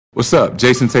What's up?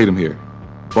 Jason Tatum here.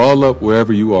 Ball up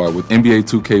wherever you are with NBA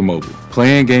 2K Mobile.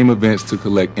 Playing game events to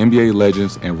collect NBA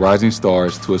legends and rising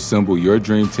stars to assemble your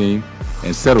dream team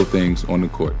and settle things on the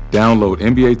court. Download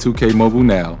NBA 2K Mobile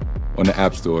now on the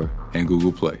App Store and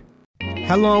Google Play.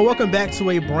 Hello and welcome back to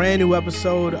a brand new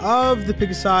episode of the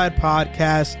Pick a Side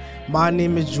Podcast. My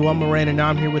name is Joel Moran and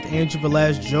I'm here with Andrew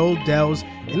Velez, Joel Dells,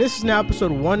 and this is now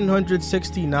episode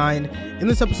 169. In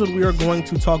this episode, we are going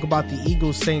to talk about the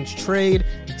Eagles-Saints trade,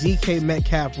 DK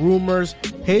Metcalf rumors,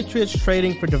 Patriots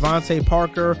trading for Devontae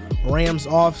Parker, Rams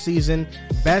offseason,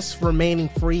 best remaining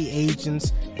free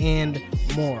agents, and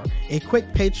more. A quick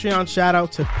Patreon shout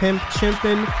out to Pimp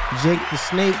Chimpin, Jake the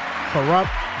Snake,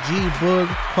 Corrupt, G Boog,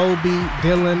 Kobe,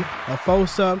 Dylan,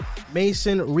 Afosa,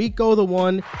 Mason, Rico the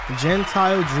One,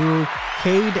 Gentile Drew,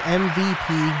 Cade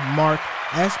MVP, Mark,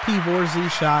 SP Vorzi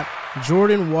Shot,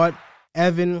 Jordan Watt,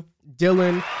 Evan,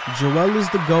 Dylan, Joel is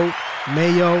the GOAT,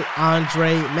 Mayo,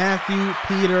 Andre, Matthew,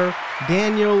 Peter,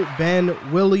 Daniel, Ben,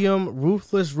 William,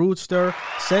 Ruthless Rootster,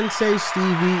 Sensei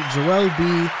Stevie, Joel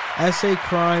B, SA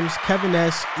Crimes, Kevin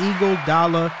S, Eagle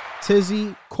Dollar,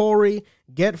 Tizzy, Corey,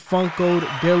 Get Funkoed,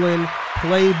 Dylan,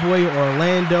 Playboy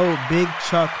Orlando, Big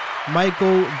Chuck,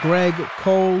 Michael, Greg,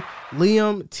 Cole,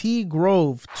 Liam, T.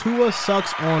 Grove, Tua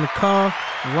Sucks on Ka,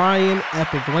 Ryan,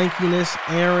 Epic Lankiness,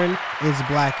 Aaron is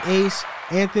Black Ace,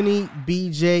 Anthony,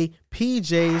 BJ,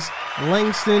 PJs,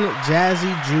 Langston,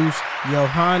 Jazzy Juice,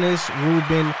 Johannes,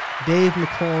 Ruben, Dave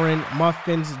McLaurin,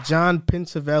 Muffins, John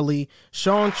Pinsavelli,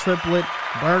 Sean Triplet,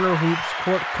 Burner Hoops,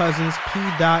 Court Cousins, P.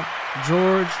 Dot,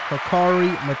 George,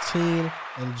 Hikari, Mateen,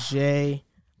 and Jay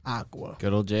Aqua.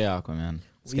 Good old Jay Aqua, man.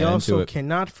 We also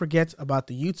cannot forget about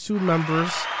the YouTube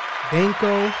members,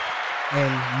 Danko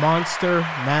and Monster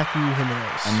Matthew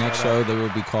Jimenez. And next show, they will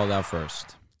be called out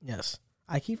first. Yes.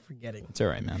 I keep forgetting. It's all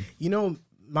right, man. You know,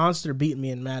 Monster beat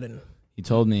me in Madden. He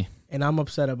told me. And I'm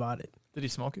upset about it. Did he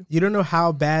smoke you? You don't know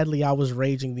how badly I was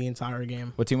raging the entire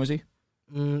game. What team was he?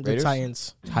 The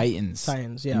Titans.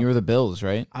 Titans, yeah. And you were the Bills,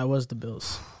 right? I was the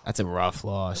Bills. That's a rough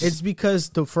loss. It's because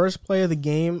the first play of the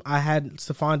game, I had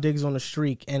Stephon Diggs on a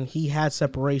streak, and he had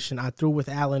separation. I threw with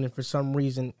Allen, and for some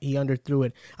reason, he underthrew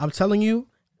it. I'm telling you,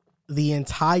 the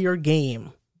entire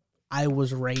game, I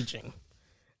was raging.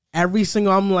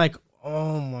 I'm like,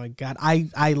 oh my God.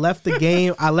 I left the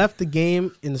game. I left the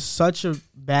game in such a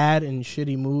bad and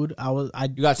shitty mood. I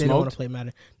didn't want to play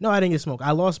Madden. No, I didn't get smoked.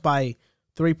 I lost by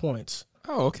 3 points.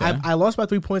 Oh, okay. I lost by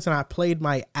 3 points, and I played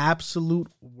my absolute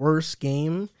worst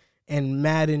game, and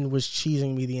Madden was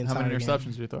cheesing me the entire game. How many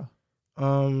interceptions did you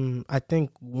throw? I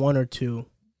think 1 or 2.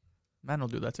 Madden will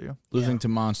do that to you. Losing to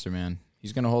Monster, man.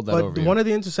 He's going to hold that over you. One of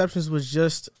the interceptions was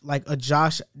just like a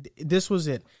Josh. This was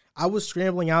it. I was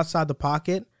scrambling outside the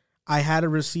pocket. I had a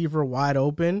receiver wide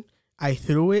open. I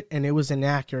threw it, and it was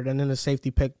inaccurate, and then the safety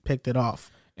picked it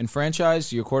off. In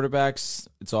franchise, your quarterbacks,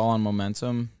 it's all on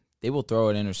momentum. They will throw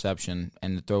an interception,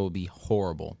 and the throw will be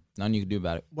horrible. Nothing you can do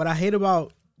about it. What I hate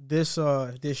about this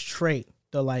trait,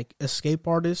 the like escape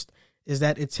artist, is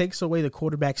that it takes away the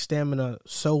quarterback's stamina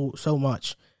so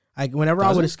much. Like whenever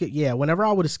I would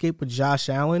escape with Josh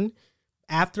Allen,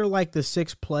 after like the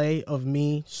 6th play of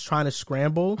me trying to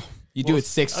scramble, you do it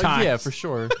 6 times. Yeah, for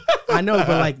sure. I know,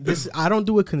 but like this, I don't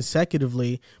do it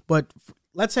consecutively. But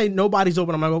let's say nobody's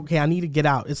open. I'm like, okay, I need to get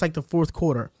out. It's like the 4th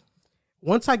quarter.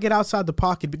 Once I get outside the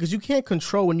pocket, because you can't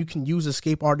control when you can use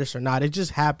escape artist or not. It just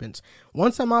happens.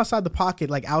 Once I'm outside the pocket,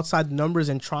 like outside the numbers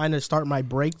and trying to start my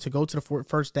break to go to the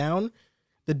first down,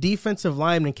 the defensive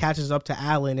lineman catches up to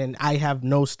Allen, and I have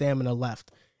no stamina left.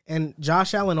 And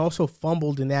Josh Allen also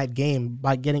fumbled in that game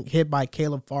by getting hit by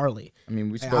Caleb Farley. I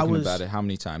mean, we've spoken about it how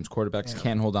many times. Quarterbacks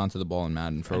can't hold on to the ball in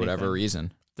Madden for whatever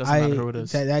reason. Doesn't matter who it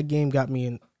is. That game got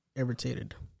me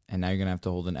irritated. And now you're going to have to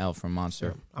hold an L from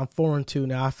Monster. I'm 4-2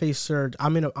 now. I face Surge.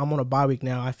 I'm on a bye week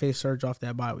now. I face Surge off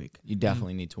that bye week. You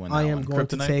definitely need to win that I am one. going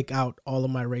to take out all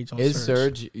of my rage on Surge. Is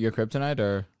Surge your kryptonite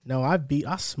or? No, I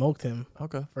smoked him.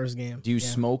 Okay. First game. Do you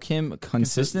smoke him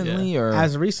consistently or?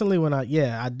 As recently when I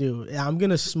do. I'm going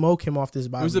to smoke him off this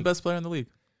bye Who's week. the best player in the league?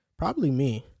 Probably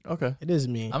me. Okay. It is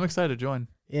me. I'm excited to join.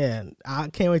 Yeah. I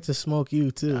can't wait to smoke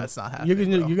you too. That's not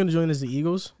happening. You're going to join as the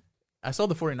Eagles? I saw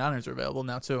the 49ers are available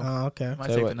now too. Oh, okay. Might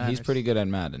take the Niners. He's pretty good at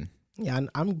Madden. Yeah,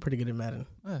 I'm pretty good at Madden.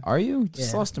 Are you?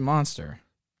 Just lost to Monster.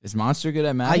 Is Monster good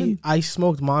at Madden? I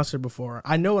smoked Monster before.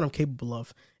 I know what I'm capable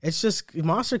of. It's just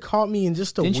Monster caught me in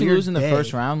just a weird Didn't you lose in the day.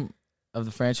 first round of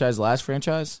the last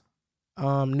franchise?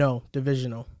 No,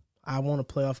 divisional. I won a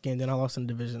playoff game, then I lost in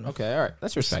divisional. Okay, all right.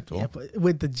 That's respectable. Yeah, but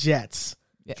with the Jets.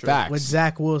 Yeah, facts. With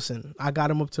Zach Wilson. I got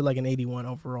him up to like an 81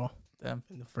 overall. Damn.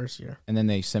 In the first year. And then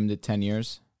they simmed it 10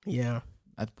 years? Yeah.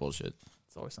 That's bullshit.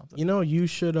 It's always something. You know, you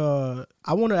should. I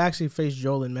want to actually face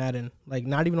Joel in Madden, like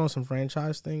not even on some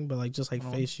franchise thing, but like just like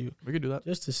face you. We could do that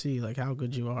just to see like how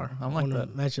good you are. I like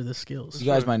that. Measure the skills. You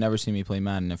guys might never see me play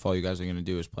Madden if all you guys are gonna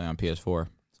do is play on PS4.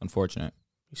 It's unfortunate.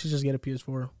 You should just get a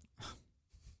PS4.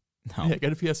 No. Yeah,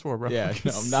 get a PS4, bro. Yeah,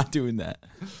 no, I'm not doing that.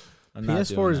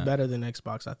 PS4 is better than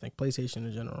Xbox, I think. PlayStation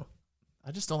in general.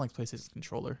 I just don't like PlayStation's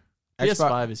controller. Xbox,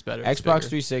 PS5 is better. Xbox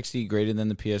 360 greater than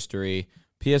the PS3.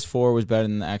 PS4 was better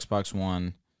than the Xbox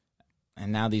One.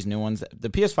 And now these new ones.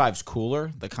 The PS5 is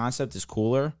cooler. The concept is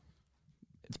cooler.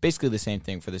 It's basically the same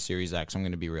thing for the Series X. I'm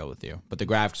going to be real with you. But the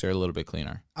graphics are a little bit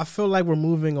cleaner. I feel like we're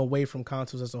moving away from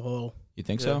consoles as a whole. You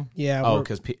think so? Yeah. Oh,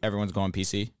 because everyone's going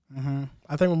PC? Mm-hmm.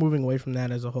 I think we're moving away from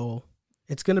that as a whole.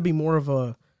 It's going to be more of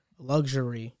a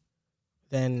luxury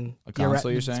than a console,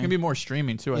 you're It's saying? going to be more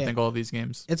streaming, too, Yeah. I think, all of these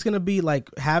games. It's going to be like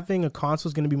having a console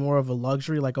is going to be more of a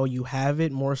luxury. Like, oh, you have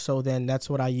it more so than that's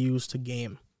what I use to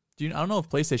game. I don't know if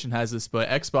PlayStation has this, but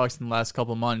Xbox in the last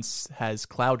couple of months has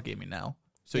cloud gaming now.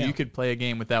 So you could play a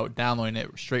game without downloading it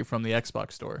straight from the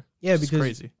Xbox store. Yeah, It's because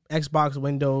crazy. Xbox,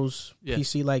 Windows, Yeah.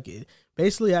 PC, like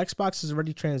basically Xbox has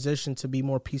already transitioned to be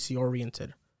more PC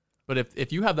oriented. But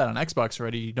if you have that on Xbox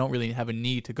already, you don't really have a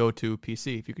need to go to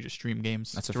PC if you could just stream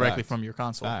games directly from your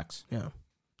console. Facts. Yeah,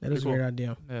 that is a great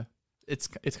idea. Yeah, it's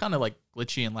kind of like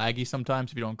glitchy and laggy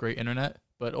sometimes if you don't have great internet.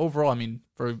 But overall, I mean,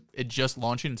 for it just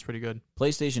launching, it's pretty good.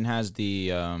 PlayStation has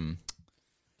the, I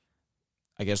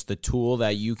guess, the tool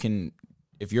that you can,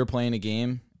 if you're playing a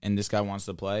game and this guy wants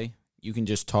to play, you can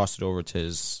just toss it over to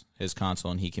his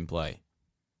console and he can play.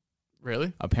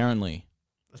 Really? Apparently.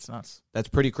 That's nuts. That's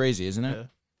pretty crazy, isn't it? Yeah.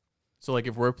 So, like,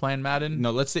 if we're playing Madden... No,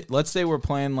 let's say we're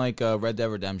playing, like, Red Dead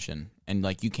Redemption, and,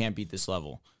 like, you can't beat this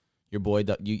level. Your boy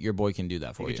can do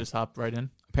that for you. You could just hop right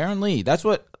in? Apparently. That's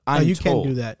what I'm you told.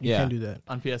 can do that. You can do that.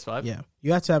 On PS5? Yeah.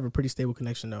 You have to have a pretty stable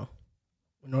connection, though,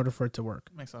 in order for it to work.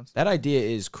 Makes sense. That idea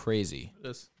is crazy. It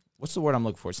is. What's the word I'm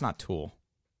looking for? It's not tool.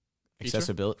 Feature?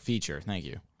 Accessibility. Feature. Thank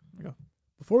you. There we go.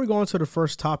 Before we go on to the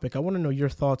first topic, I want to know your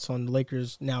thoughts on the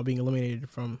Lakers now being eliminated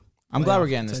from I'm glad we're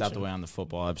getting contention. this out the way on the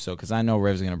football episode because I know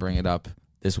Riv's going to bring it up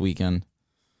this weekend.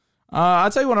 I'll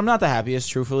tell you what, I'm not the happiest,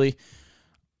 truthfully.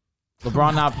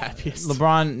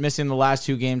 LeBron missing the last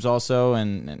two games also,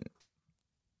 and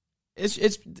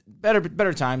it's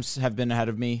better times have been ahead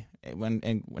of me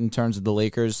in terms of the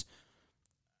Lakers.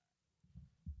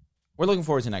 We're looking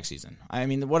forward to next season. I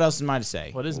mean, what else am I to say?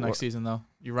 What is next season, though?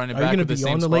 You running Are back you with going to the be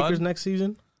same on the squad? Lakers next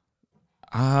season?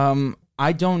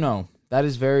 I don't know. That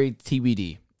is very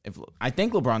TBD. I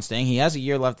think LeBron's staying. He has a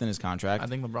year left in his contract. I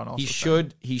think LeBron also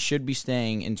He should be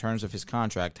staying in terms of his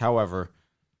contract. However,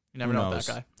 you never know with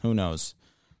that guy. Who knows? I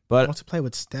But want to play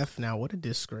with Steph now. What a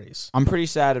disgrace. I'm pretty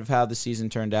sad of how the season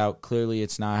turned out. Clearly,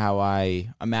 it's not how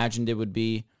I imagined it would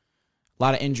be. A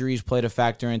lot of injuries played a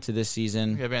factor into this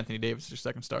season. You have Anthony Davis, your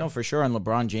second star. No, for sure. And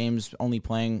LeBron James only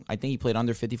playing, I think he played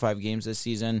under 55 games this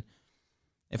season.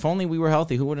 If only we were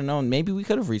healthy, who would have known? Maybe we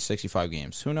could have reached 65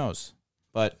 games. Who knows?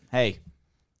 But hey,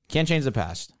 can't change the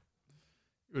past.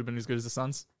 You would have been as good as the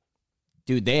Suns.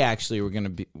 Dude, they actually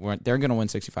they're going to win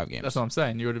 65 games. That's what I'm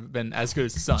saying. You would have been as good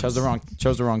as the Suns. Chose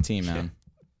the wrong team, man. Yeah,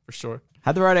 for sure.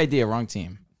 Had the right idea, wrong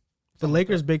team. The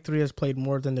Lakers' Big Three has played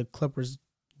more than the Clippers'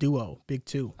 duo, Big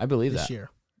Two. I believe this that. year.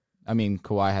 I mean,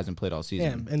 Kawhi hasn't played all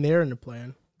season. Yeah, and they're in the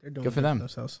plan. They're doing Good for them.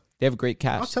 themselves. They have a great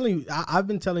cast. I'm telling you, I've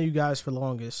been telling you guys for the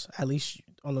longest, at least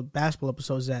on the basketball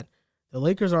episodes, that the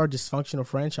Lakers are a dysfunctional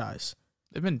franchise.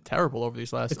 They've been terrible over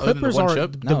these last. The Clippers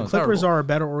the Clippers are a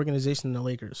better organization than the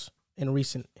Lakers in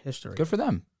recent history. Good for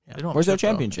them. Yeah. They don't Where's their fit, though.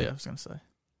 championship? Yeah, I was gonna say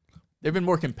they've been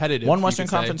more competitive. One you Western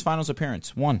could say. Conference Finals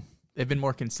appearance. One. They've been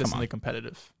more consistently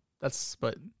competitive.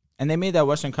 And they made that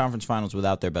Western Conference Finals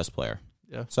without their best player.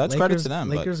 Yeah. So that's credit to them.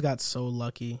 Lakers got so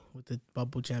lucky with the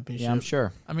bubble championship. Yeah, I'm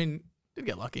sure. I mean, you did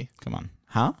get lucky. Come on.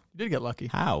 Huh? You did get lucky.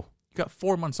 How? You got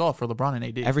 4 months off for LeBron and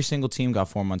AD. Every single team got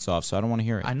 4 months off, so I don't want to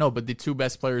hear it. I know, but the two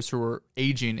best players who were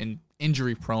aging and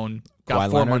injury prone got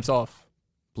Kawhi 4 Leonard. months off.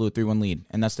 Blew a 3-1 lead,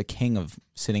 and that's the king of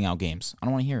sitting out games. I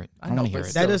don't want to hear it. I don't know, want to hear but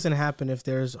it. That doesn't happen if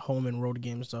there's home and road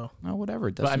games, though. No, whatever.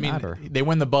 It But doesn't I mean, matter. they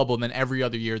win the bubble, and then every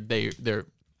other year they're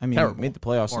I mean, terrible, made the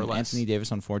playoffs, more or and less. Anthony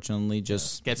Davis, unfortunately,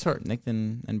 just gets hurt. nicked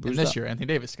and And bruised this up. year, Anthony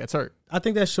Davis gets hurt. I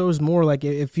think that shows more like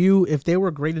if they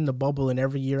were great in the bubble and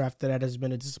every year after that has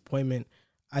been a disappointment,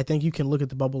 I think you can look at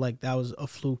the bubble like that was a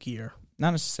fluke year.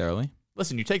 Not necessarily.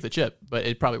 Listen, you take the chip, but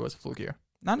it probably was a fluke year.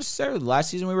 Not necessarily. Last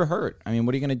season we were hurt. I mean,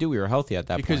 what are you going to do? We were healthy at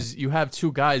that point. Because you have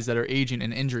two guys that are aging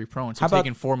and injury prone, so How about-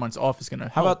 taking 4 months off is going to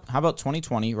How help. about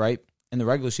 2020, right? In the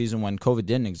regular season when COVID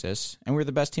didn't exist, and we were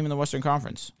the best team in the Western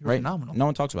Conference, You were right? phenomenal. No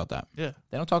one talks about that. Yeah,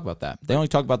 They don't talk about that. They only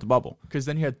talk about the bubble. because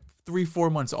then you had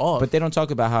 3-4 months off. But they don't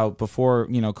talk about how before,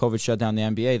 COVID shut down the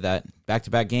NBA, that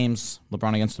back-to-back games,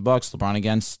 LeBron against the Bucks, LeBron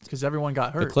against because everyone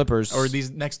got hurt. The Clippers. Or these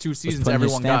next 2 seasons,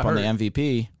 everyone everyone got hurt. on the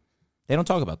MVP. They don't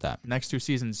talk about that. Next 2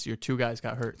 seasons, your 2 guys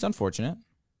got hurt. It's unfortunate.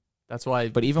 That's why.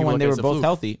 But even when they were both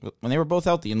healthy,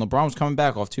 and LeBron was coming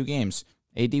back off 2 games,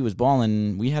 AD was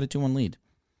balling, we had a 2-1 lead.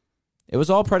 It was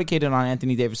all predicated on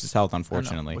Anthony Davis's health,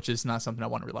 unfortunately. Which is not something I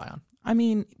want to rely on. I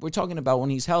mean, we're talking about when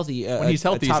he's healthy. When he's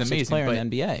healthy, a top he's amazing. 6 player but in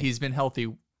the NBA. He's been healthy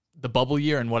the bubble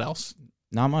year and what else?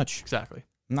 Not much. Exactly.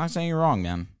 I'm not saying you're wrong,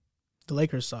 man. The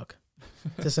Lakers suck.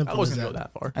 It's as simple I wasn't as going to go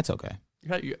that far. That's okay.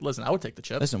 Listen, I would take the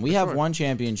chip. Listen, we have one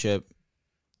championship,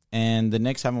 and the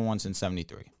Knicks haven't won since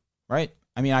 '73, right?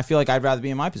 I mean, I feel like I'd rather be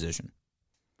in my position.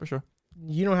 For sure.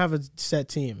 You don't have a set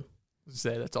team.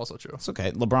 Say that's also true. It's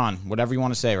okay. LeBron, whatever you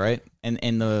want to say, right? And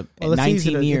in the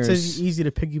 19 years. It's easy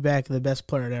to piggyback the best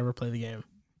player to ever play the game.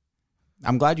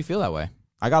 I'm glad you feel that way.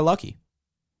 I got lucky.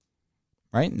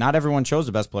 Right? Not everyone chose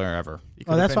the best player ever.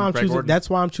 That's why I'm choosing. That's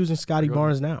why I'm choosing Scotty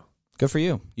Barnes now. Good for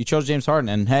you. You chose James Harden,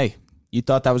 and hey, you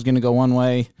thought that was going to go one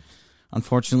way.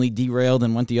 Unfortunately, derailed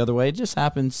and went the other way. It just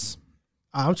happens.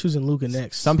 I'm choosing Luka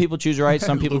next. Some people choose right.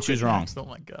 Some people choose wrong. Oh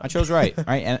my god! I chose right.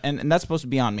 Right, and that's supposed to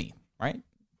be on me. Right?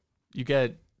 You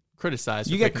get criticized.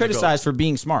 You get criticized for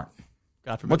being smart.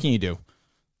 God forbid. What can you do?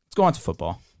 Let's go on to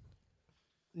football.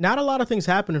 Not a lot of things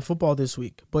happened in football this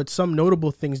week, but some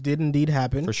notable things did indeed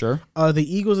happen. For sure. The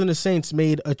Eagles and the Saints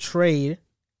made a trade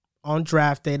on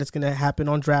draft day. That's going to happen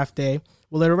on draft day.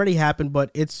 Well, it already happened, but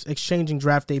it's exchanging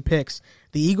draft day picks.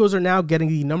 The Eagles are now getting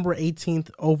the number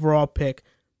 18th overall pick,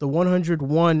 the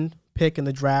 101 pick in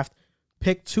the draft,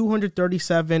 pick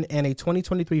 237, and a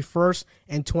 2023 first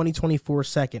and 2024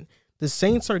 second. The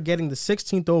Saints are getting the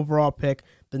 16th overall pick,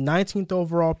 the 19th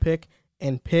overall pick,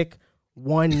 and pick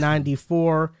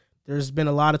 194. There's been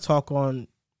a lot of talk on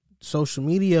social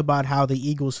media about how the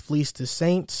Eagles fleeced the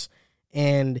Saints.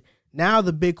 And now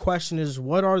the big question is,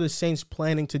 what are the Saints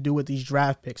planning to do with these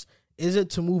draft picks? Is it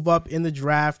to move up in the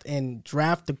draft and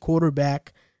draft the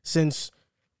quarterback since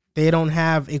they don't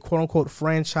have a quote-unquote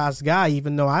franchise guy,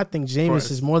 even though I think Jameis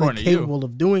is more than capable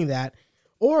of doing that?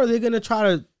 Or are they going to try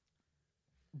to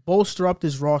bolster up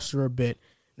this roster a bit?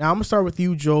 Now, I'm going to start with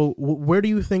you, Joe. Where do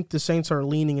you think the Saints are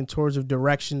leaning in terms of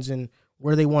directions and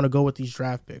where they want to go with these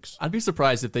draft picks? I'd be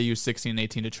surprised if they use 16 and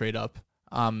 18 to trade up.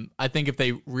 I think if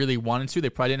they really wanted to, they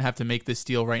probably didn't have to make this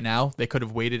deal right now. They could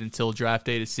have waited until draft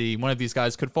day to see one of these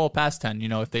guys could fall past 10,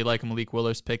 if they like Malik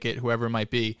Willis, Pickett, whoever it might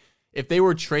be. If they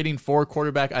were trading for a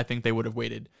quarterback, I think they would have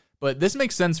waited. But this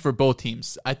makes sense for both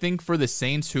teams. I think for the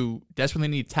Saints, who desperately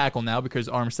need tackle now because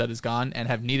Armstead is gone and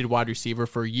have needed wide receiver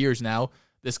for years now,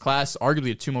 this class, arguably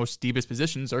the 2 most deepest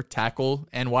positions are tackle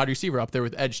and wide receiver, up there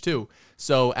with edge too.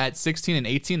 So at 16 and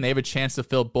 18, they have a chance to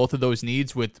fill both of those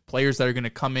needs with players that are going to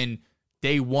come in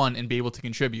day one and be able to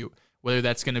contribute. Whether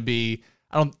that's going to be,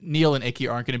 Neal and Icky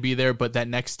aren't going to be there, but that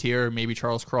next tier, maybe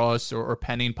Charles Cross or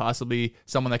Penning, possibly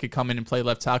someone that could come in and play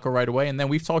left tackle right away. And then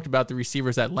we've talked about the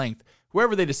receivers at length.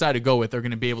 Whoever they decide to go with, they're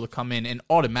going to be able to come in and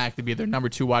automatically be their number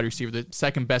 2 wide receiver, the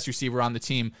second best receiver on the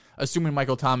team, assuming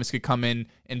Michael Thomas could come in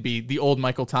and be the old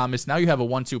Michael Thomas. Now you have a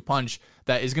 1-2 punch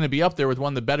that is going to be up there with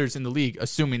one of the betters in the league,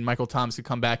 assuming Michael Thomas could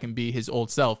come back and be his old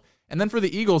self. And then for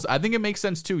the Eagles, I think it makes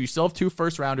sense too. You still have 2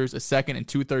 first-rounders, a second, and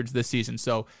 2/3 this season.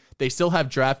 So they still have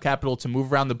draft capital to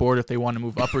move around the board if they want to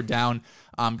move up or down,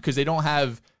 because they don't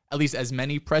have at least as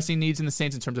many pressing needs in the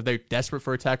Saints in terms of they're desperate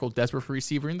for a tackle, desperate for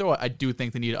receiver. And though I do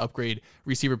think they need to upgrade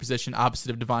receiver position opposite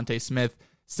of Devontae Smith,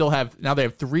 now they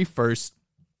have 2 firsts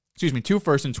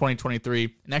in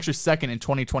 2023, an extra second in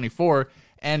 2024.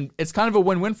 And it's kind of a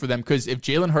win-win for them because if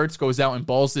Jalen Hurts goes out and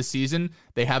balls this season,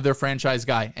 they have their franchise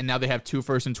guy, and now they have 2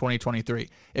 firsts in 2023.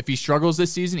 If he struggles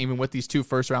this season, even with these 2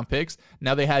 first-round picks,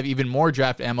 now they have even more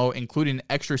draft ammo, including an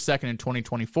extra second in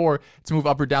 2024 to move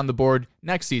up or down the board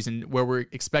next season, where we're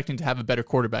expecting to have a better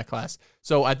quarterback class.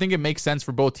 So I think it makes sense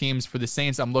for both teams. For the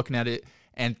Saints, I'm looking at it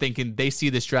and thinking they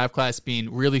see this draft class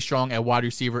being really strong at wide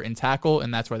receiver and tackle,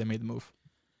 and that's why they made the move.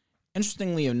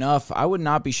 Interestingly enough, I would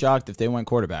not be shocked if they went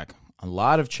quarterback. A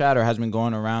lot of chatter has been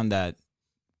going around that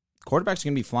quarterbacks are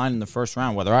going to be flying in the first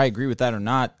round. Whether I agree with that or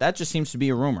not, that just seems to be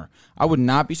a rumor. I would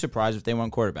not be surprised if they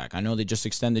went quarterback. I know they just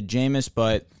extended Jameis,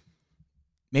 but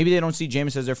maybe they don't see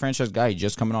Jameis as their franchise guy. He's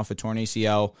just coming off a torn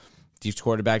ACL. These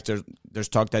quarterbacks, there's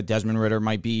talk that Desmond Ridder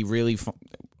might be really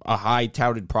a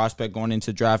high-touted prospect going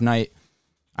into draft night.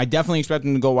 I definitely expect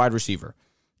him to go wide receiver.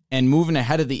 And moving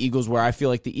ahead of the Eagles, where I feel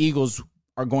like the Eagles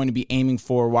are going to be aiming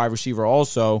for wide receiver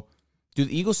also. Do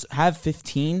the Eagles have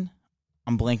 15?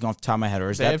 I'm blanking off the top of my head, or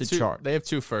is that the chart? They have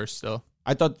 2 firsts, though.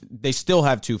 I thought they still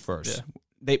have 2 firsts. Yeah.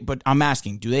 But I'm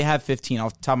asking, do they have 15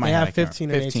 off the top of my head? They have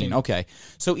 15 and 18. Okay.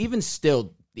 So even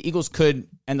still, the Eagles could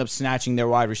end up snatching their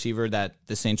wide receiver that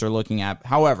the Saints are looking at.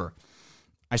 However,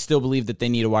 I still believe that they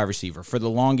need a wide receiver. For the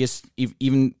longest,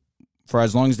 even for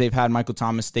as long as they've had Michael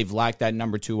Thomas, they've lacked that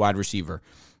number 2 wide receiver.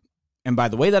 And by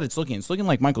the way that it's looking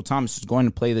like Michael Thomas is going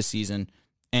to play this season,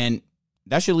 and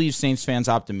that should leave Saints fans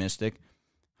optimistic.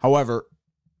 However,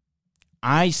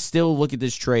 I still look at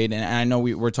this trade, and I know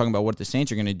we're talking about what the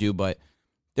Saints are going to do, but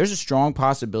there's a strong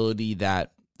possibility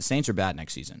that the Saints are bad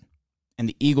next season, and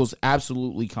the Eagles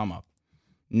absolutely come up.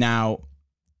 Now,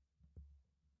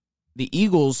 the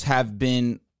Eagles have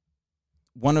been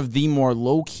one of the more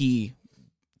low-key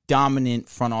dominant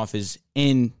front office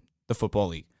in the football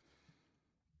league.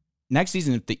 Next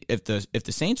season, if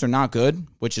the Saints are not good,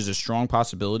 which is a strong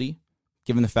possibility,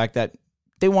 given the fact that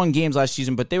they won games last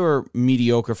season, but they were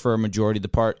mediocre for a majority of the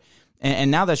part.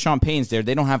 And now that Sean Payton's there,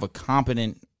 they don't have a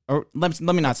competent, or let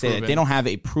me not say that. They don't have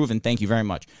a proven, thank you very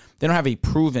much. They don't have a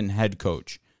proven head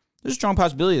coach. There's a strong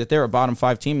possibility that they're a bottom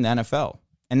 5 team in the NFL.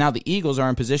 And now the Eagles are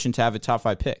in position to have a top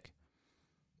 5 pick.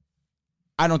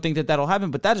 I don't think that that'll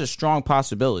happen, but that is a strong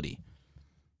possibility.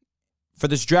 For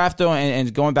this draft, though,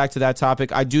 and going back to that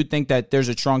topic, I do think that there's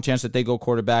a strong chance that they go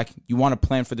quarterback. You want to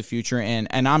plan for the future, and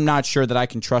I'm not sure that I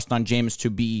can trust on Jameis to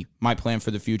be my plan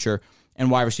for the future. And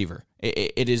wide receiver,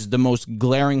 it is the most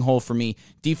glaring hole for me.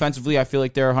 Defensively, I feel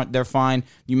like they're fine.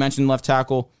 You mentioned left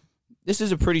tackle. This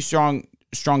is a pretty strong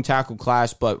tackle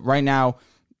class, but right now,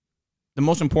 the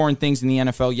most important things in the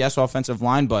NFL, yes, offensive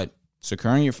line, but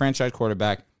securing your franchise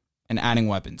quarterback and adding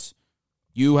weapons.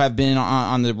 You have been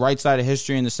on the right side of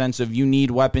history in the sense of you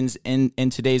need weapons in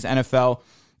today's NFL,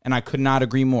 and I could not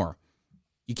agree more.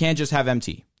 You can't just have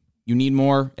MT. You need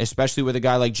more, especially with a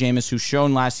guy like Jameis, who's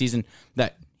shown last season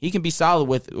that he can be solid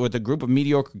with a group of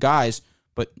mediocre guys,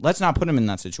 but let's not put him in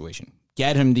that situation.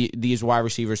 Get him these wide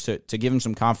receivers to give him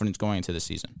some confidence going into the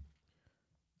season.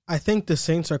 I think the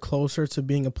Saints are closer to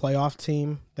being a playoff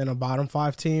team than a bottom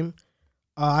 5 team.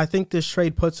 I think this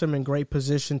trade puts them in great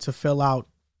position to fill out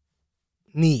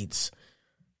needs.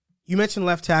 You mentioned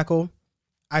left tackle.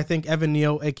 I think Evan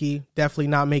Neal-Icky definitely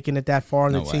not making it that far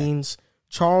in the teens.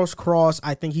 Charles Cross,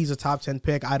 I think he's a top 10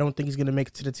 pick. I don't think he's going to make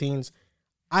it to the teens.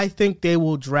 I think they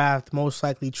will draft most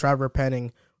likely Trevor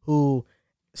Penning, who,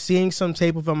 seeing some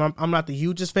tape of him, I'm not the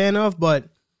hugest fan of, but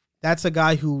that's a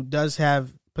guy who does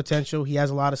have potential. He has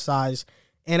a lot of size.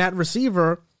 And at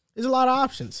receiver, there's a lot of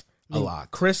options. A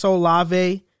lot. Chris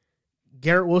Olave,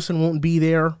 Garrett Wilson won't be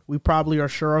there. We probably are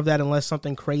sure of that unless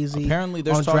something crazy. Apparently,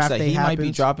 there's talks that he might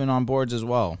be dropping on boards as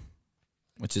well,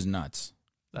 which is nuts.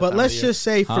 But let's just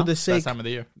say for the sake... That time of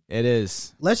the year. It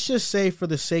is. Let's just say for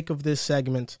the sake of this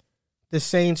segment, the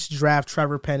Saints draft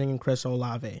Trevor Penning and Chris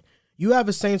Olave. You have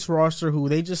a Saints roster who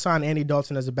they just signed Andy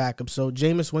Dalton as a backup. So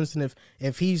Jameis Winston,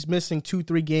 if he's missing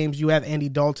 2-3 games, you have Andy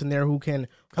Dalton there who can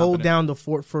hold down the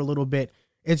fort for a little bit.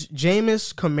 It's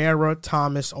Jameis, Kamara,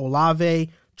 Thomas, Olave,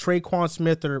 Traquan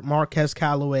Smith, or Marquez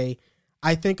Callaway.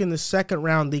 I think in the second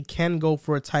round, they can go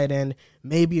for a tight end,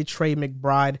 maybe a Trey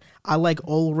McBride. I like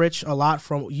Ulrich a lot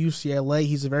from UCLA.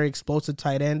 He's a very explosive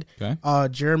tight end. Okay.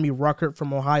 Jeremy Ruckert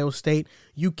from Ohio State.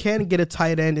 You can get a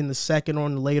tight end in the second or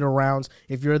in the later rounds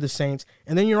if you're the Saints.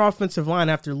 And then your offensive line,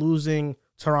 after losing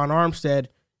Teron Armstead,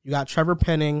 you got Trevor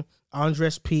Penning,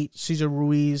 Andres Pete, Cesar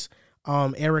Ruiz,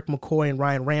 Eric McCoy, and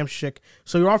Ryan Ramczyk.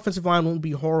 So your offensive line won't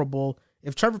be horrible.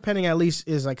 If Trevor Penning at least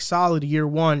is like solid year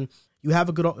one, you have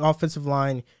a good offensive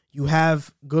line. You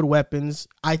have good weapons.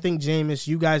 I think Jameis,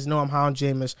 you guys know I'm high on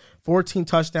Jameis. 14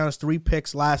 touchdowns, 3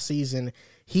 picks last season.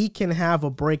 He can have a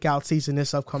breakout season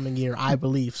this upcoming year, I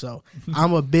believe so.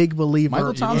 I'm a big believer.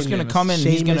 Michael Thomas is going to come in and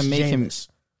he's going to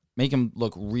make him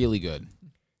look really good.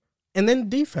 And then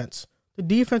defense. The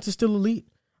defense is still elite.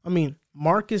 I mean,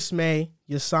 Marcus May,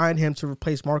 you signed him to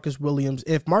replace Marcus Williams.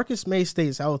 If Marcus May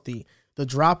stays healthy, the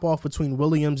drop-off between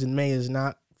Williams and May is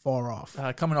not far off.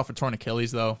 Coming off a torn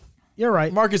Achilles, though. You're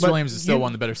right. Marcus Williams is still one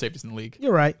of the better safeties in the league.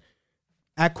 You're right.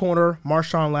 At corner,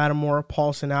 Marshawn Lattimore,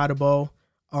 Paulson Adebo.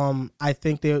 I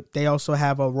think they also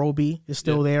have a Roby is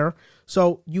still there.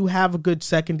 So you have a good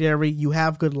secondary. You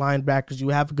have good linebackers. You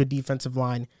have a good defensive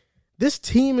line. This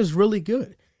team is really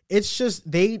good. It's just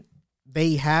they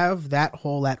have that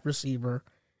hole at receiver.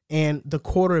 And the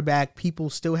quarterback,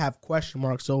 people still have question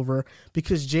marks over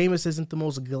because Jameis isn't the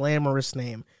most glamorous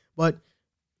name. But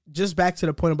just back to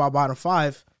the point about bottom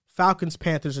 5, Falcons,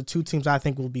 Panthers are 2 teams I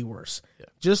think will be worse. Yeah.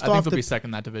 I think they'll be second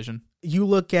in that division. You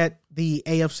look at the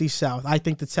AFC South. I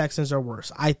think the Texans are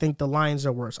worse. I think the Lions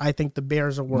are worse. I think the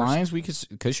Bears are worse. Lions, we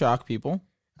could shock people.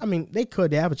 I mean, they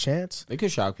could. They have a chance. They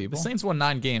could shock people. The Saints won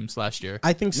 9 games last year.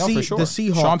 I think for sure. The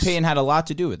Seahawks. Sean Payton had a lot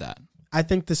to do with that. I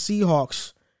think the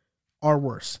Seahawks are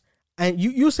worse. And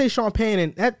you say Sean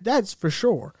Payton, and that's for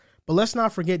sure. But let's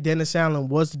not forget Dennis Allen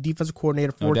was the defensive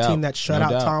coordinator for a team that shut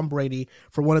out Tom Brady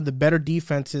for one of the better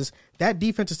defenses. That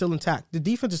defense is still intact. The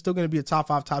defense is still going to be a top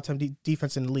 5, top 10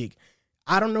 defense in the league.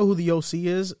 I don't know who the OC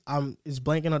is. It's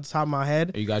blanking on the top of my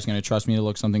head. Are you guys going to trust me to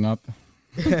look something up?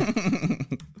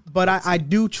 But I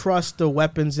do trust the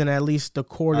weapons and at least the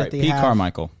core that they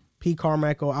have. Pete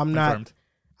Carmichael. I'm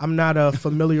not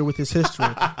familiar with his history.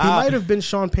 He might have been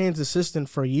Sean Payton's assistant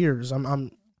for years.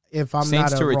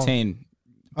 Saints to retain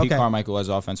Pete Carmichael as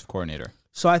offensive coordinator.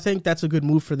 So I think that's a good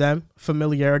move for them.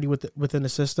 Familiarity within the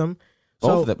system.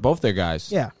 Both their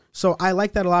guys. Yeah. So I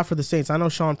like that a lot for the Saints. I know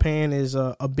Sean Payton is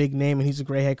a big name and he's a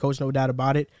great head coach, no doubt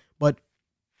about it. But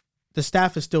the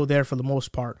staff is still there for the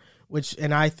most part,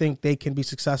 and I think they can be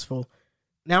successful.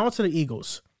 Now on to the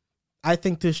Eagles. I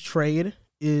think this trade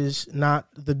is not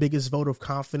the biggest vote of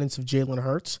confidence of Jalen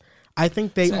Hurts. I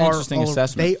think they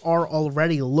are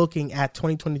already looking at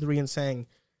 2023 and saying,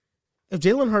 if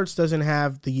Jalen Hurts doesn't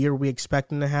have the year we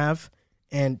expect him to have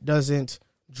and doesn't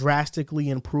drastically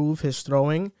improve his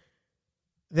throwing,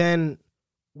 then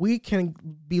we can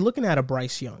be looking at a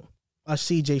Bryce Young, a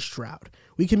CJ Stroud.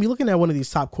 We can be looking at one of these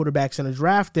top quarterbacks in a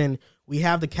draft, and we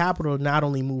have the capital to not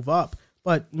only move up,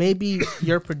 but maybe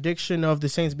your prediction of the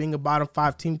Saints being a bottom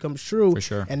 5 team comes true. For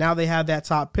sure. And now they have that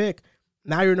top pick.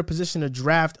 Now you're in a position to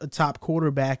draft a top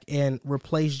quarterback and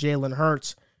replace Jalen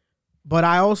Hurts. But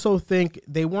I also think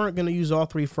they weren't going to use all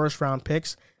 3 first-round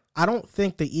picks. I don't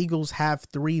think the Eagles have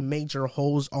 3 major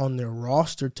holes on their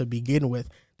roster to begin with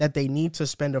that they need to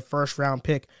spend a first-round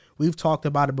pick. We've talked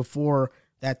about it before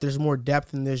that there's more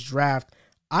depth in this draft.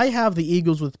 I have the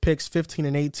Eagles with picks 15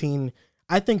 and 18.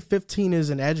 I think 15 is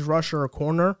an edge rusher or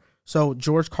corner. So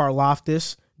George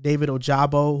Karlaftis, David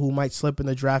Ojabo, who might slip in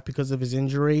the draft because of his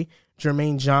injury,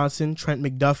 Jermaine Johnson, Trent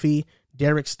McDuffie,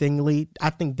 Derek Stingley.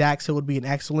 I think Dax Hill would be an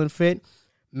excellent fit.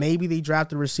 Maybe they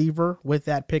draft a receiver with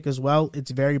that pick as well.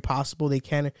 It's very possible they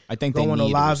can. I think go they need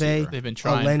Olave, a receiver. They've been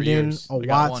trying a for years. A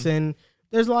Watson.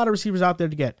 There's a lot of receivers out there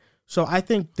to get. So I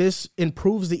think this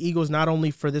improves the Eagles not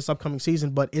only for this upcoming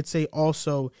season, but it's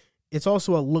also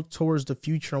a look towards the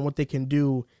future and what they can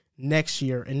do next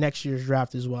year in next year's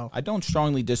draft as well. I don't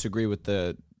strongly disagree with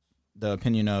the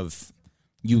opinion of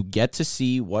you get to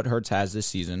see what Hurts has this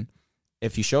season.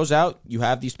 If he shows out, you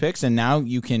have these picks, and now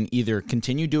you can either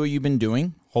continue do what you've been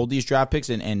doing, hold these draft picks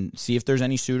and see if there's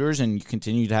any suitors, and you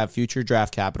continue to have future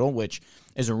draft capital, which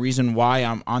is a reason why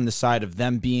I'm on the side of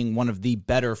them being one of the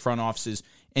better front offices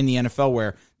in the NFL,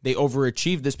 where they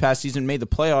overachieved this past season, made the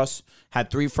playoffs,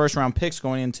 had 3 first-round picks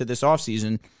going into this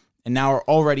offseason, and now are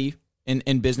already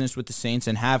in business with the Saints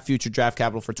and have future draft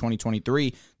capital for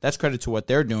 2023. That's credit to what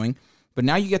they're doing. But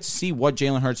now you get to see what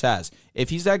Jalen Hurts has. If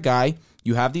he's that guy,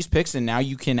 you have these picks, and now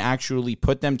you can actually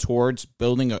put them towards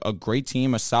building a great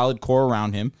team, a solid core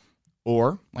around him.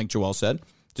 Or, like Joel said,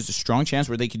 there's a strong chance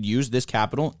where they could use this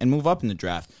capital and move up in the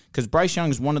draft. Because Bryce Young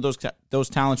is one of those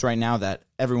talents right now that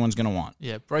everyone's going to want.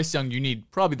 Yeah, Bryce Young, you need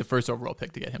probably the first overall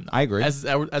pick to get him. Now, I agree. As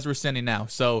we're standing now.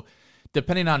 So,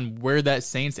 depending on where that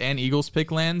Saints and Eagles pick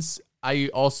lands, I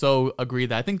also agree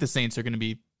that I think the Saints are going to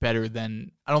be better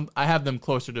than I have them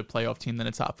closer to a playoff team than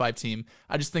a top 5 team.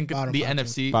 I just think bottom the 5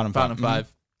 NFC team. bottom 5. Mm-hmm.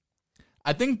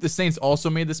 I think the Saints also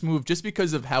made this move just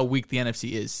because of how weak the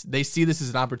NFC is. They see this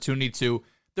as an opportunity to.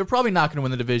 They're probably not going to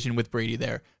win the division with Brady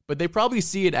there, but they probably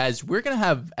see it as we're going to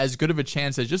have as good of a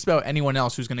chance as just about anyone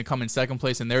else who's going to come in second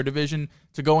place in their division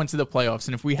to go into the playoffs.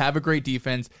 And if we have a great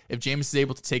defense, if Jameis is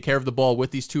able to take care of the ball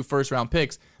with these 2 first-round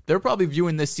picks, they're probably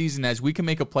viewing this season as we can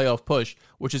make a playoff push,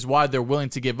 which is why they're willing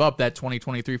to give up that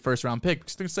 2023 first-round pick.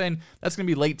 Because they're saying that's going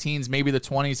to be late teens, maybe the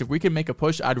 20s. If we can make a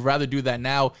push, I'd rather do that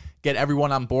now, get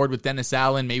everyone on board with Dennis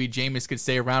Allen. Maybe Jameis could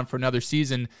stay around for another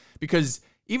season. Because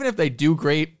even if they do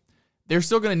great, they're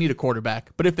still going to need a quarterback.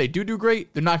 But if they do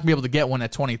great, they're not going to be able to get one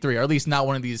at 23, or at least not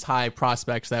one of these high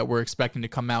prospects that we're expecting to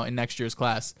come out in next year's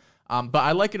class. But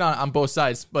I like it on both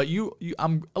sides. But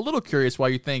I'm a little curious why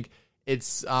you think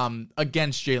it's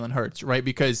against Jalen Hurts, right?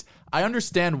 Because I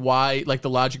understand why, like the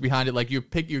logic behind it. Like you're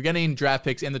getting draft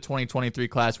picks in the 2023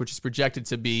 class, which is projected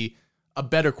to be a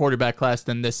better quarterback class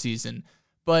than this season.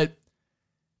 But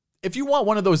if you want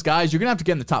one of those guys, you're going to have to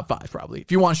get in the top 5 probably.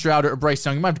 If you want Stroud or Bryce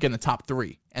Young, you might have to get in the top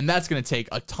 3. And that's going to take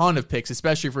a ton of picks,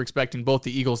 especially if we're expecting both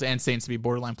the Eagles and Saints to be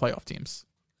borderline playoff teams.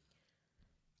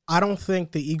 I don't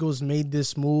think the Eagles made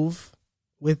this move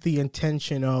with the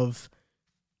intention of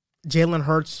Jalen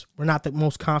Hurts. We're not the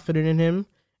most confident in him,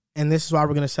 and this is why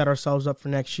we're going to set ourselves up for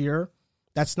next year.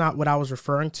 That's not what I was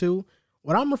referring to.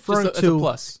 What I'm referring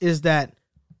to is that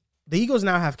the Eagles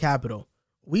now have capital.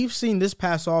 we've seen this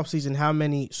past offseason how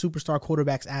many superstar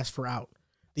quarterbacks ask for out.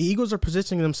 The Eagles are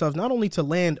positioning themselves not only to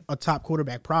land a top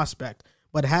quarterback prospect,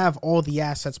 but have all the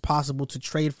assets possible to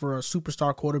trade for a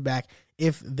superstar quarterback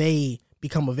if they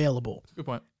become available. Good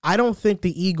point. I don't think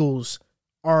the Eagles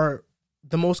are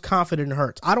the most confident in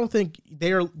Hurts. I don't think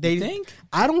think?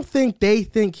 I don't think they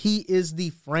think he is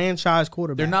the franchise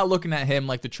quarterback. They're not looking at him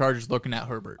like the Chargers looking at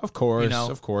Herbert. Of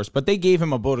course. But they gave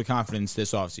him a vote of confidence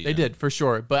this offseason. They did, for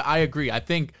sure. But I agree.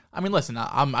 Listen,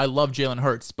 I love Jalen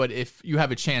Hurts, but if you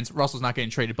have a chance, Russell's not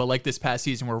getting traded. But like this past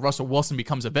season where Russell Wilson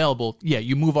becomes available, yeah,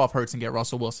 you move off Hurts and get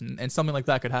Russell Wilson, and something like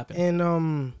that could happen.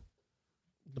 And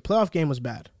the playoff game was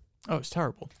bad. Oh, it's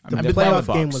terrible. The playoff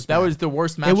game was bad. That was the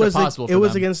worst matchup possible for them. It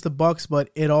was them. against the Bucs, but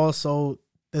it also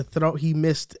he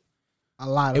missed a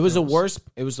lot of It was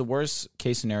throws. the worst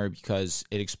case scenario because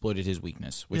it exploited his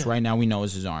weakness, which right now we know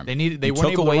is his arm. They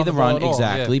took away the run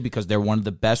exactly because they're one of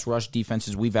the best rush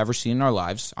defenses we've ever seen in our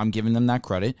lives. I'm giving them that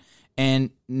credit.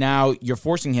 And now you're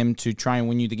forcing him to try and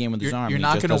win you the game with his arm. You're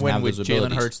not going to win with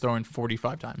Jalen Hurts throwing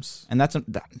 45 times. And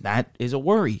that is a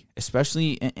worry,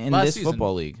 especially in this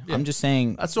football league. Yeah. I'm just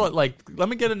saying. That's what, let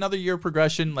me get another year of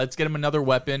progression. Let's get him another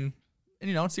weapon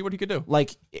and, see what he could do.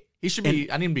 He should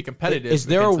be, I need him to be competitive. Is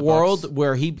there a world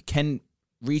where he can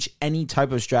reach any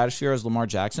type of stratosphere as Lamar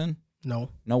Jackson? No.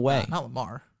 No way. Not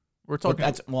Lamar. We're talking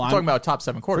about a top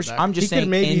 7 quarterback. I'm just saying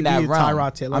maybe in that realm.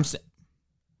 Tyrod Taylor.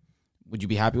 Would you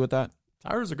be happy with that?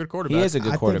 Tyrod's a good quarterback. He is a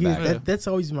good quarterback. That's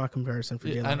always my comparison for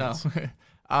Jalen Hurts.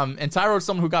 I know. And Tyrod's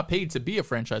someone who got paid to be a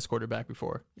franchise quarterback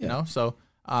before, you know? So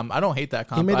I don't hate that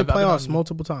comp. He made the playoffs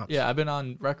multiple times. Yeah, I've been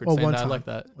on record saying that I like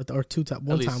that.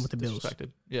 One time with the Bills.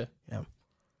 Yeah.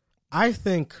 I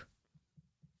think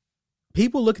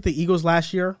people look at the Eagles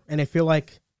last year and they feel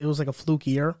like it was like a fluke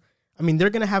year. I mean, they're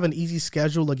going to have an easy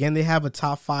schedule. Again, they have a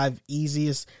top 5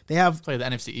 easiest. They have play the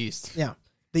NFC East. Yeah.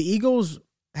 The Eagles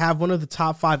have one of the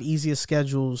top 5 easiest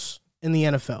schedules in the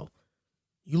NFL.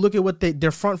 You look at what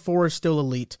their front four is still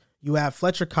elite. You have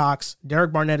Fletcher Cox,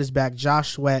 Derek Barnett is back,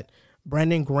 Josh Sweat,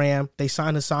 Brandon Graham. They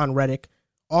signed Hassan Reddick.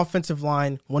 Offensive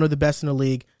line, one of the best in the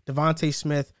league. Devontae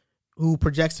Smith, who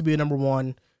projects to be a number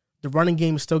 1. The running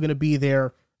game is still going to be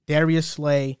there. Darius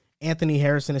Slay, Anthony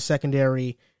Harrison is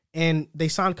secondary. And they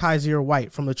signed Kaiser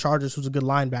White from the Chargers, who's a good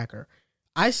linebacker.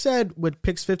 I said with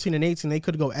picks 15 and 18, they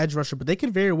could go edge rusher, but they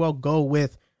could very well go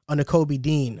with a Nakobe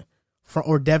Dean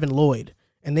or Devin Lloyd,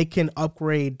 and they can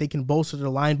upgrade, they can bolster the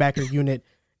linebacker unit.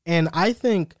 And I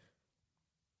think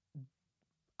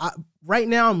right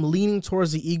now I'm leaning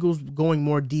towards the Eagles going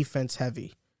more defense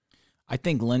heavy. I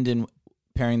think Linden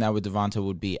pairing that with Devonta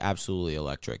would be absolutely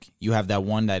electric. You have that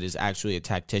one that is actually a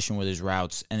tactician with his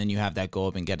routes, and then you have that go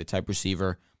up and get a type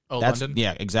receiver. London?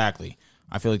 Yeah, exactly.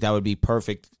 I feel like that would be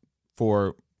perfect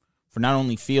for not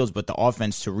only Fields but the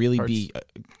offense to really Hurts. Be.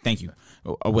 Thank you.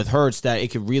 With Hurts, that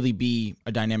it could really be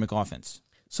a dynamic offense.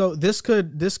 So this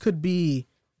could be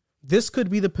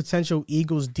the potential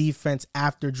Eagles defense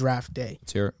after draft day.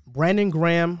 Let's hear it. Brandon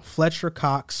Graham, Fletcher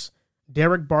Cox,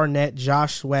 Derek Barnett,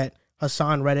 Josh Sweat,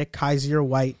 Hassan Reddick, Kaiser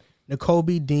White,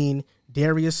 Nakobe Dean,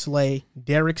 Darius Slay,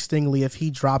 Derek Stingley if he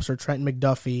drops, or Trent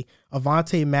McDuffie,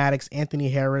 Avonte Maddox, Anthony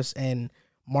Harris, and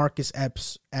Marcus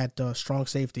Epps at strong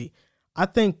safety. I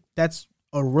think that's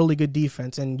a really good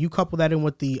defense, and you couple that in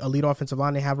with the elite offensive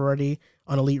line they have already,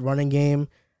 an elite running game.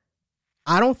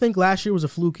 I don't think last year was a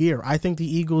fluke year. I think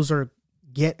the Eagles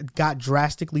got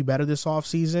drastically better this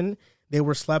offseason. They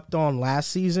were slept on last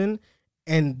season,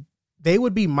 and they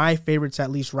would be my favorites,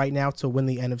 at least right now, to win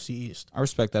the NFC East. I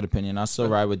respect that opinion. I'll still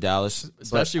ride with Dallas.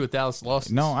 Especially with Dallas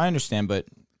losses. No, I understand, but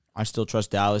I still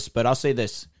trust Dallas. But I'll say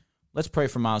this. Let's pray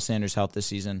for Miles Sanders' health this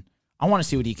season. I want to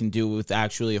see what he can do with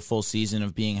actually a full season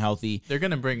of being healthy. They're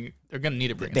gonna need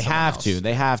to bring. They have to.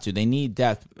 They have to. They need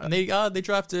depth. And they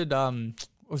drafted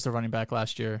what was the running back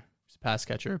last year? He's a pass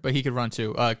catcher, but he could run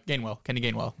too. Kenny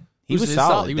Gainwell. He was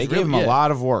solid. They gave him a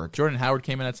lot of work. Jordan Howard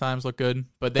came in at times, looked good,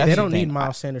 but they don't need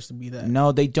Miles Sanders to be that.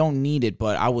 No, they don't need it,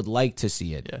 but I would like to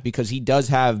see it because he does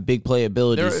have big play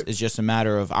abilities. It's just a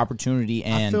matter of opportunity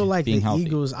and I feel like being the healthy.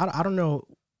 Eagles, I don't know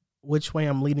which way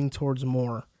I'm leaning towards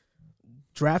more.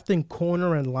 Drafting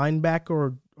corner and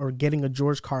linebacker or getting a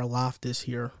George Karlaftis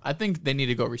here. I think they need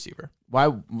to go receiver.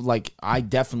 Why? I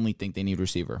definitely think they need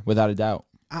receiver, without a doubt.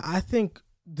 I think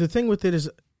the thing with it is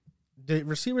the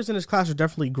receivers in this class are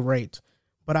definitely great,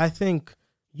 but I think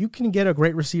you can get a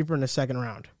great receiver in the second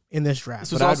round in this draft.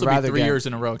 This was also be 3 years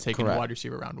in a row taking a wide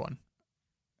receiver round 1.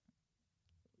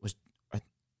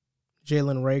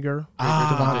 Jalen Reagor,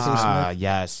 Devontae Smith.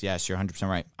 Yes, you're 100%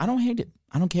 right. I don't hate it.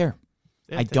 I don't care.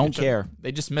 Yeah, I don't care.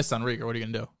 They just missed on Reagor. What are you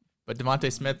going to do? But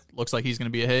Devontae Smith looks like he's going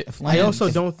to be a hit. I also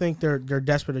don't think they're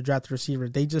desperate to draft a receiver.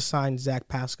 They just signed Zach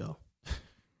Pascal.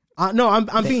 No,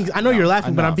 I'm being. I know you're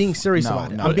laughing, but I'm being serious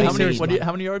about it. I'm being serious.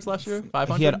 How many yards last year?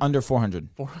 500. He had under 400.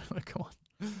 400. Come on.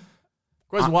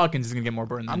 Quez Watkins is going to get more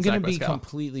burn than I'm going to be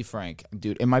completely frank,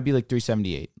 dude. It might be like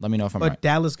 378. Let me know if I'm right. But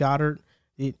Dallas Goedert,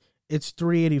 it's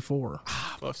 384.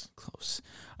 Close.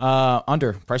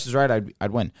 Under. Price is right.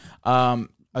 I'd win.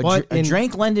 A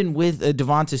Drake London with a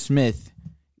Devonta Smith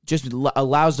just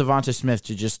allows Devonta Smith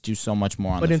to just do so much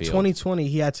more on the field. But in 2020,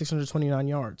 he had 629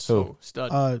 yards. Who?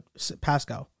 Stud.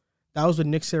 Pascal. That was with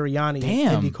Nick Sirianni.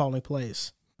 Damn. And he calling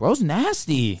plays. Bro's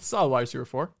nasty. Solid wide receiver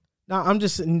 4. No, I'm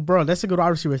just, bro, that's a good wide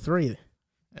receiver 3.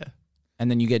 Yeah.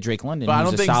 And then you get Drake London, but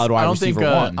who's a solid wide receiver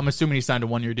 1. I'm assuming he signed a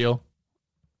 1-year deal.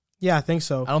 Yeah, I think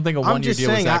so. I don't think a 1-year deal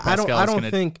with Zach Pascal is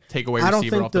going to take away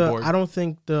receiver off the board. I don't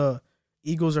think the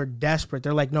Eagles are desperate.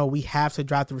 They're like, no, we have to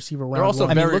draft the receiver round. They're also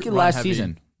one. look at last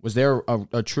season. Was there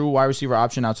a true wide receiver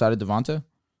option outside of Devonta?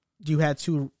 You had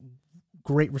 2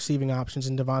 great receiving options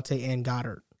in Devontae and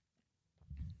Goddard.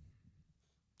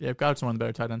 Yeah, Goddard's one of the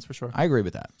better tight ends for sure. I agree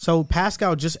with that. So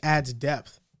Pascal just adds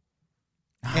depth.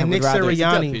 And Nick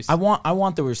Sirianni. I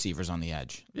want the receivers on the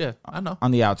edge. Yeah, I know.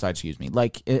 On the outside, excuse me.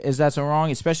 Like, is that so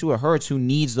wrong? Especially with Hurts, who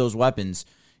needs those weapons.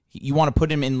 You want to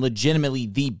put him in legitimately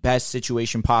the best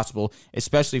situation possible,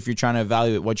 especially if you're trying to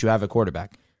evaluate what you have at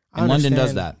quarterback. And London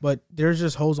does that. But there's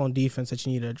just holes on defense that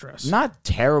you need to address. Not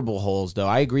terrible holes, though.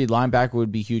 I agree. Linebacker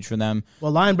would be huge for them.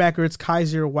 Well, linebacker, it's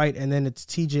Kaiser White, and then it's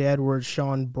T.J. Edwards,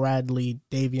 Sean Bradley,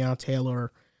 Davion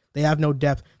Taylor. They have no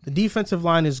depth. The defensive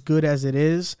line is good as it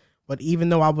is, but even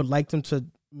though I would like them to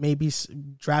maybe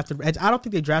draft an edge, I don't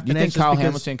think they draft an edge. You think Kyle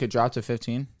Hamilton could drop to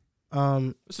 15? There's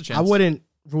a chance. I wouldn't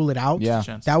rule it out. Yeah.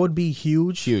 That would be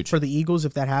huge for the Eagles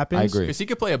if that happens. I agree. Because he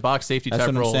could play a box safety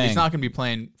type role. He's not going to be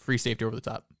playing free safety over the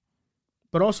top.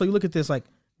 But also, you look at this, like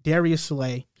Darius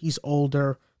Slay, he's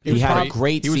older. He had a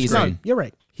great season. No, you're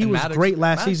right. He was great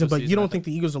last season, but you don't think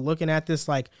the Eagles are looking at this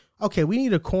like, okay, we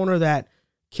need a corner that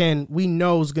we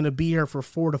know is going to be here for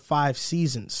 4 to 5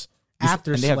 seasons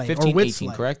after Slay. And they have 15, or with 18,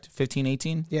 Slay. correct? 15,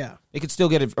 18? Yeah. They could still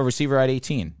get a receiver at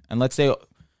 18. And let's say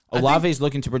Olave's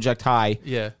looking to project high.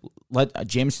 Yeah.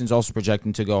 Jameson's also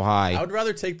projecting to go high. I would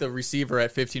rather take the receiver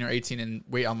at 15 or 18 and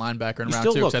wait on linebacker in round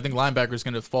 2 because I think linebacker is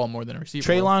going to fall more than a receiver.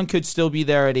 Treylon could still be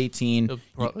there at 18. He'll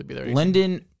probably be there at 18.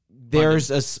 London,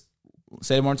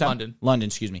 say it more time. London,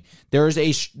 excuse me. There's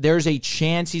a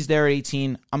chance he's there at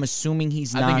 18. I'm assuming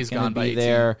he's not going to be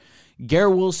there.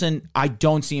 Garrett Wilson, I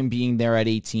don't see him being there at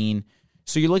 18.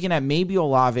 So you're looking at maybe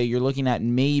Olave. You're looking at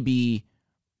maybe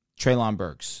Treylon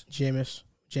Burks.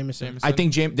 Jameson. I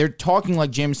think they're talking like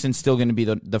Jameson's still going to be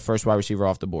the first wide receiver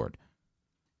off the board,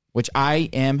 which I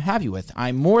am happy with.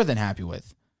 I'm more than happy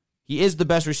with. He is the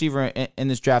best receiver in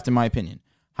this draft, in my opinion.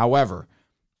 However,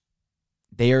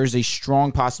 there's a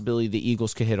strong possibility the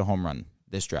Eagles could hit a home run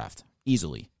this draft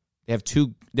easily.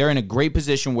 They're in a great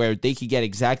position where they could get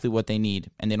exactly what they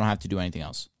need, and they don't have to do anything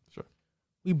else. Sure.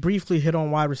 We briefly hit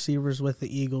on wide receivers with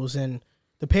the Eagles, and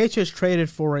the Patriots traded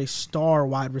for a star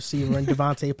wide receiver in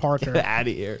Devontae Parker. Get out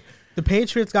of here. The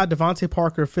Patriots got Devontae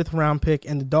Parker, 5th-round pick,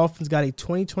 and the Dolphins got a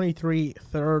 2023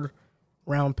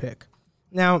 3rd-round pick.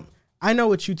 Now, I know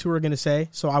what you two are going to say,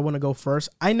 so I want to go first.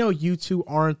 I know you two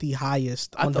aren't the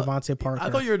highest on Devontae Parker. I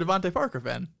thought you were a Devontae Parker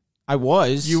fan. I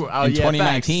was in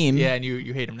 2019. Yeah, and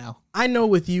you hate him now. I know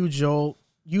with you, Joel,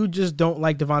 you just don't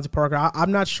like Devontae Parker.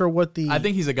 I'm not sure what the... I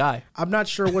think he's a guy. I'm not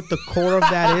sure what the core of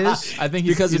that is. I think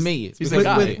because of me. He's a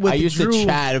guy. I used to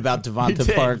chat about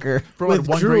Devontae Parker. For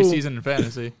one great season in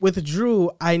fantasy. With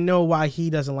Drew, I know why he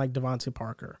doesn't like Devontae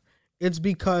Parker. It's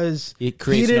because it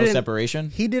creates no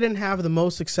separation. He didn't have the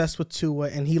most success with Tua,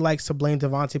 and he likes to blame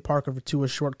Devontae Parker for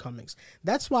Tua's shortcomings.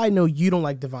 That's why I know you don't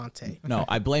like Devontae. No,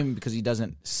 I blame him because he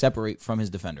doesn't separate from his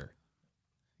defender.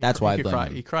 That's why I blame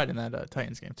him. He cried in that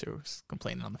Titans game too. He was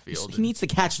complaining on the field. He needs to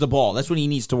catch the ball. That's what he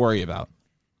needs to worry about.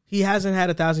 He hasn't had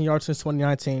 1,000 yards since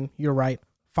 2019. You're right.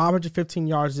 515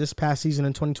 yards this past season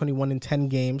in 2021 in 10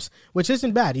 games, which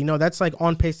isn't bad. You know, that's like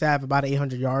on pace to have about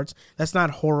 800 yards. That's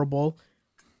not horrible.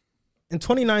 In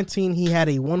 2019, he had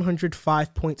a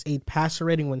 105.8 passer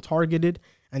rating when targeted,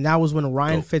 and that was when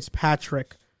Ryan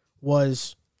Fitzpatrick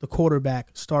was the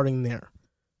quarterback starting there.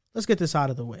 Let's get this out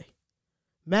of the way.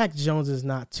 Mac Jones is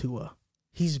not Tua.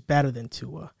 He's better than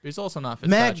Tua. He's also not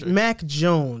Fitzpatrick. Mac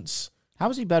Jones. How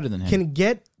is he better than him? Can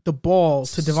get the ball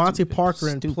to Devontae Parker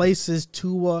in places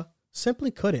Tua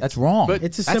simply couldn't. That's wrong. But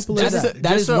it's as simple as that.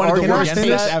 That is one of the worst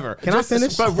takes ever. Can I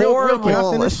finish? But real quick,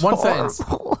 one sentence.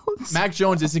 Mac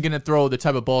Jones isn't going to throw the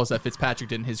type of balls that Fitzpatrick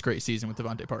did in his great season with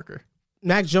Devontae Parker.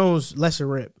 Mac Jones, lesser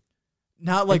rip.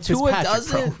 Not like Tua Fitzpatrick, bro.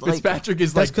 doesn't, like- Fitzpatrick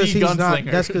is That's like the because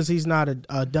gunslinger. that's because he's not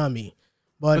a dummy.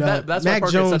 But that's why Mac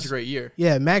Parker Jones had such a great year.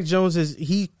 Yeah, Mac Jones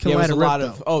he can Yeah, it was let a it rip lot though.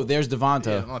 of. Oh, there's Devonta.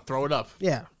 Yeah, I'm gonna throw it up.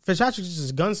 Yeah, Fitzpatrick's just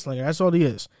a gunslinger. That's all he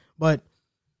is. But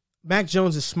Mac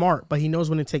Jones is smart, but he knows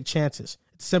when to take chances.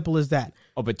 It's simple as that.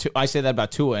 Oh, but I say that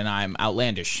about Tua, and I'm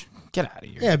outlandish. Get out of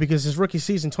here. Yeah, because his rookie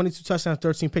season, 22 touchdowns,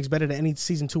 13 picks, better than any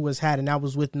season Tua has had, and that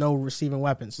was with no receiving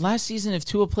weapons. Last season, if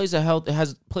Tua plays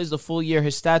plays the full year,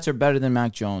 his stats are better than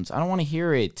Mac Jones. I don't want to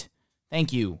hear it.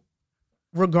 Thank you.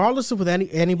 Regardless of what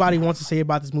anybody wants to say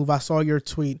about this move, I saw your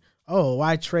tweet. Oh,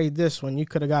 why trade this when you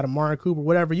could have got Amari Cooper?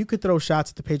 Whatever. You could throw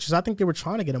shots at the Patriots. I think they were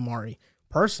trying to get Amari.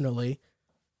 Personally,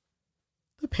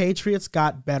 the Patriots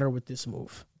got better with this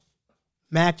move.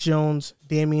 Mac Jones,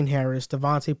 Damian Harris,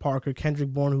 Devontae Parker,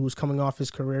 Kendrick Bourne, who was coming off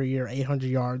his career year, 800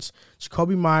 yards,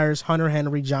 Jacoby Myers, Hunter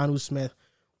Henry, Jonnu Smith.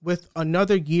 With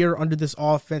another year under this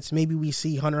offense, maybe we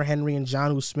see Hunter Henry and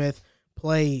Jonnu Smith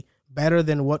play better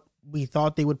than what we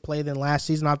thought they would play than last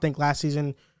season. I think last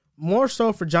season, more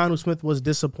so for Jonnu Smith, was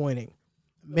disappointing.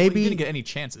 Maybe he didn't get any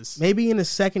chances. Maybe in his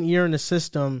second year in the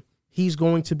system, he's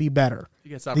going to be better.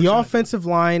 The offensive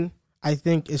line, I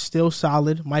think, is still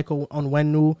solid. Michael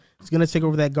Onwenu is going to take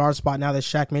over that guard spot now that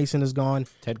Shaq Mason is gone.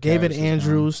 David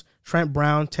Andrews, Trent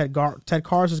Brown, Ted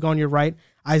Cars is gone, you're right.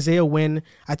 Isaiah Wynn.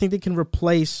 I think they can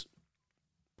replace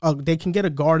they can get a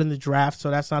guard in the draft, so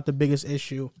that's not the biggest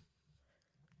issue.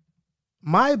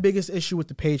 My biggest issue with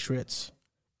the Patriots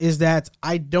is that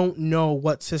I don't know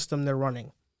what system they're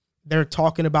running. They're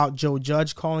talking about Joe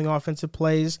Judge calling offensive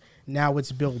plays. Now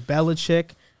it's Bill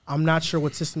Belichick. I'm not sure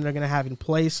what system they're going to have in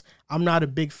place. I'm not a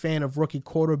big fan of rookie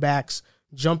quarterbacks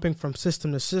jumping from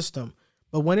system to system.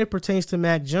 But when it pertains to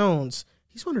Mac Jones,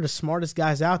 he's one of the smartest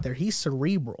guys out there. He's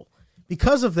cerebral.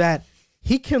 Because of that,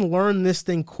 he can learn this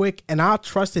thing quick, and I'll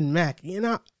trust in Mac. You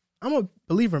know, I'm a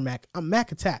believer in Mac. I'm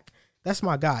Mac Attack. That's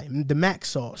my guy, the Mac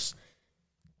sauce.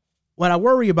 What I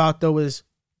worry about, though, is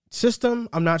system.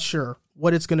 I'm not sure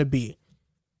what it's going to be.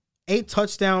 8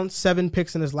 touchdowns, 7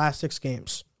 picks in his last 6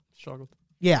 games. Struggled.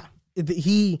 Yeah.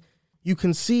 You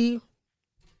can see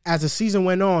as the season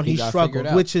went on, he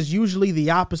struggled, which is usually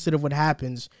the opposite of what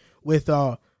happens with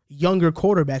younger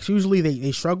quarterbacks. Usually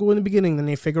they struggle in the beginning, then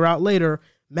they figure out later.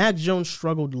 Mac Jones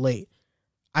struggled late.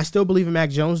 I still believe in Mac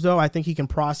Jones, though. I think he can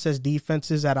process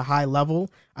defenses at a high level.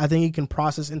 I think he can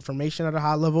process information at a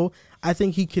high level. I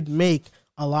think he could make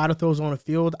a lot of throws on the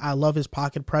field. I love his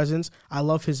pocket presence. I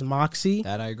love his moxie.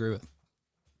 That I agree with.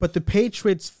 But the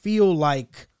Patriots feel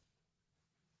like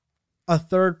a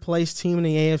third-place team in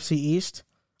the AFC East.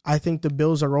 I think the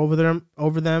Bills are over them.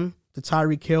 The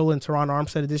Tyreek Hill and Teron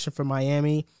Armstead addition for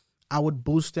Miami, I would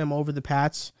boost them over the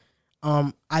Pats.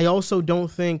 I also don't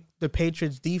think the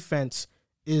Patriots' defense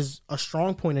is a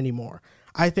strong point anymore.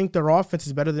 I think their offense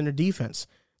is better than their defense.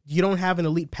 You don't have an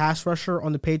elite pass rusher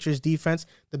on the Patriots' defense.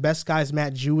 The best guy is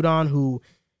Matt Judon, who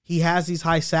he has these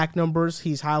high sack numbers.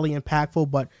 He's highly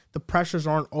impactful, but the pressures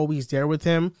aren't always there with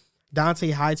him. Dante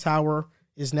Hightower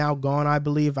is now gone, I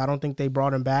believe. I don't think they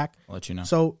brought him back. I'll let you know.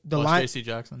 So the line, J.C.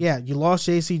 Jackson. Yeah, you lost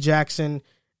J.C. Jackson.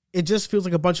 It just feels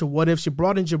like a bunch of what ifs. You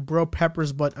brought in Jabril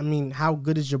Peppers, but I mean, how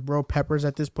good is Jabril Peppers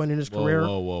at this point in his career?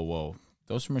 Whoa.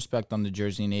 Throw some respect on the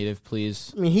Jersey native,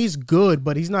 please. I mean, he's good,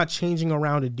 but he's not changing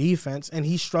around a defense, and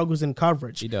he struggles in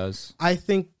coverage. He does. I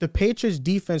think the Patriots'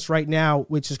 defense right now,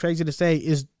 which is crazy to say,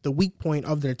 is the weak point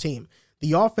of their team.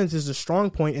 The offense is a strong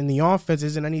point, and the offense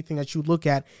isn't anything that you look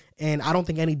at, and I don't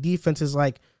think any defense is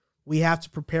like, we have to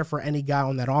prepare for any guy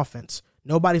on that offense.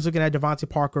 Nobody's looking at Devontae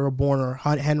Parker or Bourne or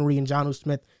Henry and Jonnu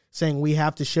Smith saying we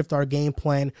have to shift our game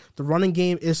plan. The running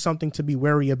game is something to be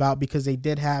wary about because they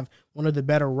did have one of the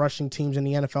better rushing teams in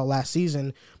the NFL last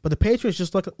season. But the Patriots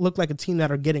just look like a team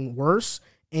that are getting worse,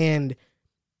 and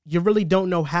you really don't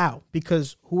know how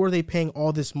because who are they paying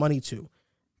all this money to?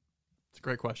 It's a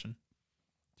great question.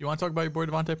 Do you want to talk about your boy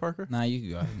Devontae Parker? Nah, you can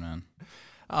go ahead,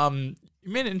 man.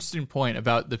 You made an interesting point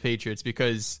about the Patriots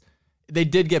because they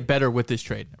did get better with this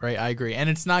trade, right? I agree. And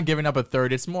it's not giving up a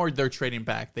third. It's more they're trading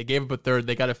back. They gave up a third.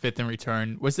 They got a fifth in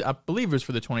return. I believe it was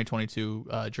for the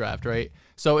 2022 draft, right?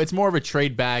 So it's more of a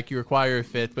trade back. You require a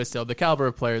fifth, but still the caliber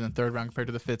of player in the third round compared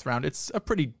to the fifth round, it's a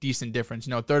pretty decent difference.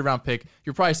 You know, third round pick,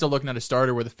 you're probably still looking at a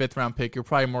starter, where the fifth round pick, you're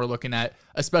probably more looking at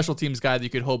a special teams guy that you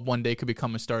could hope one day could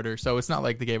become a starter. So it's not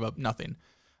like they gave up nothing.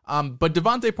 But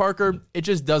Devontae Parker, it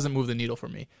just doesn't move the needle for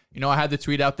me. You know, I had the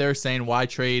tweet out there saying, why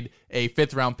trade a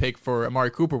 5th-round pick for Amari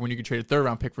Cooper when you could trade a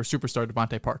 3rd-round pick for superstar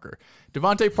Devontae Parker?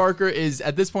 Devontae Parker is,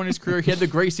 at this point in his career, he had the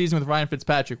great season with Ryan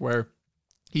Fitzpatrick where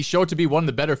he showed to be one of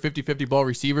the better 50-50 ball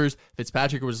receivers.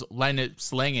 Fitzpatrick was letting it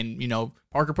sling, and, you know,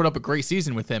 Parker put up a great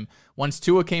season with him. Once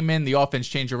Tua came in, the offense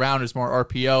changed around. It was more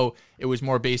RPO. It was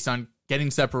more based on getting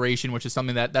separation, which is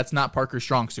something that's not Parker's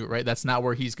strong suit, right? That's not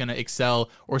where he's going to excel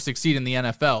or succeed in the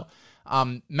NFL.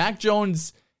 Mac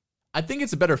Jones, I think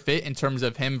it's a better fit in terms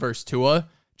of him versus Tua,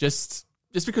 just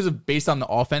because of based on the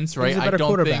offense, right? He's a better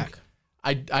quarterback.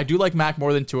 I do like Mac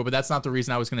more than Tua, but that's not the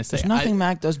reason I was going to say. There's nothing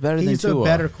Mac does better than Tua. He's a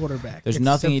better quarterback. There's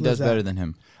nothing he does better than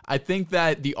him. I think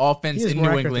that the offense in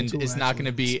New England is not going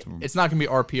to be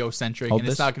RPO centric, and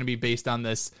it's not going to be based on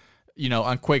this,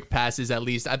 on quick passes at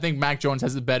least. I think Mac Jones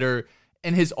has better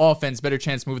chance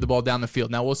to move the ball down the field.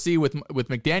 Now we'll see with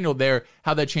McDaniel there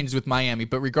how that changes with Miami,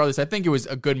 but regardless, I think it was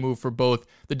a good move for both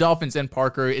the Dolphins and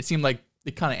Parker. It seemed like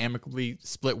they kind of amicably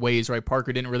split ways, right?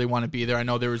 Parker didn't really want to be there. I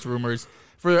know there was rumors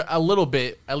for a little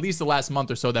bit, at least the last month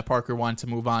or so, that Parker wanted to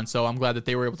move on. So I'm glad that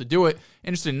they were able to do it.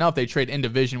 Interesting enough, they trade in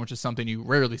division, which is something you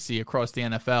rarely see across the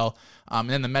NFL. And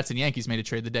then the Mets and Yankees made a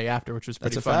trade the day after, which was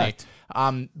pretty funny.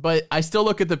 But I still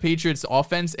look at the Patriots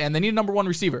offense, and they need a number one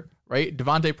receiver, right?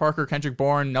 Devontae Parker, Kendrick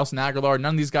Bourne, Nelson Aguilar,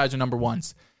 none of these guys are number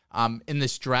ones. In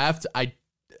this draft,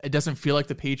 it doesn't feel like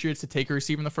the Patriots to take a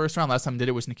receiver in the first round. Last time they did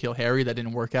it was N'Keal Harry. That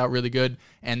didn't work out really good.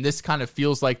 And this kind of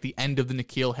feels like the end of the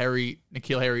N'Keal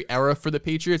Harry era for the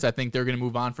Patriots. I think they're going to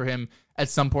move on for him at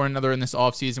some point or another in this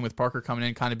offseason, with Parker coming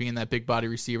in, kind of being that big body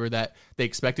receiver that they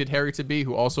expected Harry to be,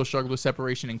 who also struggled with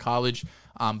separation in college.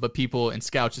 But people and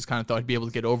scouts just kind of thought he'd be able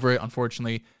to get over it.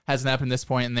 Unfortunately, hasn't happened at this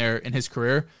point in his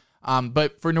career.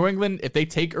 But for New England, if they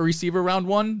take a receiver round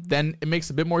one, then it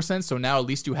makes a bit more sense. So now at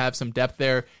least you have some depth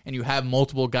there, and you have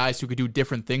multiple guys who could do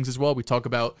different things as well. We talk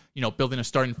about, building a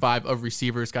starting five of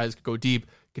receivers, guys could go deep,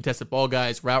 contested ball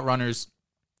guys, route runners.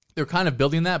 They're kind of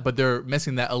building that, but they're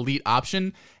missing that elite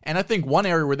option. And I think one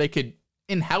area where they could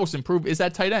in-house improve is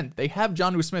at tight end. They have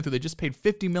Jonnu Smith, who they just paid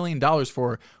 $50 million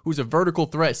for, who's a vertical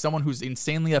threat, someone who's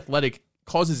insanely athletic,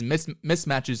 causes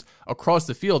mismatches across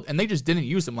the field, and they just didn't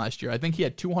use him last year. I think he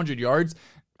had 200 yards.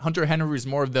 Hunter Henry was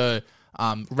more of the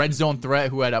red zone threat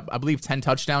who had, I believe, 10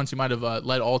 touchdowns. He might have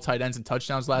led all tight ends in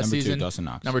touchdowns last season. Dawson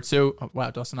Knox. Number two,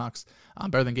 Dawson Knox.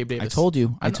 Better than Gabe Davis. I told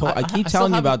you. I keep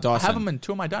telling you about Dawson. I have him in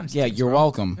two of my dynasty. Yeah, teams, you're bro.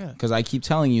 welcome, because I keep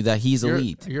telling you that he's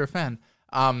elite. You're a fan.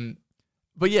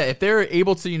 But yeah, if they're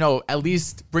able to, at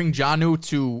least bring Jonnu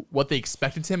to what they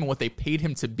expected him and what they paid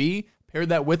him to be, pair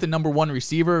that with a number one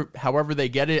receiver, however they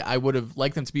get it, I would have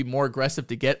liked them to be more aggressive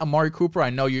to get Amari Cooper. I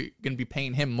know you're going to be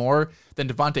paying him more than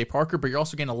Devontae Parker, but you're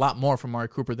also getting a lot more from Amari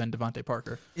Cooper than Devontae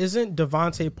Parker. Isn't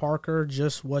Devontae Parker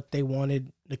just what they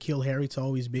wanted N'Keal Harry to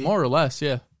always be? More or less,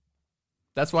 yeah.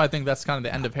 That's why I think that's kind of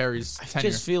the end of Harry's tenure. I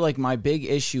just feel like my big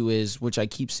issue is, which I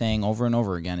keep saying over and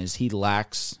over again, is he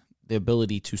lacks the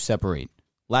ability to separate.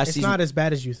 It's not as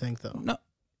bad as you think, though. No,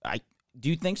 do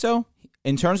you think so?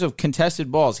 In terms of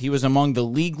contested balls, he was among the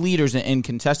league leaders in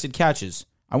contested catches.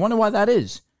 I wonder why that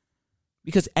is.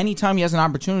 Because anytime he has an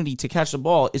opportunity to catch the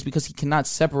ball, it's because he cannot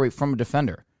separate from a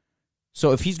defender.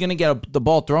 So if he's going to get the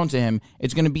ball thrown to him,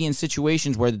 it's going to be in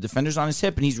situations where the defender's on his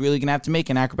hip and he's really going to have to make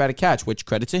an acrobatic catch, which,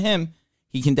 credit to him,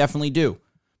 he can definitely do.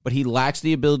 But he lacks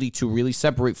the ability to really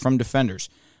separate from defenders.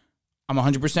 I'm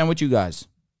 100% with you guys.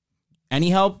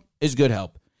 Any help is good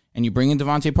help. And you bring in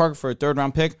Devontae Parker for a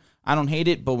third-round pick, I don't hate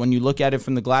it, but when you look at it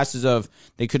from the glasses of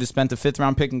they could have spent the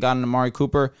fifth-round pick and gotten Amari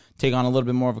Cooper, take on a little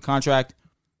bit more of a contract,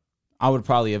 I would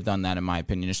probably have done that, in my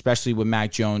opinion, especially with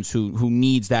Mac Jones, who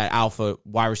needs that alpha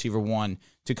wide receiver one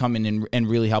to come in and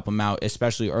really help him out,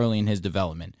 especially early in his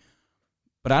development.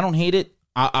 But I don't hate it.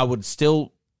 I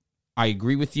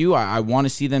agree with you. I want to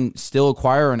see them still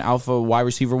acquire an alpha wide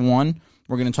receiver one.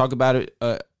 We're going to talk about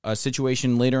a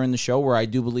situation later in the show where I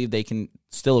do believe they can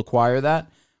still acquire that.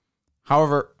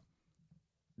 However,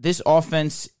 this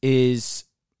offense is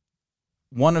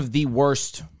one of the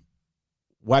worst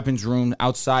weapons room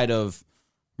outside of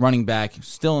running back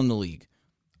still in the league.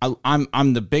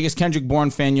 I'm the biggest Kendrick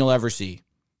Bourne fan you'll ever see.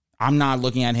 I'm not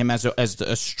looking at him as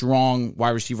a strong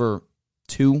wide receiver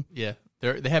 2. Yeah,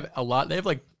 they have a lot. They have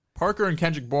like Parker and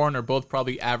Kendrick Bourne are both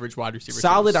probably average wide receivers.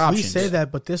 Solid options. We say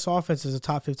that, but this offense is a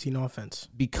top 15 offense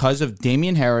because of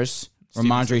Damian Harris,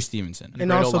 Ramondre Stevenson,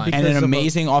 and also because an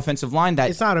amazing offensive line that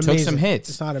took some hits.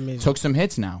 It's not amazing. Took some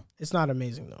hits now. It's not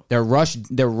amazing though. Their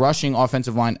rushing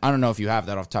offensive line. I don't know if you have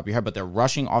that off the top of your head, but their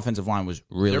rushing offensive line was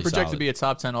really. They're projected solid. to be a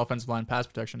top 10 offensive line pass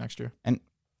protection next year,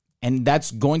 and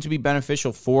that's going to be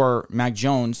beneficial for Mac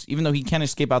Jones, even though he can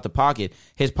escape out the pocket.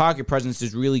 His pocket presence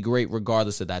is really great,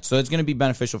 regardless of that. So it's going to be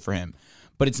beneficial for him.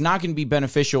 But it's not going to be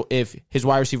beneficial if his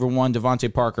wide receiver 1,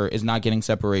 Devontae Parker, is not getting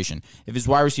separation. If his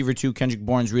wide receiver 2, Kendrick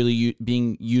Bourne, is really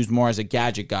being used more as a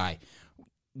gadget guy.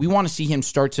 We want to see him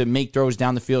start to make throws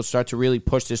down the field, start to really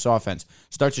push this offense,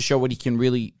 start to show what he can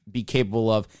really be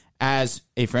capable of as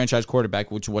a franchise quarterback,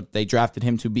 which is what they drafted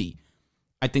him to be.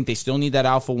 I think they still need that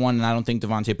alpha one, and I don't think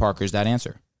Devontae Parker is that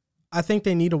answer. I think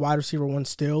they need a wide receiver one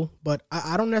still, but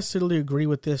I don't necessarily agree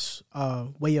with this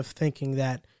way of thinking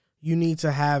that you need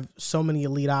to have so many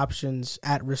elite options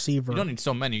at receiver. You don't need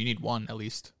so many. You need one at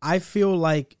least. I feel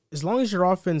like as long as your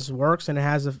offense works and it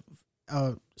has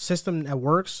a system that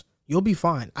works, you'll be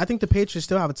fine. I think the Patriots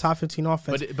still have a top 15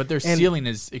 offense. But their ceiling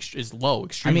is low,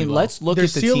 extremely low. Let's look Their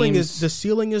at the ceiling teams. the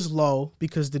ceiling is low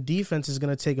because the defense is going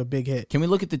to take a big hit. Can we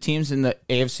look at the teams in the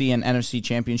AFC and NFC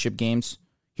championship games?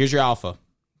 Here's your alpha,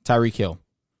 Tyreek Hill.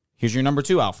 Here's your number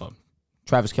 2 alpha,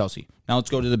 Travis Kelce. Now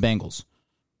let's go to the Bengals.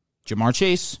 Jamar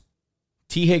Chase.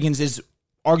 T. Higgins is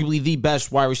arguably the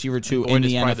best wide receiver 2 in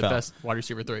the NFL. The best wide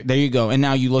receiver 3. There you go. And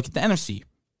now you look at the NFC.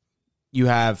 You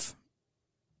have,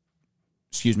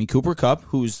 Cooper Kupp,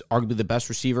 who's arguably the best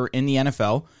receiver in the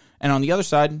NFL. And on the other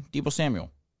side, Deebo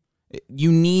Samuel.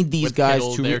 You need these With guys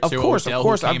Kittle to... there Of too, course. Odell, I'm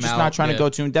who just came not out, trying to go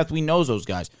too in depth. We know those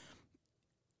guys.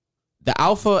 The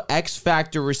alpha X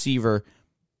factor receiver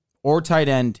or tight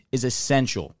end is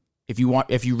essential if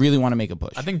you really want to make a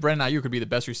push. I think Brandon Ayuk could be the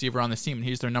best receiver on this team, and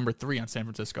he's their number 3 on San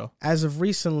Francisco. As of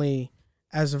recently,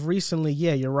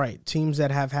 yeah, you're right. Teams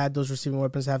that have had those receiving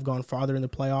weapons have gone farther in the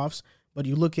playoffs. But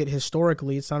you look at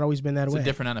historically, it's not always been that way. It's a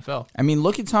different NFL. I mean,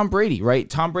 look at Tom Brady, right?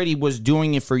 Tom Brady was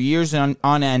doing it for years on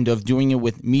end of doing it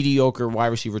with mediocre wide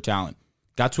receiver talent.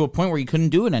 Got to a point where he couldn't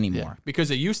do it anymore. Yeah,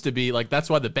 because it used to be like that's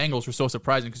why the Bengals were so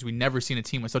surprising because we never seen a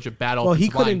team with such a bad offensive Well, he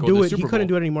line couldn't go do to the it. Super He couldn't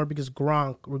Bowl. do it anymore because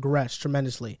Gronk regressed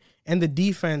tremendously, and the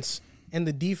defense,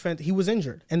 he was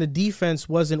injured, and the defense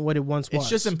wasn't what it once was. It's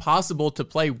just impossible to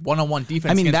play one-on-one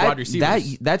defense against wide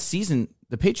receivers. that season,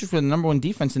 the Patriots were the number 1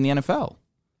 defense in the NFL.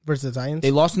 versus the Titans.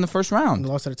 They lost in the first round They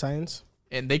lost to the Titans.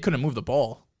 And they couldn't move the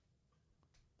ball.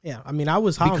 Yeah, I mean, I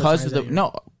was high because on of the the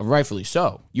no, rightfully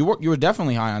so. You were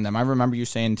definitely high on them. I remember you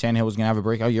saying Tannehill was going to have a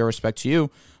breakout year. Respect to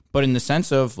you, but in the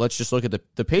sense of let's just look at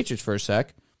the Patriots for a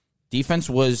sec. Defense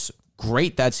was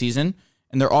great that season,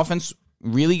 and their offense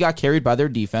really got carried by their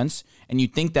defense. And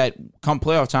you'd think that come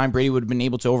playoff time, Brady would have been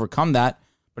able to overcome that.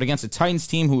 But against a Titans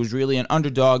team who was really an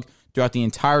underdog throughout the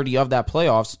entirety of that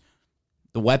playoffs,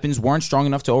 the weapons weren't strong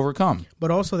enough to overcome.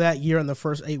 But also that year in the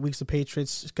first 8 weeks, the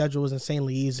Patriots' schedule was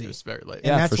insanely easy. It was very late. And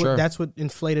Yeah, that's for what sure. that's what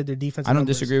inflated their defense. I don't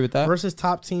disagree with that. Versus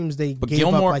top teams, they But gave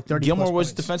up like 30 Gilmore plus was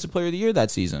points. Defensive Player of the Year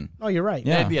that season. Oh, you're right.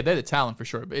 Yeah. They had the talent for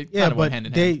sure, but it Yeah, kind of went but hand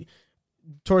in hand.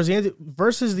 towards the end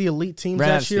versus the elite teams Ran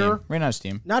out of that year. steam. Ran out of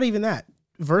steam. Not even that.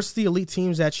 Versus the elite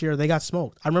teams that year, they got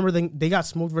smoked. I remember they got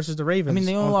smoked versus the Ravens. I mean,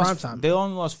 they on only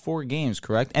primetime. lost 4 games,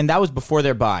 correct? And that was before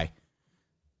their bye.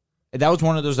 That was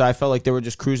one of those that I felt like they were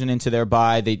just cruising into their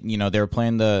bye. They were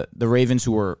playing the Ravens,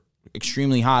 who were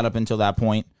extremely hot up until that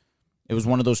point. It was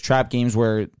one of those trap games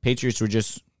where Patriots were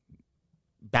just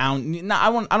bound. No, I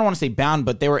don't want to say bound,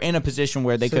 but they were in a position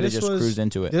where they could have just cruised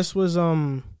into it. This was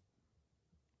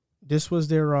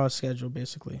their schedule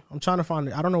basically. I'm trying to find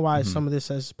it. I don't know why some of this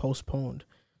says postponed,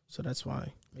 so that's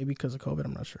why. Maybe because of COVID.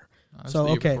 I'm not sure. That's So the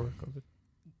year okay, before COVID.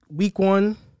 week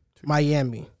 1,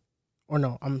 Miami. Or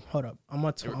no, hold up. I'm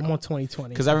on 2020.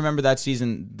 Because I remember that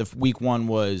season, the week 1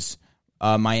 was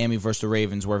Miami versus the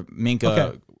Ravens, where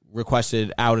Minka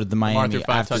requested out of the Miami Arthur 5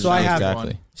 after. touchdowns. So I have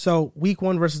exactly. So week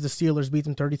 1 versus the Steelers, beat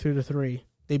them 33-3.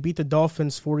 They beat the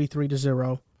Dolphins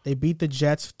 43-0. They beat the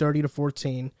Jets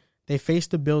 30-14. They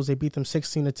faced the Bills. They beat them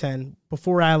 16-10.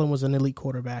 Before Allen was an elite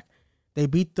quarterback. They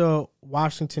beat the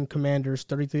Washington Commanders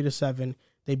 33-7.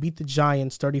 They beat the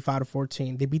Giants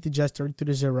 35-14. They beat the Jets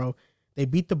 33-0. They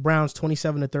beat the Browns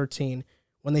 27-13.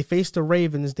 When they faced the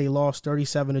Ravens, they lost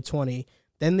 37-20.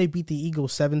 Then they beat the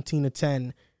Eagles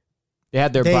 17-10. They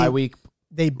had their bye week.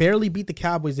 They barely beat the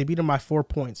Cowboys. They beat them by 4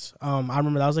 points. I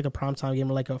remember that was like a primetime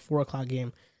game or like a 4:00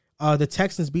 game. The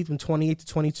Texans beat them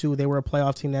 28-22. They were a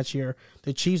playoff team that year.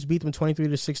 The Chiefs beat them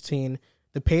 23-16.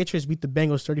 The Patriots beat the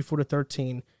Bengals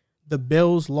 34-13. The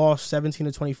Bills lost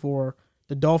 17-24.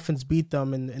 The Dolphins beat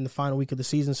them in the final week of the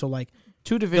season. So like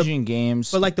 2 division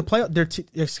games. but like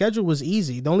their schedule was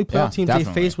easy. The only playoff teams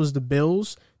definitely. they faced was the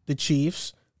Bills, the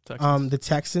Chiefs, the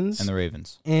Texans, and the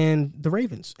Ravens.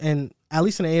 And at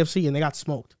least in the AFC, and they got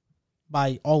smoked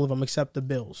by all of them except the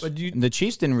Bills. But The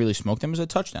Chiefs didn't really smoke them. It was a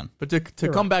touchdown. But to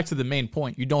come back to the main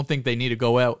point, you don't think they need to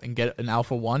go out and get an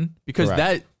alpha 1 because Correct.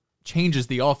 that changes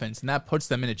the offense and that puts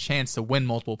them in a chance to win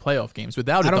multiple playoff games.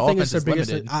 Without it, I don't the think offense it's their is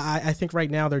biggest. limited. I think right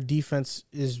now their defense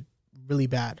is really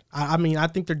bad. I mean, I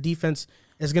think their defense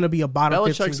is going to be a bottom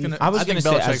 15 Belichick's defense. I was going to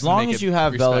say, as long as you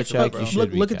have Belichick, you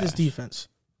should Look be at this cash. defense.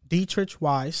 Dietrich,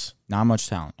 Weiss. Not much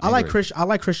talent. I like agree. I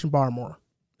like Christian Barmore,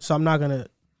 so I'm not going to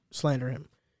slander him.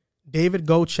 David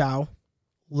Gochow,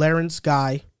 Lawrence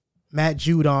Guy, Matt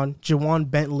Judon, Jawan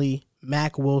Bentley,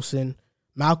 Mac Wilson,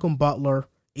 Malcolm Butler,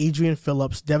 Adrian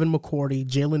Phillips, Devin McCourty,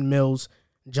 Jalen Mills,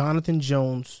 Jonathan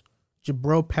Jones,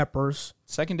 Jabril Peppers.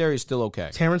 Secondary is still okay.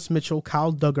 Terrence Mitchell,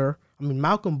 Kyle Duggar. I mean,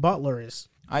 Malcolm Butler is.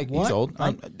 He's old.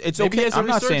 It's Maybe he okay. has a I'm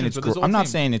not saying resurgence it's. with his old I'm not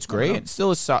team. saying it's great. It's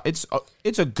still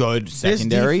it's a good This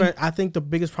secondary. defense, I think the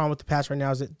biggest problem with the Pats right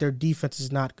now is that their defense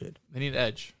is not good. They need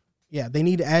edge. Yeah, they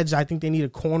need edge. I think they need a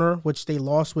corner, which they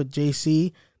lost with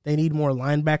JC. They need more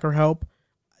linebacker help.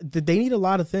 They need a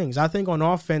lot of things. I think on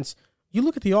offense, you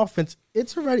look at the offense,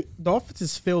 the offense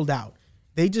is filled out.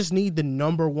 They just need the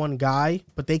number one guy,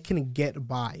 but they can get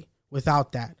by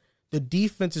without that. The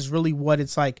defense is really what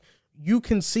it's like. You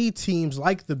can see teams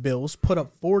like the Bills put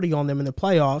up 40 on them in the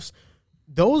playoffs.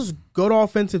 Those good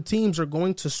offensive teams are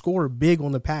going to score big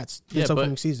on the Pats this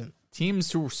upcoming season.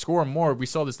 Teams who score more, we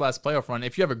saw this last playoff run.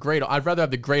 If you have I'd rather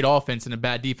have the great offense and a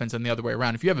bad defense than the other way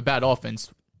around. If you have a bad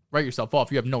offense, write yourself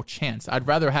off. You have no chance. I'd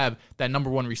rather have that number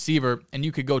one receiver, and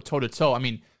you could go toe-to-toe. I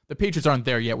mean, the Patriots aren't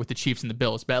there yet with the Chiefs and the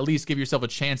Bills, but at least give yourself a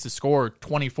chance to score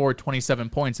 24, 27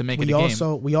 points and make it a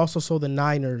game. We also saw the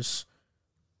Niners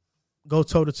go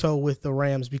toe-to-toe with the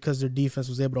Rams because their defense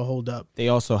was able to hold up. They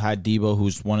also had Debo,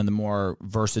 who's one of the more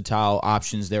versatile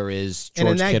options there is.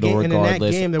 George Kittle,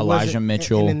 regardless. Elijah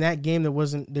Mitchell. And in that game, they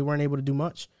weren't able to do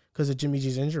much because of Jimmy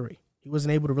G's injury. He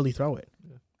wasn't able to really throw it.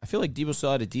 I feel like Debo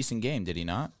still had a decent game, did he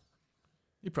not?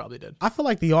 He probably did. I feel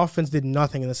like the offense did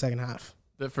nothing in the second half.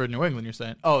 For New England, you're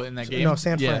saying? Oh, in that game? No,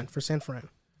 San Fran.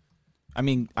 I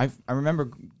mean, I remember,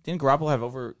 didn't Garoppolo have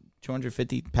over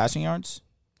 250 passing yards?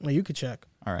 Well, you could check.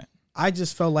 All right. I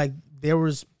just felt like there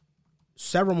was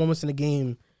several moments in the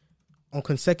game on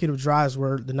consecutive drives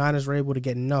where the Niners were able to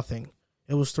get nothing.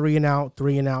 It was 3 and out,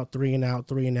 3 and out, 3 and out,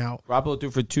 3 and out. Garoppolo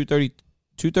threw for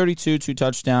 232, 2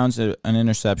 touchdowns, an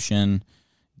interception.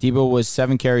 Debo was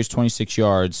 7 carries, 26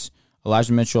 yards.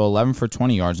 Elijah Mitchell, 11 for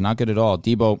 20 yards. Not good at all.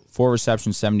 Debo, 4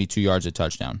 receptions, 72 yards, a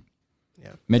touchdown.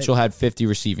 Yeah. Mitchell had 50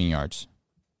 receiving yards.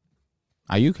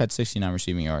 Ayuk had 69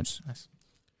 receiving yards. Nice.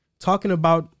 Talking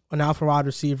about an alpha wide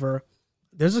receiver,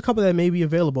 there's a couple that may be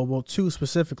available. Well, 2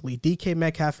 specifically, DK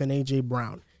Metcalf and A.J.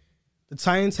 Brown. The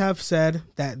Titans have said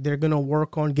that they're going to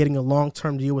work on getting a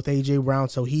long-term deal with A.J. Brown,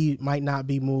 so he might not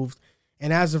be moved.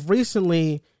 And as of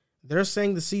recently, they're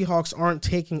saying the Seahawks aren't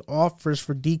taking offers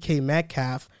for DK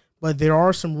Metcalf, but there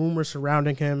are some rumors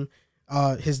surrounding him.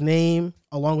 His name,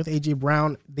 along with A.J.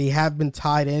 Brown, they have been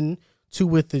tied in to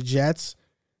with the Jets.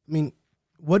 I mean,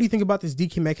 what do you think about this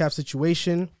DK Metcalf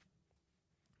situation?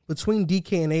 Between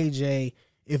DK and AJ,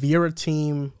 if you're a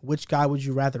team, which guy would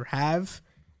you rather have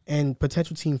and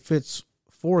potential team fits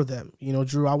for them? You know,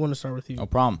 Drew, I want to start with you. No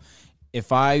problem.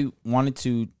 If I wanted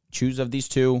to choose of these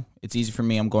two, it's easy for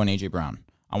me. I'm going AJ Brown.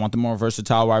 I want the more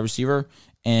versatile wide receiver.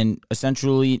 And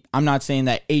essentially, I'm not saying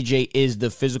that AJ is the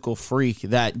physical freak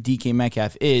that DK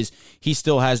Metcalf is. He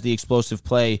still has the explosive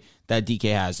play that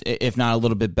DK has, if not a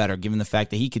little bit better, given the fact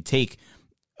that he could take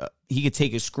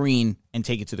a screen and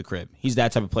take it to the crib. He's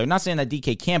that type of player. Not saying that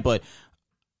DK can't, but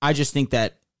I just think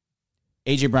that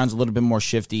A.J. Brown's a little bit more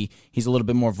shifty. He's a little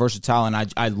bit more versatile,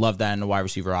 and I love that in the wide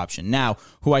receiver option. Now,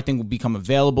 who I think will become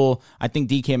available, I think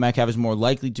DK Metcalf is more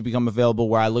likely to become available,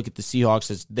 where I look at the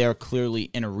Seahawks as they're clearly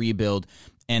in a rebuild,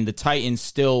 and the Titans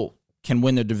still can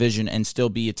win their division and still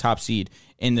be a top seed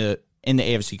in the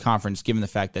AFC conference, given the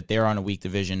fact that they're on a weak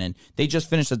division, and they just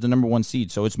finished as the number 1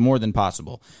 seed, so it's more than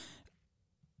possible.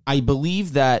 I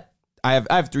believe that I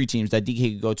have 3 teams that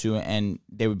DK could go to, and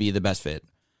they would be the best fit.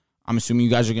 I'm assuming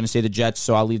you guys are going to say the Jets,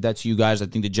 so I'll leave that to you guys. I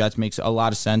think the Jets makes a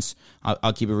lot of sense.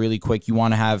 I'll keep it really quick. You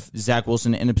want to have Zach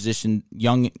Wilson in a position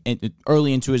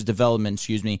early into his development,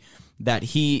 that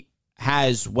he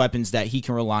has weapons that he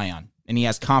can rely on, and he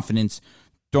has confidence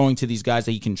throwing to these guys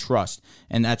that he can trust.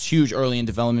 And that's huge early in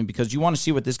development because you want to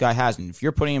see what this guy has. And if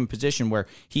you're putting him in a position where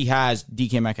he has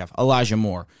DK Metcalf, Elijah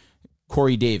Moore,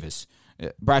 Corey Davis,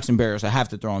 Braxton Berrios, I have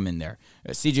to throw him in there,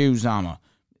 CJ Uzama.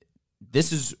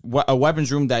 This is a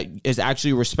weapons room that is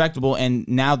actually respectable, and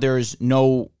now there's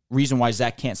no reason why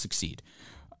Zach can't succeed.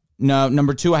 No,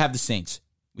 number 2, I have the Saints.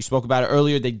 We spoke about it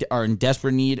earlier. They are in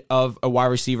desperate need of a wide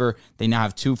receiver. They now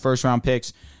have 2 first-round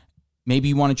picks. Maybe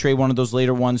you want to trade one of those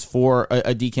later ones for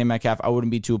a DK Metcalf. I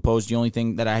wouldn't be too opposed. The only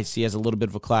thing that I see as a little bit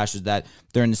of a clash is that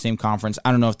they're in the same conference.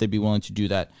 I don't know if they'd be willing to do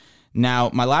that. Now,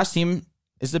 my last team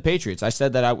is the Patriots. I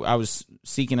said that I was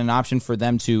seeking an option for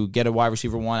them to get a wide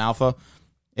receiver 1 alpha.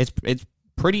 It's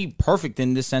pretty perfect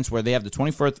in this sense where they have the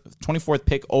 24th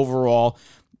pick overall.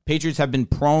 Patriots have been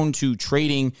prone to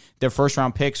trading their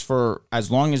first-round picks for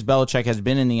as long as Belichick has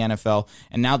been in the NFL,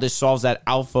 and now this solves that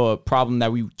alpha problem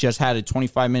that we just had a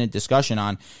 25-minute discussion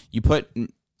on. You put,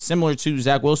 similar to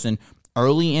Zach Wilson,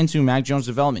 early into Mac Jones'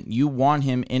 development, you want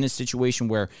him in a situation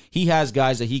where he has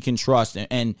guys that he can trust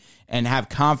and have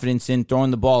confidence in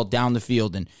throwing the ball down the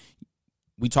field. And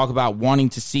we talk about wanting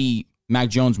to see Mac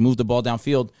Jones move the ball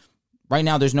downfield. Right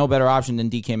now, there's no better option than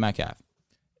DK Metcalf.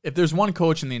 If there's one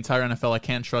coach in the entire NFL I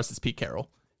can't trust, it's Pete Carroll.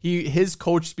 His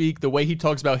coach speak, the way he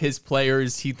talks about his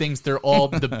players, he thinks they're all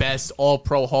the best, all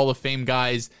pro Hall of Fame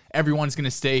guys. Everyone's going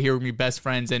to stay here with me, best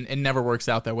friends, and it never works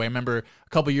out that way. I remember a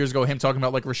couple years ago him talking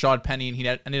about like Rashad Penny, and he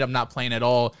ended up not playing at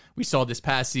all. We saw this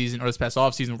past season, or this past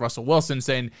offseason, with Russell Wilson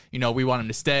saying, we want him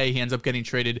to stay. He ends up getting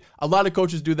traded. A lot of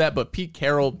coaches do that, but Pete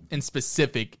Carroll in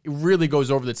specific, it really goes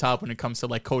over the top when it comes to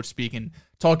like coach speak and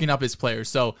talking up his players.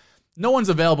 So no one's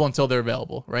available until they're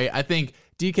available, right? I think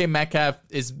DK Metcalf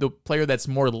is the player that's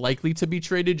more likely to be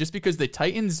traded just because the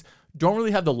Titans don't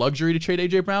really have the luxury to trade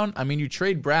A.J. Brown. I mean, you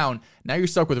trade Brown, now you're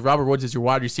stuck with Robert Woods as your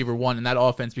wide receiver 1, and that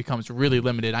offense becomes really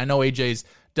limited. I know A.J.'s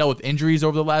dealt with injuries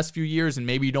over the last few years, and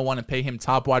maybe you don't want to pay him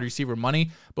top wide receiver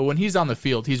money, but when he's on the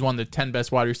field, he's one of the 10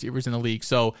 best wide receivers in the league.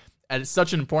 So at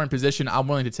such an important position, I'm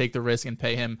willing to take the risk and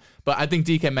pay him. But I think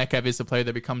DK Metcalf is the player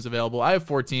that becomes available. I have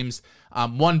 4 teams,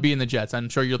 one being the Jets. I'm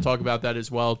sure you'll talk about that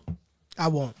as well. I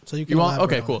won't. So you can. You won't?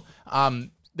 Okay, cool.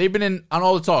 They've been in on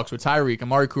all the talks with Tyreek,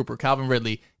 Amari Cooper, Calvin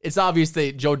Ridley. It's obvious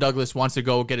that Joe Douglas wants to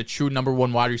go get a true number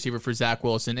 1 wide receiver for Zach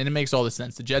Wilson, and it makes all the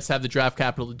sense. The Jets have the draft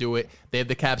capital to do it. They have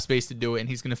the cap space to do it, and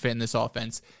he's going to fit in this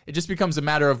offense. It just becomes a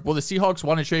matter of, will the Seahawks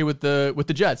want to trade with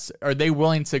the Jets? Are they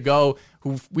willing to go?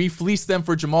 We fleeced them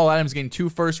for Jamal Adams, getting 2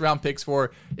 first-round picks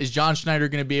for. Is John Schneider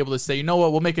going to be able to say, you know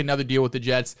what, we'll make another deal with the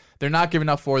Jets? They're not giving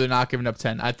up 4. They're not giving up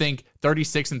 10. I think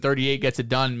 36 and 38 gets it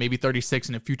done. Maybe 36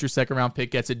 and a future second-round pick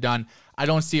gets it done. I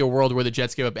don't see a world where the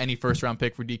Jets give up any first-round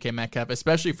pick for DK Metcalf,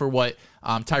 especially for what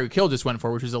Tyreek Hill just went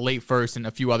for, which was a late first and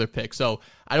a few other picks. So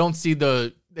I don't see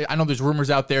I know there's rumors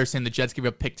out there saying the Jets give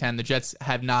up pick 10. The Jets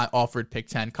have not offered pick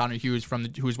 10. Connor Hughes,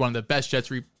 who's one of the best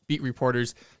Jets beat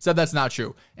reporters, said that's not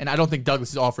true. And I don't think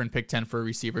Douglas is offering pick 10 for a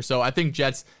receiver. So I think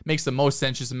Jets makes the most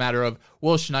sense, just a matter of,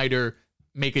 will Schneider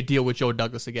make a deal with Joe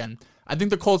Douglas again? I think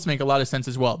the Colts make a lot of sense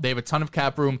as well. They have a ton of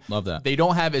cap room. Love that. They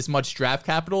don't have as much draft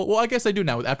capital. Well, I guess they do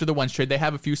now. After the Wentz trade, they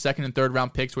have a few second and third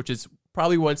round picks, which is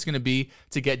probably what it's going to be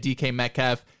to get DK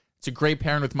Metcalf. It's a great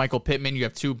pairing with Michael Pittman. You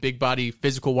have 2 big body,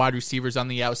 physical wide receivers on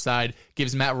the outside.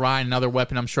 Gives Matt Ryan another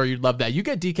weapon. I'm sure you'd love that. You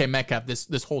get DK Metcalf,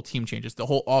 this whole team changes. The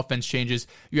whole offense changes.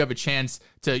 You have a chance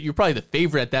you're probably the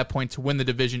favorite at that point to win the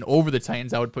division over the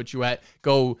Titans. I would put you at.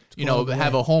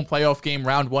 Have a home playoff game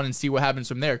round 1 and see what happens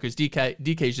from there, because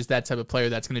DK is just that type of player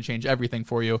that's going to change everything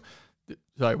for you.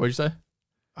 Sorry, what did you say?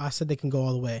 I said they can go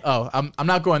all the way. Oh, I'm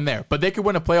not going there. But they could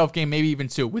win a playoff game, maybe even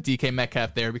 2, with DK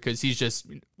Metcalf there, because he's just,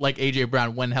 like A.J.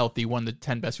 Brown, when healthy, one of the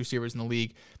 10 best receivers in the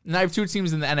league. And I have 2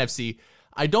 teams in the NFC.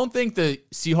 I don't think the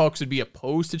Seahawks would be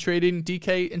opposed to trading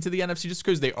DK into the NFC just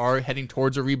because they are heading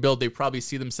towards a rebuild. They probably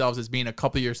see themselves as being a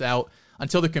couple years out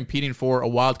until they're competing for a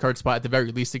wild card spot at the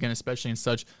very least again, especially in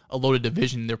such a loaded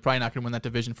division. They're probably not going to win that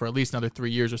division for at least another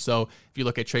 3 years or so if you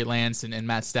look at Trey Lance and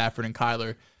Matt Stafford and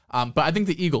Kyler. But I think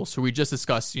the Eagles, who we just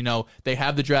discussed, they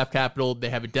have the draft capital. They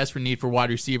have a desperate need for wide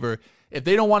receiver. If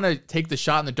they don't want to take the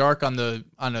shot in the dark on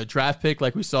a draft pick,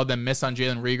 like we saw them miss on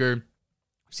Jalen Reagor, we've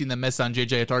seen them miss on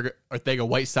J.J.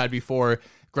 Arcega-Whiteside before,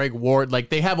 Greg Ward. Like,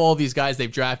 they have all these guys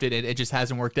they've drafted, and it just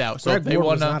hasn't worked out. So Greg if they Ward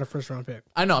want was not a first-round pick.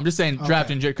 I know. I'm just saying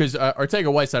drafting, because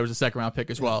Arcega-Whiteside was a second-round pick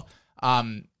as well.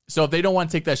 So if they don't want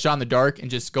to take that shot in the dark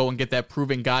and just go and get that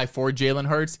proven guy for Jalen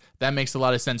Hurts, that makes a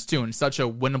lot of sense too. And such a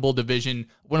winnable division,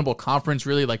 winnable conference,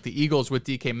 really, like the Eagles with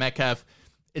DK Metcalf,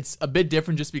 it's a bit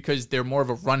different just because they're more of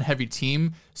a run-heavy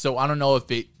team. So I don't know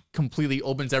if it completely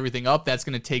opens everything up. That's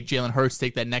going to take Jalen Hurts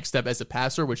take that next step as a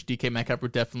passer, which DK Metcalf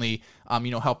would definitely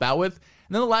help out with.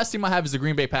 And then the last team I have is the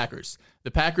Green Bay Packers.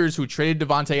 The Packers, who traded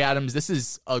Devontae Adams. This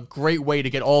is a great way to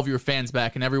get all of your fans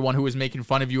back and everyone who was making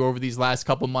fun of you over these last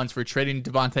couple months for trading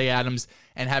Devontae Adams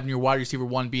and having your wide receiver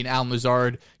 1 being Allen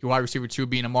Lazard, your wide receiver 2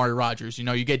 being Amari Rodgers.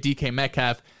 You get DK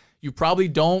Metcalf. You probably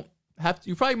don't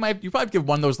you probably give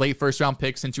one of those late first round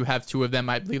picks, since you have 2 of them.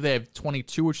 I believe they have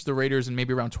 22, which is the Raiders, and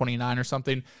maybe around 29 or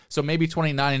something. So maybe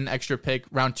 29 and an extra pick,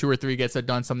 round 2 or 3 gets that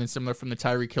done, something similar from the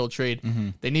Tyreek Hill trade. Mm-hmm.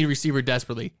 They need a receiver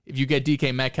desperately. If you get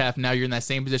DK Metcalf, now you're in that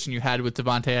same position you had with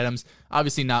Devontae Adams.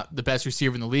 Obviously not the best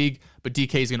receiver in the league, but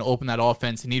DK is going to open that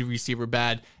offense. They need a receiver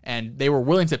bad, and they were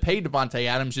willing to pay Devontae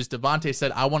Adams. Just Devontae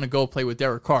said, I want to go play with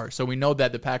Derek Carr. So we know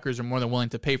that the Packers are more than willing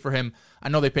to pay for him. I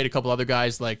know they paid a couple other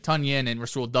guys like Tunyon and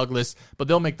Rasul Douglas, but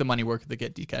they'll make the money work if they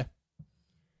get DK.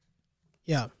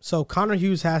 Yeah, so Connor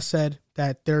Hughes has said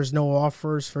that there's no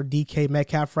offers for DK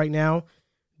Metcalf right now.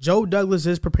 Joe Douglas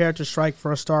is prepared to strike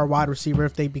for a star wide receiver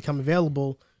if they become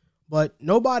available, but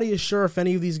nobody is sure if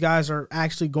any of these guys are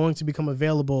actually going to become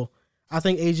available. I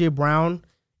think A.J. Brown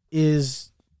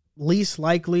is least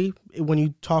likely when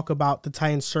you talk about the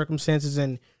Titans' circumstances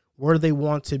and where they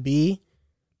want to be,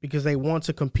 because they want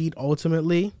to compete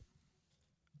ultimately.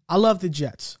 I love the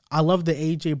Jets. I love the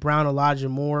A.J. Brown, Elijah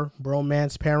Moore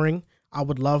bromance pairing. I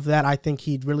would love that. I think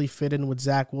he'd really fit in with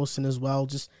Zach Wilson as well.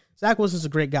 Zach Wilson's a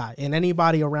great guy, and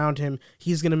anybody around him,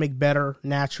 he's going to make better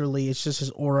naturally. It's just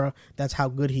his aura. That's how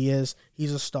good he is.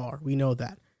 He's a star. We know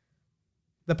that.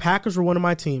 The Packers were one of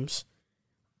my teams.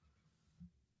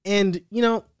 And,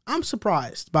 I'm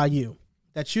surprised by you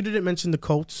that you didn't mention the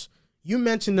Colts. You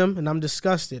mentioned them, and I'm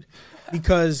disgusted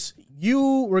because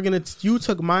you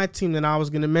took my team that I was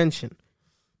going to mention.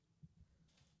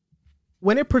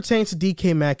 When it pertains to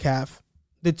DK Metcalf,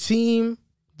 the team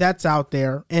that's out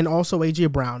there, and also A.J.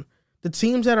 Brown, the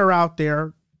teams that are out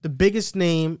there, the biggest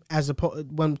name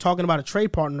when talking about a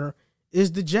trade partner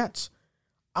is the Jets.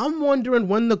 I'm wondering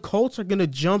when the Colts are going to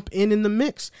jump in the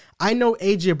mix. I know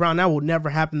A.J. Brown, that will never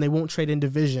happen. They won't trade in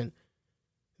division.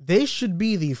 They should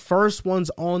be the first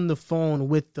ones on the phone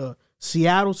with the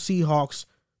Seattle Seahawks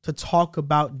to talk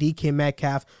about DK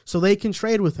Metcalf so they can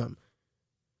trade with him.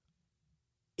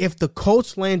 If the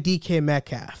Colts land DK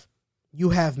Metcalf,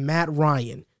 you have Matt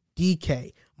Ryan,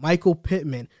 DK, Michael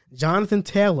Pittman, Jonathan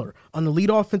Taylor, an elite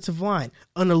offensive line,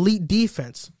 an elite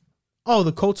defense. Oh,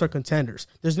 the Colts are contenders.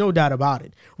 There's no doubt about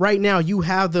it. Right now, you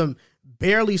have them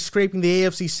barely scraping the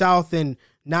AFC South and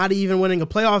not even winning a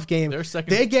playoff game.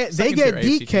 They get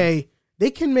DK.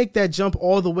 They can make that jump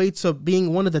all the way to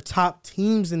being one of the top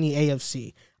teams in the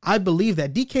AFC. I believe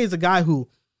that. DK is a guy who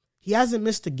he hasn't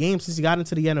missed a game since he got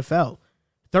into the NFL.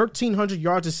 1,300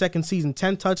 yards his second season,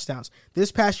 10 touchdowns.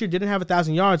 This past year didn't have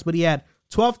 1,000 yards, but he had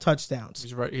 12 touchdowns.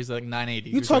 He's right. He's like 980.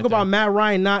 You talk about Matt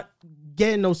Ryan not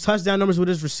getting those touchdown numbers with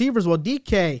his receivers. Well,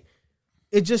 DK,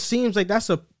 it just seems like that's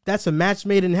a match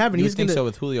made in heaven. You would think so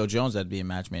with Julio Jones, that'd be a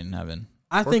match made in heaven.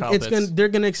 I think they're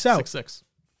gonna excel. 6'6".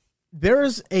 There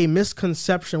is a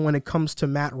misconception when it comes to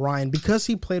Matt Ryan because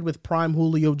he played with prime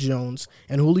Julio Jones,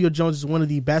 and Julio Jones is one of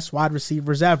the best wide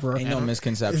receivers ever. Ain't no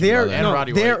misconception.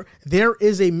 There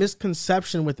is a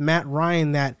misconception with Matt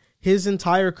Ryan that his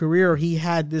entire career he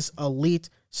had this elite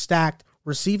stacked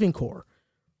receiving core.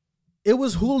 It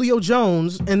was Julio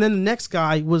Jones, and then the next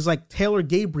guy was like Taylor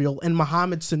Gabriel and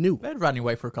Mohamed Sanu. They had Rodney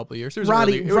White for a couple of years. It was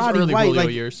Rodney White, Julio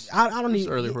years. I don't need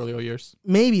early Julio years.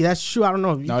 Maybe that's true. I don't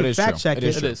know. You can fact check it.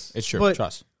 It is. It's true. But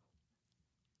Trust.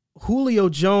 Julio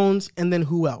Jones, and then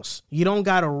who else? You don't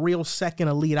got a real second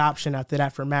elite option after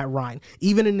that for Matt Ryan.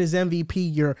 Even in his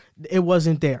MVP year, it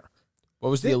wasn't there. What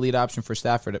was the elite option for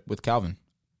Stafford with Calvin?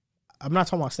 I'm not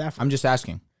talking about Stafford. I'm just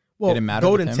asking. Well, did it matter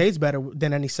Golden Tate's better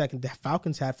than any second the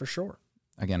Falcons had for sure.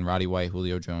 Again, Roddy White,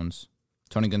 Julio Jones,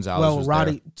 Tony Gonzalez.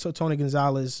 So Tony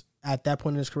Gonzalez at that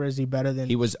point in his career, is he better than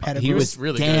Pettigrew? He was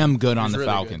really damn good on the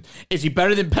really Falcons. Good. Is he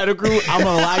better than Pettigrew? I'm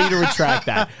gonna allow you to retract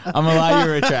that.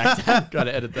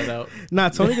 Gotta edit that out. Nah,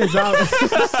 Tony Gonzalez.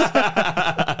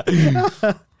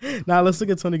 Nah, let's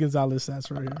look at Tony Gonzalez stats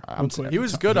right here. He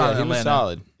was good on Atlanta. He was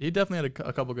solid. He definitely had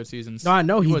a couple good seasons. No, I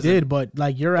know he did, but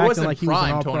like you're acting like he was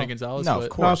an all-pro. Tony Gonzalez. No, of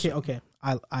course. Okay.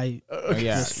 I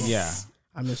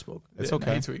misspoke. It's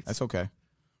okay. That's okay.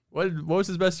 What was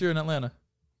his best year in Atlanta?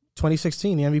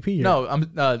 2016, the MVP year. No,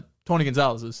 I'm Tony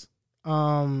Gonzalez's.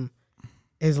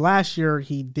 His last year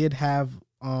he did have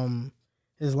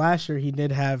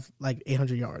like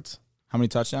 800 yards. How many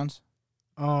touchdowns?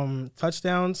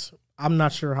 Touchdowns. I'm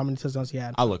not sure how many touchdowns he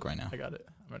had. I'll look right now. I got it.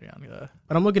 I'm ready on that.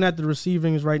 But I'm looking at the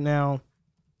receivings right now.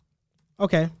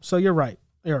 Okay, so you're right.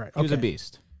 He was a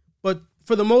beast. But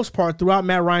for the most part, throughout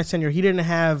Matt Ryan's tenure, he didn't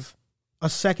have a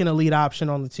second elite option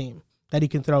on the team that he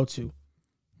can throw to.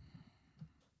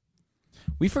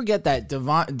 We forget that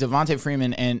Devontae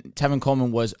Freeman and Tevin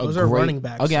Coleman was Those are running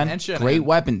backs. Again, great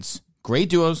weapons. Great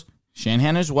duos.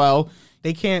 Shanahan as well.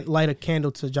 They can't light a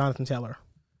candle to Jonathan Taylor.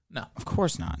 No. Of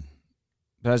course not.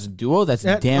 But as a duo, that's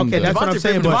damn good. That's what I'm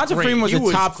saying. Devontae Freeman was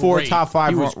a top 4, top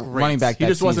 5 running back that season. He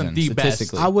just wasn't the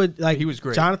best. I would he was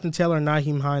great. Jonathan Taylor and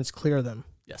Nyheim Hines clear them.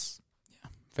 Yes.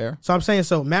 Fair. So I'm saying,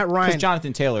 Matt Ryan. Because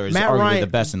Jonathan Taylor is arguably the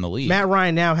best in the league. Matt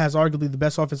Ryan now has arguably the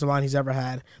best offensive line he's ever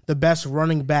had, the best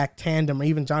running back tandem, or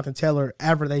even Jonathan Taylor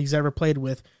ever that he's ever played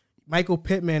with. Michael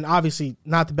Pittman, obviously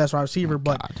not the best wide receiver,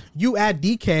 but you add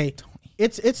DK,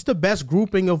 it's the best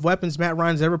grouping of weapons Matt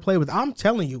Ryan's ever played with. I'm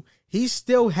telling you, he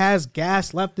still has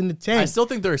gas left in the tank. I still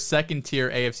think they're a second-tier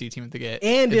AFC team to get.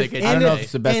 I don't know if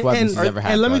it's the best weapons he's ever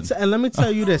had. And let me tell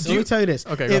you this.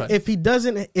 Okay, go ahead.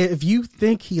 If you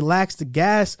think he lacks the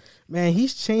gas, man,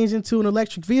 he's changed into an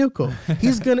electric vehicle.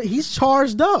 He's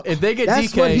charged up. If they get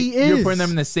That's DK, what he is. you're putting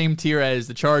them in the same tier as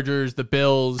the Chargers, the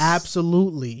Bills.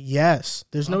 Absolutely, yes.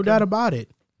 There's no doubt about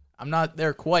it. I'm not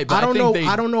there quite, but I don't think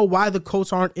know. I don't know why the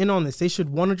Colts aren't in on this. They should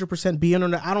 100% be in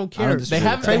on it. I don't care. They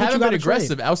haven't been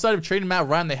aggressive. Outside of trading Matt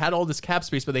Ryan, they had all this cap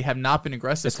space, but they have not been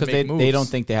aggressive. It's because they don't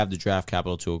think they have the draft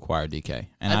capital to acquire DK,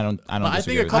 and I don't. I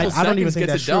think a I couple seconds don't even think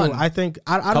gets that's it done. true. I think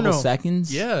I don't know.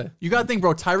 Seconds. Yeah, you got to think,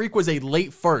 bro. Tyreek was a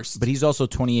late first, but he's also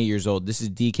 28 years old. This is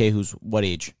DK, who's what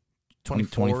age?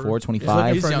 24,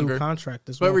 25. He's younger. New contract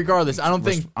as well. But regardless, I don't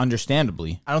think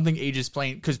age is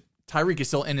playing because Tyreek is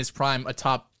still in his prime, a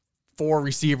top 4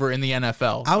 receiver in the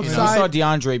NFL. Outside, we saw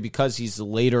DeAndre because he's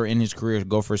later in his career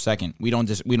go for a second. We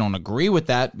don't agree with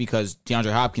that because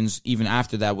DeAndre Hopkins, even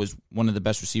after that, was one of the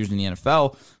best receivers in the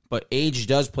NFL. But age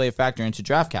does play a factor into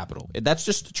draft capital. That's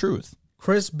just the truth.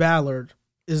 Chris Ballard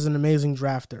is an amazing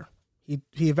drafter. He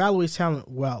evaluates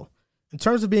talent well. In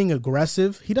terms of being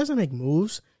aggressive, he doesn't make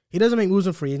moves. He doesn't make moves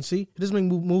in free agency. He doesn't make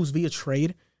moves via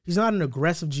trade. He's not an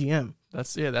aggressive GM.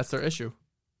 That's their issue.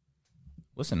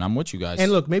 Listen, I'm with you guys.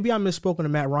 And look, maybe I misspoke on the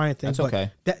Matt Ryan thing. That's but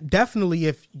okay. Definitely,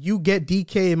 if you get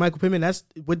DK and Michael Pittman, that's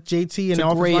with JT and the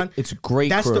offensive line. It's a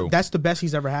great crew. That's the best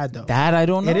he's ever had, though. That I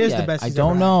don't know. It is yet. the best. I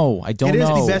don't know. It is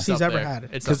the best he's ever had.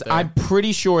 Because I'm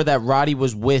pretty sure that Roddy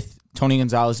was with Tony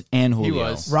Gonzalez and Julio. He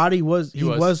was. Roddy was. He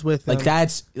was with them. Like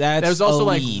that's. That was also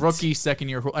elite. like rookie second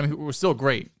year. I mean, it was still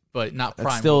great, but not prime.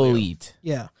 That's still Julio. elite.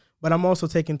 Yeah, but I'm also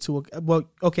taking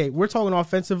we're talking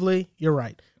offensively. You're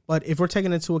right. But if we're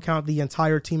taking into account the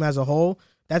entire team as a whole,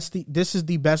 this is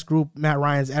the best group Matt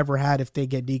Ryan's ever had if they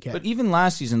get DK. But even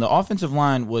last season, the offensive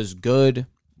line was good.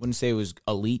 Wouldn't say it was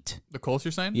elite. The Colts,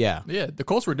 you're saying? Yeah. Yeah, the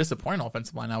Colts were disappointing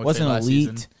offensive line, I would Wasn't say, last elite.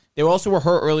 season. They were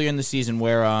hurt earlier in the season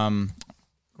where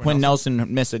when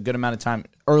Nelson missed a good amount of time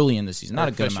early in the season. Not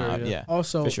a good Fisher, amount. Yeah.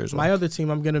 Also, my other team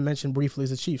I'm going to mention briefly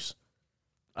is the Chiefs.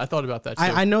 I thought about that, too.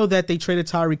 I know that they traded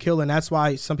Tyreek Hill, and that's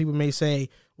why some people may say,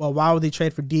 well, why would they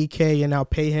trade for DK and now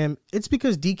pay him? It's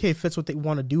because DK fits what they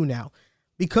want to do now.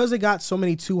 Because they got so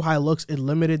many too high looks, it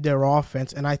limited their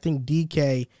offense, and I think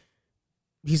DK,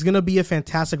 he's going to be a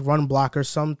fantastic run blocker,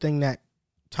 something that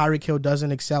Tyreek Hill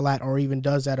doesn't excel at or even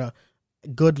does at a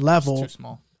good level. It's too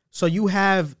small. So you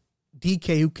have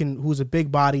DK who's a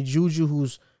big body, Juju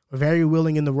who's very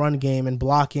willing in the run game and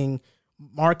blocking.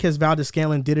 Marquez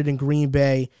Valdes-Scantling did it in Green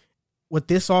Bay. With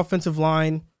this offensive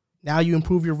line, now you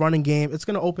improve your running game. It's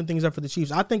going to open things up for the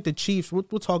Chiefs. I think the Chiefs, we'll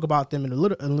talk about them in a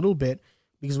little bit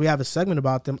because we have a segment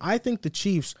about them. I think the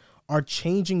Chiefs are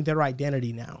changing their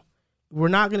identity now. We're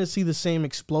not going to see the same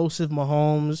explosive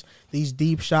Mahomes, these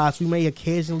deep shots. We may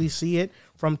occasionally see it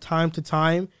from time to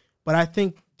time, but I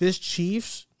think this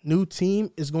Chiefs new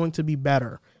team is going to be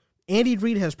better. Andy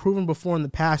Reid has proven before in the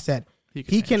past that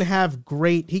he can have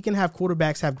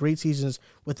quarterbacks have great seasons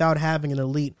without having an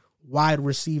elite wide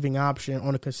receiving option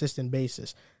on a consistent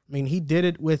basis. I mean, he did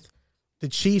it with the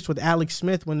Chiefs with Alex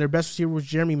Smith when their best receiver was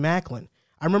Jeremy Maclin.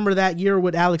 I remember that year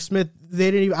with Alex Smith,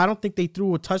 I don't think they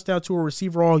threw a touchdown to a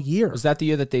receiver all year. Was that the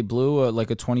year that they blew a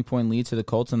 20-point lead to the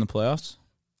Colts in the playoffs?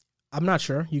 I'm not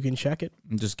sure. You can check it.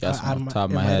 I'm just guessing off the top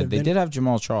of my head. They did have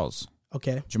Jamal Charles.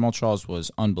 Okay. Jamal Charles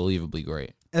was unbelievably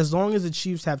great. As long as the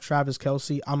Chiefs have Travis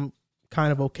Kelce, I'm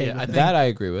kind of okay with that. I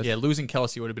agree with. Yeah, losing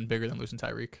Kelce would have been bigger than losing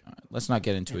Tyreek. Let's not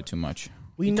get into it too much.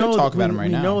 We know talk about him right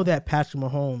now. We know that Patrick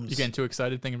Mahomes. You getting too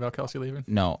excited thinking about Kelce leaving?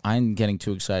 No, I'm getting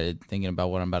too excited thinking about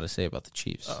what I'm about to say about the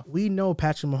Chiefs. We know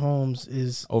Patrick Mahomes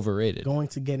is overrated. Going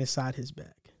to get inside his bag.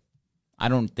 I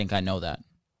don't think I know that.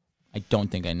 You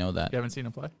haven't seen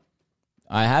him play?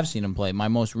 I have seen him play. My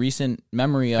most recent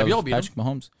memory of Patrick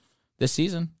Mahomes this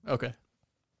season. Okay.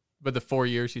 But the 4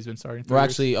 years he's been starting. We're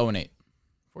actually 0-8.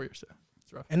 4 years, yeah.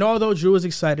 It's rough. And although Drew is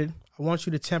excited, I want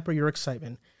you to temper your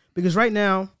excitement. Because right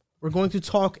now, we're going to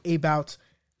talk about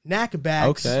Knack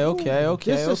bags. Okay.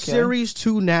 This is a Series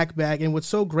 2 Knack bag. And what's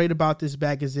so great about this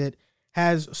bag is it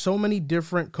has so many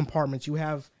different compartments. You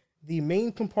have the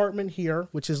main compartment here,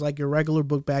 which is like your regular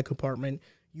book bag compartment.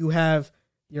 You have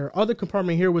your other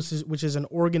compartment here, which is an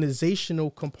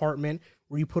organizational compartment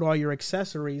where you put all your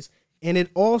accessories. And it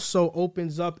also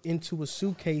opens up into a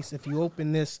suitcase. If you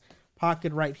open this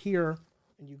pocket right here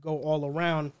and you go all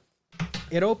around,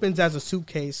 it opens as a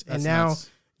suitcase. That's and now nuts.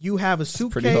 You have a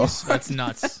suitcase. That's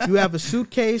nuts. You have a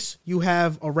suitcase. You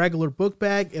have a regular book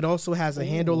bag. It also has a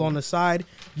handle on the side.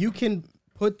 You can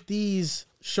put these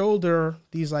I don't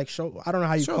know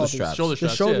how you call these.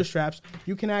 Shoulder straps.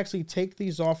 You can actually take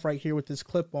these off right here with this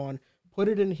clip on, put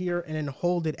it in here, and then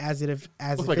hold it as if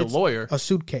like a lawyer. A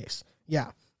suitcase. Yeah,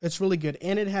 it's really good.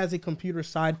 And it has a computer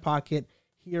side pocket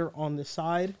here on the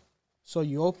side. So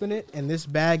you open it, and this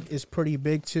bag is pretty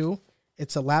big too.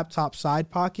 It's a laptop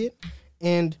side pocket.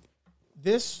 And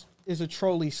this is a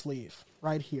trolley sleeve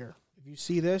right here. If you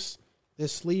see this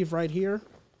sleeve right here,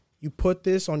 You put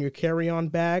this on your carry-on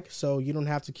bag, so you don't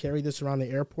have to carry this around the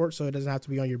airport, so it doesn't have to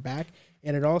be on your back.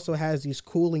 And it also has these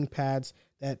cooling pads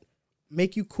that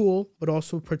make you cool, but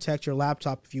also protect your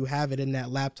laptop if you have it in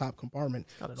that laptop compartment.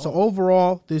 So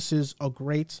overall, this is a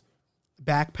great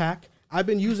backpack. I've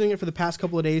been using it for the past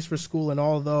couple of days for school, and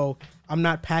although I'm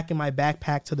not packing my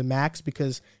backpack to the max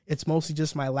because it's mostly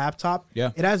just my laptop,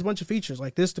 it has a bunch of features.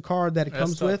 Like this, the card that it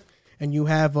comes with, and you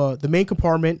have the main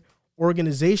compartment,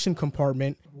 organization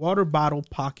compartment, water bottle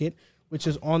pocket, which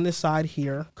is on this side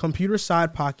here, computer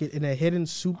side pocket, and a hidden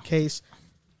suitcase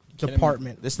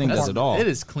department. This thing does it all. It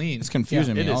is clean. It's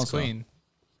confusing me It is also. clean.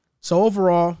 So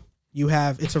overall,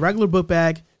 it's a regular book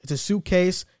bag, it's a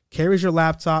suitcase, carries your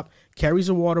laptop, carries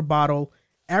a water bottle.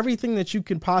 Everything that you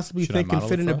can possibly think can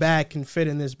fit in a bag can fit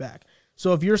in this bag.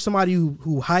 So if you're somebody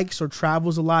who hikes or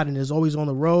travels a lot and is always on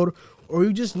the road, or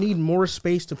you just need more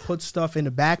space to put stuff in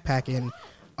a backpack in,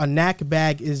 a knack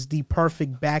bag is the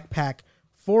perfect backpack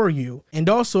for you. And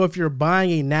also, if you're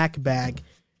buying a knack bag,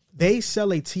 they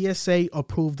sell a TSA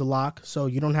approved lock, so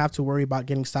you don't have to worry about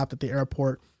getting stopped at the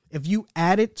airport. If you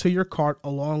add it to your cart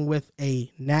along with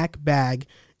a knack bag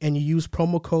and you use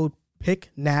promo code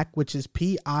PICKNACK, which is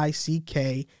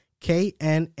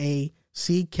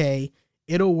PICKKNACK,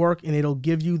 it'll work and it'll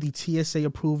give you the TSA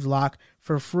approved lock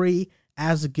for free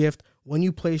as a gift when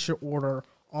you place your order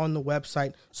on the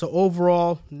website. So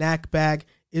overall, knack bag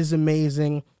is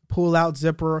amazing. Pull out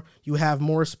zipper. You have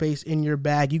more space in your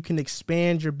bag. You can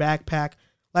expand your backpack.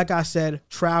 Like I said,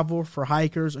 travel for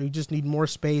hikers, or you just need more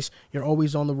space. You're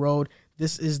always on the road.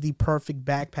 This is the perfect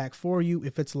backpack for you.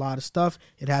 If it's a lot of stuff,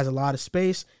 it has a lot of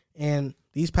space. And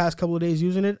these past couple of days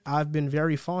using it, I've been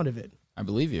very fond of it. I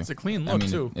believe you. It's a clean look,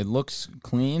 too. It looks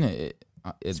clean.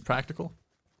 It's practical.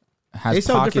 Has they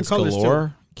sell pockets different colors galore.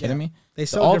 too. Kidding me? They The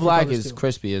sell all different black colors is too.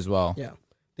 crispy as well. Yeah.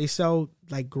 They sell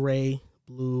like gray,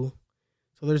 blue.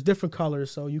 So there's different colors,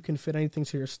 so you can fit anything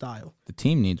to your style. The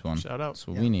team needs one. Shout out. That's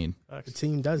what we need. The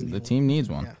team does need The one. team needs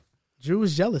one. Yeah. Drew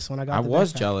was jealous when I got I the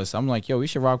was backpack. jealous. I'm like, yo, we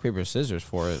should rock, paper, scissors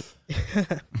for it.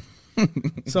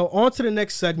 So on to the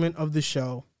next segment of the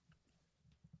show.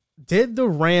 Did the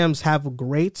Rams have a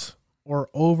great or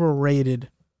overrated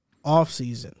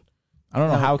offseason? I don't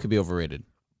know how it could be overrated.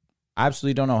 I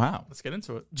absolutely don't know how. Let's get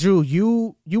into it. Drew,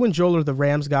 you and Joel are the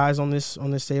Rams guys on this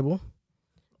table.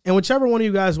 And whichever one of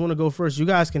you guys want to go first, you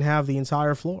guys can have the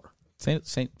entire floor. Say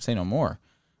no more.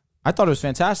 I thought it was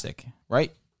fantastic,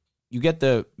 right? You get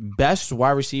the best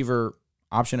wide receiver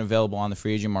option available on the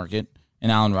free agent market in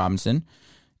Allen Robinson.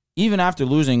 Even after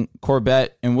losing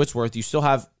Corbett and Whitworth, you still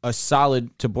have a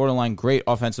solid to borderline great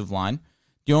offensive line.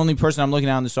 The only person I'm looking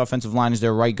at on this offensive line is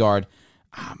their right guard.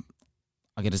 I'll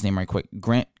get his name right quick.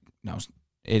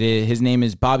 His name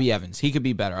is Bobby Evans. He could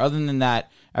be better. Other than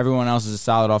that, everyone else is a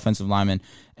solid offensive lineman.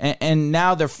 And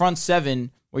now their front seven,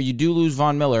 where you do lose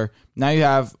Von Miller, now you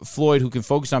have Floyd, who can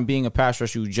focus on being a pass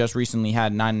rusher, who just recently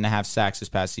had 9.5 sacks this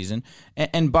past season,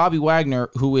 and Bobby Wagner,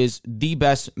 who is the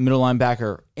best middle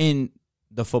linebacker in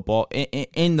the football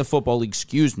league.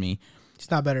 Excuse me. He's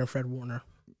not better than Fred Warner.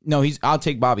 No, I'll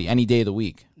take Bobby any day of the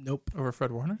week. Nope. Over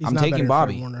Fred Warner? He's I'm not taking better than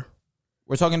Bobby. Fred Warner.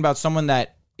 We're talking about someone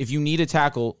that if you need a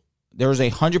tackle, there is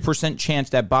a 100% chance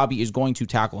that Bobby is going to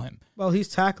tackle him. Well, he's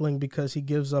tackling because he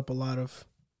gives up a lot of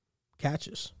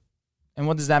catches. And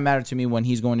what does that matter to me when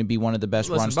he's going to be one of the best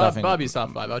run stuffing? Bobby's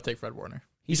top 5. I would take Fred Warner.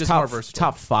 He's just top, more versatile.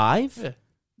 top 5? Yeah.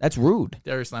 That's rude.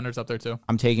 Darius Leonard's up there too.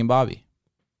 I'm taking Bobby.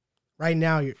 Right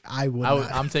now, I would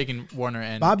not. I'm taking Warner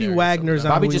and Bobby Darius Wagner's over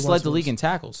not them. Bobby who he just led once the was. league in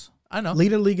tackles. I know.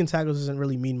 Leading league in tackles doesn't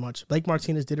really mean much. Blake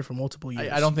Martinez did it for multiple years.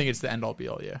 I don't think it's the end all be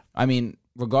all. Yeah. I mean,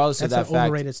 regardless That's of that an fact.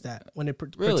 overrated stat when it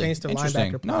Really? pertains to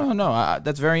Interesting. linebacker play. No.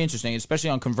 That's very interesting, especially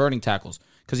on converting tackles,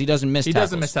 because he doesn't miss He tackles.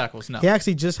 doesn't miss tackles. No. He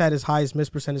actually just had his highest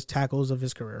missed percentage tackles of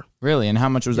his career. Really? And how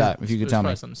much was that, if you It could was tell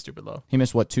probably me? something stupid low. He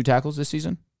missed, 2 tackles this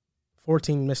season?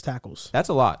 14 missed tackles. That's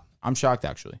a lot. I'm shocked,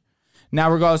 actually. Now,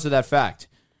 regardless of that fact,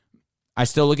 I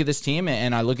still look at this team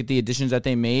and I look at the additions that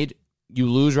they made. You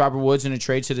lose Robert Woods in a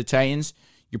trade to the Titans.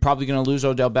 You're probably going to lose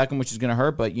Odell Beckham, which is going to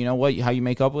hurt. But you know what? How you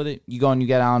make up with it? You go and you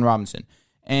get Allen Robinson.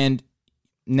 And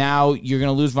now you're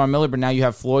going to lose Von Miller, but now you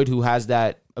have Floyd, who has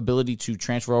that ability to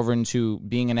transfer over into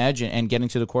being an edge and getting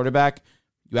to the quarterback.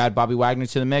 You add Bobby Wagner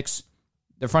to the mix.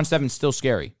 Their front seven is still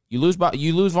scary. You lose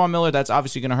Von Miller, that's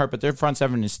obviously going to hurt, but their front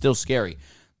seven is still scary.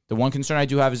 The one concern I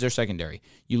do have is their secondary.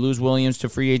 You lose Williams to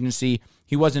free agency.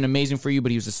 He wasn't amazing for you,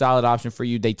 but he was a solid option for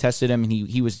you. They tested him, and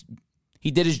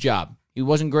he did his job. He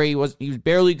wasn't great. He was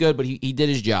barely good, but he did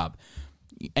his job.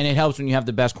 And it helps when you have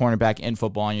the best cornerback in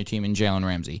football on your team in Jalen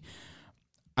Ramsey.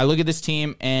 I look at this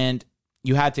team, and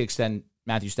you had to extend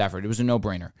Matthew Stafford. It was a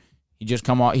no-brainer.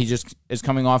 He just is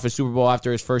coming off a Super Bowl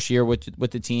after his first year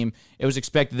with the team. It was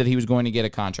expected that he was going to get a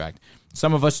contract.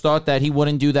 Some of us thought that he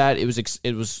wouldn't do that. It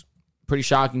was pretty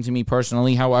shocking to me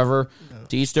personally. However,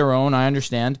 to each their own, I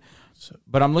understand.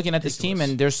 But I'm looking at this team,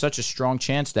 and there's such a strong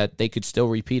chance that they could still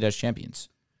repeat as champions.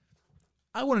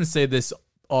 I wouldn't say this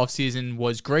offseason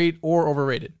was great or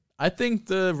overrated. I think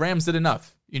the Rams did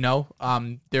enough.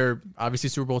 They're obviously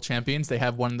Super Bowl champions. They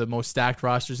have one of the most stacked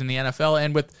rosters in the NFL,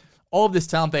 and with all of this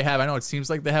talent they have, I know it seems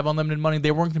like they have unlimited money.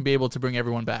 They weren't going to be able to bring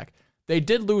everyone back. They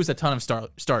did lose a ton of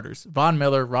starters. Von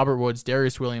Miller, Robert Woods,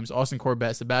 Darius Williams, Austin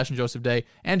Corbett, Sebastian Joseph Day,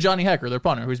 and Johnny Hekker, their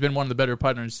punter, who's been one of the better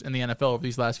punters in the NFL over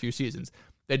these last few seasons.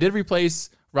 They did replace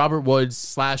Robert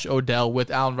Woods / Odell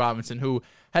with Allen Robinson, who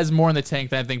has more in the tank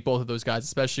than I think both of those guys,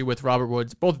 especially with Robert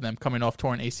Woods, both of them coming off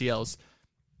torn ACLs.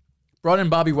 Brought in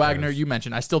Bobby Wagner, you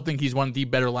mentioned. I still think he's one of the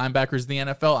better linebackers in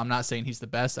the NFL. I'm not saying he's the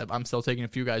best. I'm still taking a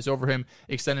few guys over him,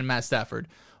 extending Matt Stafford.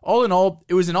 All in all,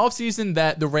 it was an offseason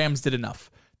that the Rams did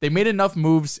enough. They made enough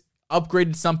moves,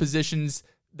 upgraded some positions,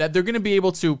 that they're going to be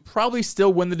able to probably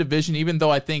still win the division, even though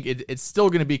I think it's still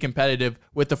going to be competitive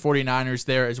with the 49ers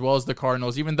there, as well as the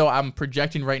Cardinals. Even though I'm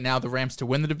projecting right now the Rams to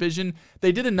win the division,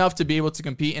 they did enough to be able to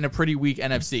compete in a pretty weak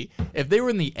NFC. If they were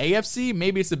in the AFC,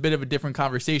 maybe it's a bit of a different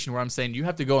conversation where I'm saying you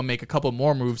have to go and make a couple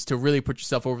more moves to really put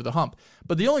yourself over the hump.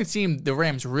 But the only team the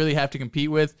Rams really have to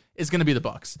compete with is going to be the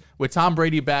Bucs. With Tom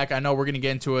Brady back, I know we're going to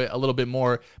get into it a little bit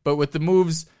more, but with the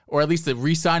moves, or at least the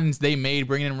re-signings they made,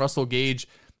 bringing in Russell Gage,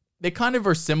 they kind of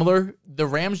are similar. The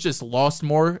Rams just lost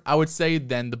more, I would say,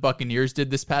 than the Buccaneers did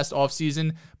this past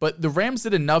offseason. But the Rams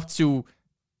did enough to,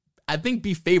 I think,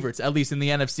 be favorites, at least in the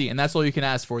NFC. And that's all you can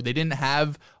ask for. They didn't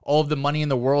have all of the money in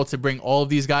the world to bring all of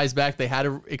these guys back. They had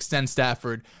to extend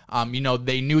Stafford.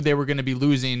 They knew they were going to be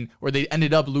losing, or they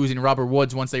ended up losing Robert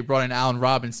Woods once they brought in Allen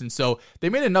Robinson. So they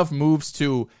made enough moves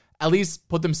to at least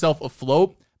put themselves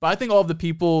afloat. But I think all of the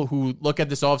people who look at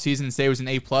this offseason and say it was an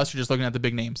A+ are just looking at the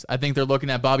big names. I think they're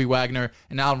looking at Bobby Wagner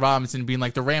and Allen Robinson being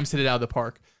like, the Rams hit it out of the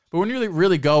park. But when you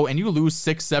really go and you lose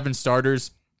 6-7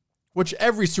 starters, which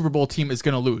every Super Bowl team is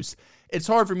going to lose, it's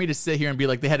hard for me to sit here and be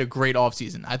like they had a great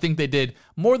offseason. I think they did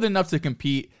more than enough to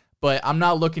compete, but I'm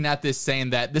not looking at this saying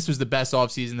that this was the best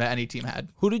offseason that any team had.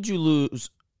 Who did you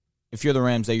lose, if you're the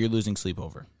Rams, that you're losing sleep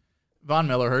over? Von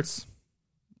Miller hurts.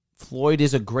 Floyd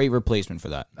is a great replacement for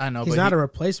that. I know, he's not a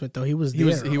replacement though. He was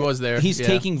there. He was there. He's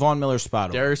taking Von Miller's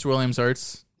spot over. Darius Williams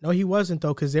hurts. No, he wasn't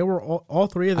though, because they were all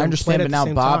three of them. I understand, but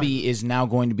now Bobby time. is now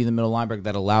going to be the middle linebacker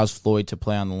that allows Floyd to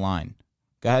play on the line.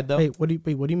 Go ahead, though. What do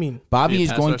you mean? Bobby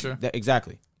is going to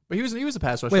exactly. But he was a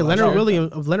pass rusher. Wait,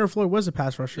 Leonard Floyd was a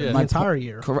pass rusher the entire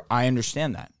year. I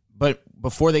understand that, but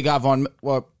before they got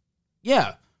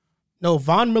yeah. No,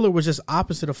 Von Miller was just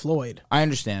opposite of Floyd. I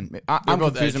understand. I'm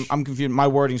confused. I'm confused. My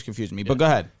wording's confusing me, but go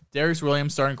ahead. Darius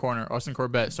Williams, starting corner. Austin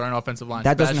Corbett, starting offensive line.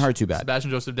 That doesn't hurt too bad. Sebastian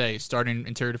Joseph Day, starting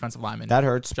interior defensive lineman. That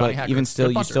hurts, Johnny but Hekker, even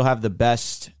still, you still have the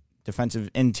best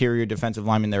interior defensive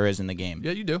lineman there is in the game.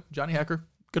 Yeah, you do. Johnny Hekker,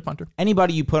 good punter.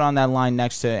 Anybody you put on that line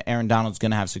next to Aaron Donald's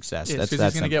going to have success. Yeah, because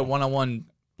he's going to get one-on-one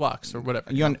blocks or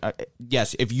whatever.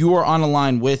 Yes, if you are on a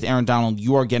line with Aaron Donald,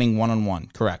 you are getting one-on-one.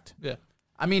 Correct. Yeah.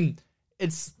 I mean,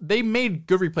 they made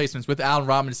good replacements with Allen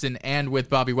Robinson and with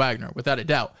Bobby Wagner, without a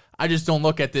doubt. I just don't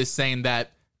look at this saying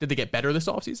that, did they get better this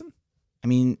offseason? I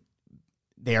mean,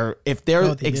 if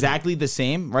they're exactly the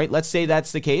same, right? Let's say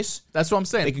that's the case. That's what I'm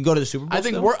saying. They can go to the Super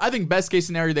Bowl. I think best case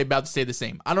scenario, they're about to stay the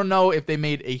same. I don't know if they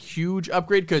made a huge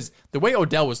upgrade, because the way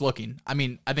Odell was looking, I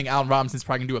mean, I think Allen Robinson's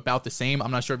probably going to do about the same. I'm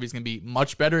not sure if he's going to be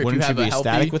much better. Wouldn't if you have you be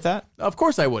ecstatic with that? Of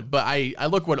course I would, but I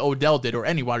look what Odell did, or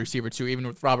any wide receiver too, even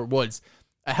with Robert Woods.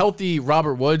 A healthy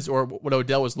Robert Woods, or what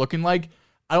Odell was looking like,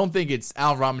 I don't think it's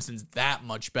Allen Robinson's that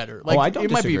much better. I don't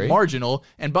It might disagree. be marginal,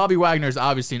 and Bobby Wagner is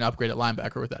obviously an upgrade at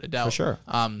linebacker, without a doubt. For sure.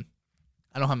 I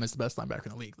don't have him as the best linebacker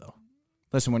in the league, though.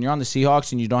 Listen, when you're on the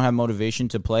Seahawks and you don't have motivation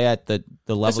to play at the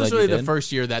level this was that really you did, the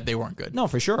first year that they weren't good. No,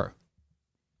 for sure.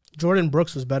 Jordan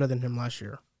Brooks was better than him last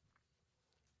year.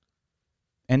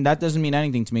 And that doesn't mean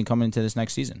anything to me coming into this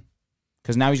next season.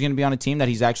 Because now he's going to be on a team that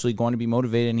he's actually going to be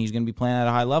motivated and he's going to be playing at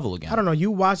a high level again. I don't know. You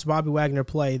watch Bobby Wagner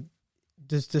play,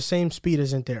 the same speed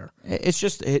isn't there. It's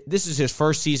just, this is his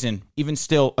first season. Even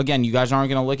still, again, you guys aren't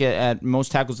going to look at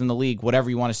most tackles in the league, whatever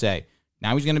you want to say.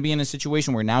 Now he's going to be in a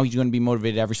situation where now he's going to be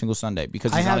motivated every single Sunday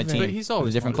because he's on a team he's always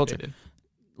with a different motivated. culture.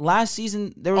 Last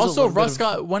season, there was also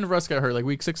when Russ got hurt, like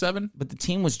week 6, 7. But the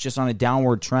team was just on a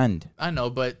downward trend. I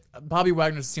know, but Bobby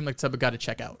Wagner seemed like the type of guy to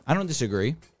check out. I don't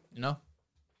disagree. You know,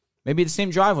 maybe the same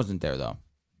drive wasn't there though.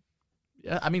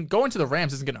 Yeah, I mean, going to the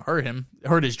Rams isn't going to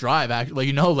hurt his drive. Actually,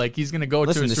 he's going to go to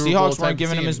Listen, a the Super Bowl Seahawks weren't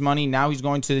giving him his money. Now he's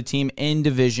going to the team in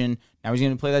division. Now he's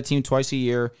going to play that team twice a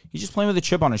year. He's just playing with a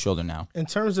chip on his shoulder now. In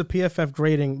terms of PFF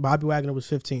grading, Bobby Wagner was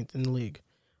 15th in the league.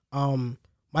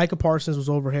 Micah Parsons was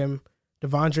over him.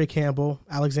 Devondre Campbell,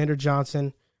 Alexander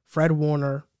Johnson, Fred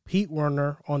Warner, Pete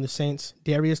Werner on the Saints,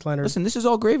 Darius Leonard. Listen, this is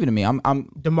all gravy to me.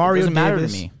 Demario it doesn't matter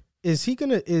Davis. to me.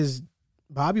 Is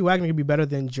Bobby Wagner gonna be better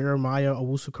than Jeremiah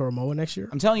Owusu-Koramoah next year?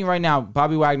 I'm telling you right now,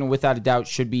 Bobby Wagner, without a doubt,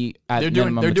 should be at They're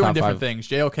minimum doing the top different 5. things.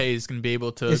 JOK is going to be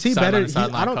able to Is he better?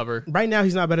 sideline cover. Right now,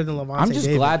 he's not better than Levante. I'm just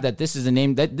David. glad that this is a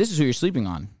name that this is who you're sleeping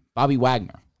on, Bobby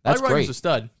Wagner. That's Bobby Wagner's great. a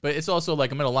stud, but it's also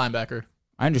like a middle linebacker.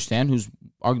 I understand who's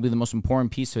arguably the most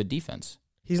important piece of a defense.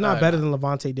 He's not better than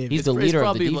Levante David. He's the It's leader of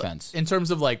probably the defense. in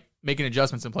terms of like making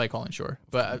adjustments and play calling, sure.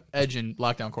 But edge and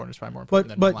lockdown corner is probably more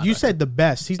important. But you said the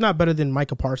best. He's not better than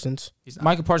Micah Parsons.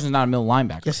 Micah Parsons is not a middle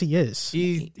linebacker. Yes, he is.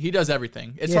 he does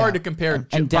everything. It's hard to compare. And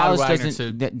Bobby Dallas Wagner doesn't-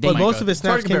 to they- But Micah. most of his It's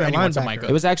hard snaps to came compare at anyone to linebacker. Micah.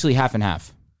 It was actually half and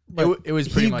half It was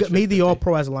pretty He much made the 50-50.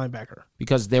 All-Pro as a linebacker.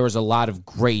 because there was a lot of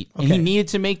great. And he Okay. needed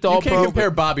to make the You All-Pro. can't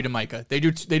compare Bobby to Micah. They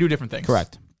do different things.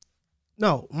 Correct.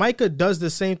 No, Micah does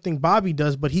the same thing Bobby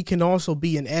does, but he can also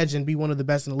be an edge and be one of the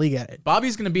best in the league at it.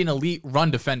 Bobby's going to be an elite run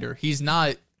defender. He's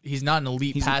not an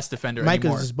elite pass defender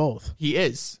anymore. Micah is both. He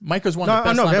is. Micah's one of the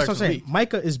best No, linebackers that's what I'm in the saying. league.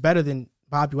 Micah is better than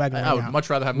Bobby Wagner I right would now. much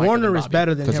rather have Micah Warner than is Bobby.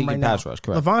 better than 'Cause him he right can now. pass rush,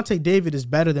 correct. Levante David is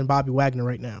better than Bobby Wagner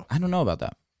right now. I don't know about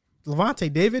that. Levante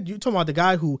David, you talking about the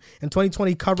guy who in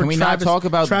 2020 covered Can we Travis, not talk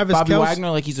about Travis Bobby Kelce? Wagner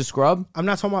like he's a scrub? I'm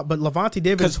not talking about, but Levante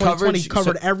David in 'Cause 2020 coverage-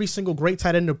 covered so- every single great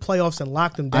tight end in the playoffs and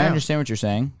locked them down. I understand what you're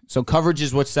saying. So coverage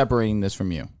is what's separating this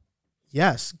from you.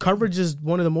 Yes, coverage is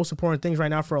one of the most important things right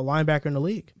now for a linebacker in the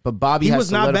league. But Bobby He has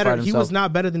was not solidified better. himself. He was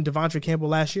not better than Devondre Campbell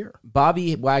last year,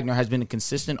 Bobby Wagner has been a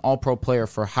consistent All-Pro player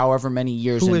for however many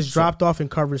years. who and has dropped off in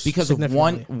coverage because of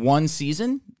significantly. one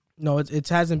season. No, it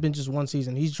hasn't been just one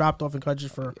season. He's dropped off in coverage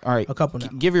for All right, a couple now.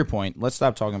 give your point. Let's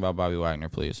stop talking about Bobby Wagner,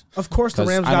 please. Of course, the 'Cause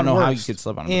Rams I got don't know worse. how you could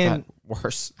slip on him. And But that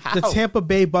worse. the How? Tampa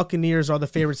Bay Buccaneers are the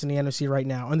favorites in the NFC right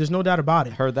now, and there's no doubt about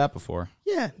it. Heard that before.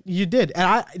 Yeah, you did.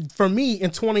 And for me,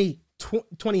 in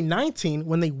 2019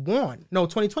 when they won, no,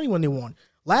 2020 when they won.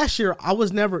 Last year, I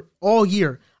was never all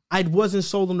year. I wasn't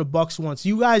sold on the Bucs once.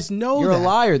 You guys know You're that. a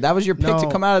liar. That was your pick to No.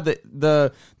 come out of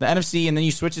the NFC, and then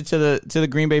you switched it to the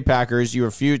Green Bay Packers. You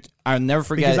refused. I'll never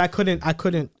forget. Because I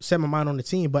couldn't set my mind on the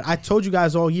team. But I told you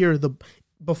guys all year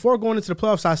before going into the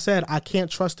playoffs, I said I can't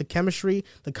trust the chemistry,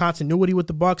 the continuity with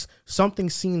the Bucs. Something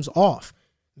seems off.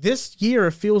 This year,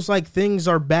 it feels like things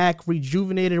are back,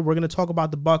 rejuvenated. We're going to talk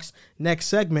about the Bucs next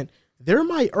segment. They're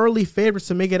my early favorites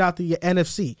to make it out the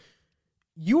NFC.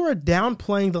 You are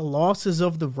downplaying the losses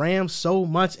of the Rams so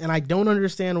much, and I don't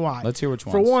understand why. Let's hear which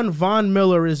ones. For one, Von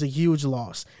Miller is a huge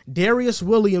loss. Darius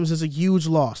Williams is a huge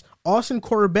loss. Austin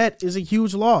Corbett is a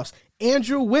huge loss.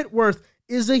 Andrew Whitworth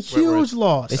is a huge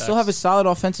loss. They still have a solid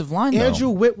offensive line, though. Andrew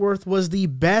Whitworth was the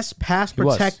best pass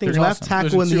was. protecting He was left awesome.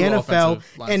 tackle There's in the two NFL,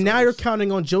 offensive line and now you're starters.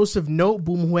 counting on Joseph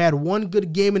Noteboom, who had one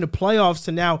good game in the playoffs,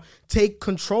 to now take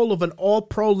control of an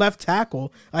All-Pro left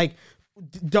tackle. Like,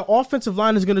 the offensive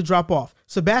line is going to drop off.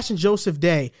 Sebastian Joseph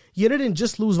Day, you didn't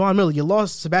just lose Von Miller. You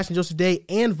lost Sebastian Joseph Day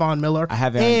and Von Miller. I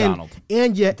have Aaron Donald.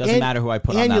 And It doesn't matter who I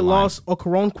put on and that you line. lost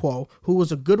Okoronkwo, who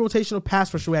was a good rotational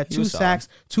pass rusher who had 2 was sacks,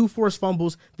 2 forced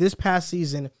fumbles this past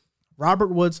season. Robert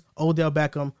Woods, Odell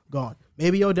Beckham, gone.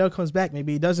 Maybe Odell comes back,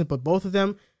 maybe he doesn't, but both of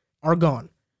them are gone.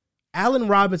 Allen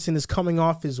Robinson is coming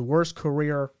off his worst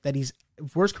career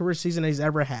season that he's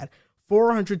ever had.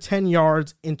 410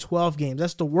 yards in 12 games.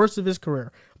 That's the worst of his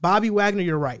career. Bobby Wagner,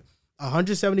 you're right.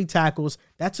 170 tackles.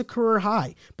 That's a career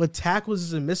high. But tackles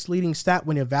is a misleading stat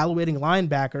when evaluating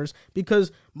linebackers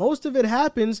because most of it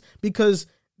happens because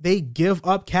they give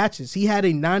up catches. He had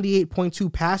a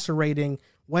 98.2 passer rating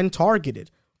when targeted.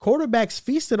 Quarterbacks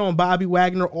feasted on Bobby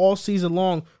Wagner all season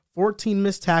long. 14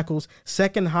 missed tackles,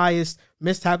 second highest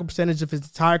missed tackle percentage of his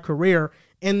entire career.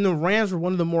 And the Rams were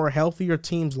one of the more healthier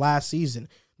teams last season.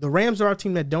 The Rams are a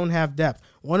team that don't have depth.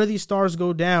 One of these stars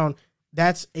go down,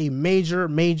 that's a major,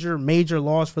 major, major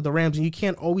loss for the Rams, and you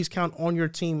can't always count on your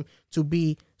team to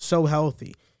be so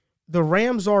healthy. The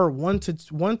Rams are one to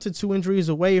two injuries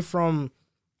away from,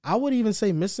 I would even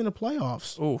say, missing the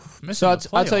playoffs. So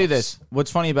I'll tell you this. What's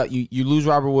funny about you lose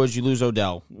Robert Woods, you lose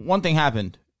Odell. One thing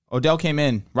happened. Odell came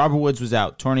in. Robert Woods was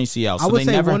out. Torn ACL. So I would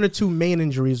say never, 1 or 2 main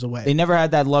injuries away. They never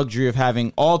had that luxury of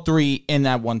having all 3 in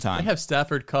that one time. They have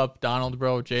Stafford, Cup, Donald,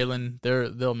 Jalen.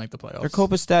 They'll make the playoffs. They're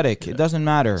copacetic. It doesn't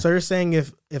matter. So you're saying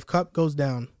if Cup goes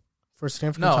down for a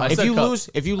significant No, time. If you lose,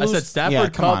 I said Stafford, yeah,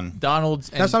 come Cup, on. Donalds,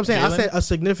 and That's what I'm saying. Jalen. I said a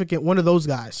significant one of those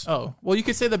guys. Oh, well, you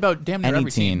could say that about damn near Any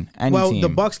every team. team. Well, the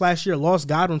Bucks last year lost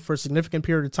Godwin for a significant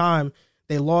period of time.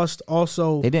 They lost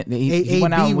also. They didn't. He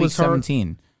went out in week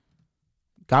 17.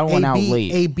 Godwin went out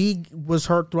late. AB was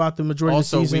hurt throughout the majority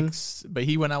Also, of the season. but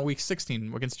he went out week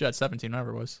 16 against Jets, 17,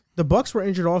 whatever it was. The Bucks were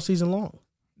injured all season long.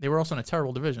 They were also in a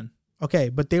terrible division. Okay,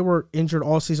 but they were injured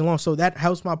all season long, so that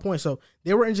helps my point. So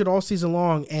they were injured all season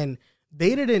long, and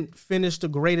they didn't finish the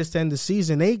greatest end of the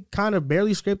season. They kind of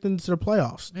barely scraped into the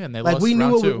playoffs. Yeah, and they like lost we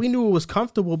knew round two. we knew it was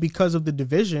comfortable because of the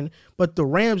division, but the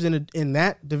Rams in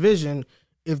that division,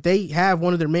 if they have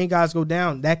one of their main guys go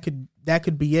down, that could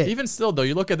be it. Even still, though,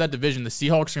 you look at that division, the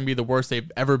Seahawks are going to be the worst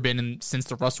they've ever been in since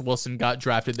the Russell Wilson got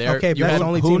drafted there. Okay, you that's had, the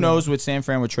only Who team. knows with San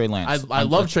Fran with Trey Lance? I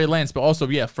love Trey Lance, but also,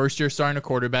 yeah, first year starting a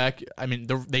quarterback. I mean,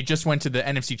 they just went to the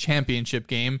NFC Championship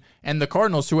game, and the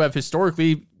Cardinals, who have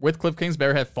historically, with Cliff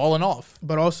Kingsbury, have fallen off.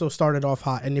 But also started off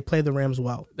hot, and they played the Rams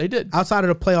well. They did. Outside of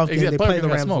the playoff game, they played the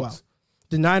got Rams smoked. well.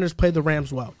 The Niners played the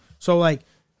Rams well. So, like,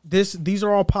 these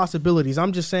are all possibilities.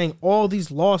 I'm just saying all these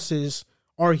losses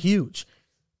are huge.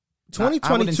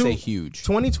 2022, I wouldn't say huge.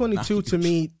 2022 to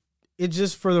me, it's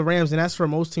just for the Rams, and that's for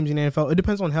most teams in the NFL. It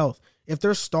depends on health. If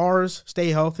their stars stay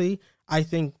healthy, I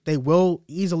think they will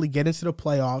easily get into the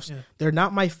playoffs. Yeah. They're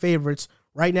not my favorites.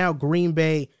 Right now, Green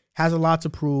Bay has a lot to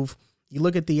prove. You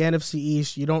look at the NFC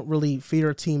East, you don't really fear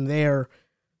a team there.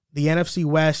 The NFC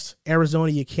West,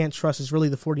 Arizona, you can't trust. It's really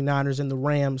the 49ers and the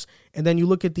Rams. And then you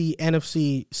look at the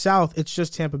NFC South, it's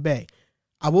just Tampa Bay.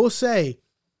 I will say,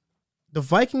 the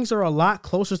Vikings are a lot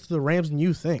closer to the Rams than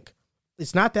you think.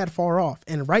 It's not that far off.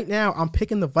 And right now, I'm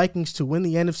picking the Vikings to win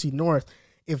the NFC North.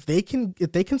 If they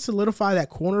can solidify that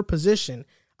corner position,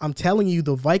 I'm telling you,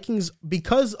 the Vikings,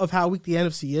 because of how weak the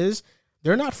NFC is,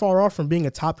 they're not far off from being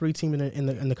a top 3 team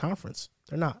in the conference.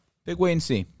 They're not. Big wait and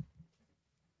see.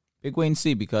 Big wait and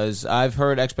see, because I've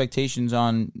heard expectations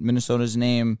on Minnesota's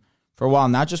name for a while,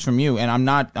 not just from you, and I'm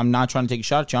not trying to take a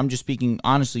shot at you. I'm just speaking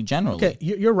honestly, generally. Okay,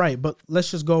 you're right, but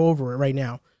let's just go over it right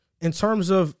now. In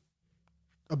terms of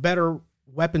a better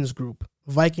weapons group,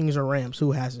 Vikings or Rams,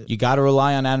 who has it? You got to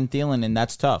rely on Adam Thielen, and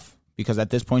that's tough because at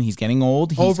this point he's getting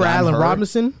old. He's over Allen hurt.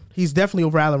 Robinson? He's definitely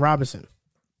over Allen Robinson.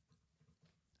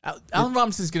 Allen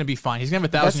Robinson's going to be fine. He's going to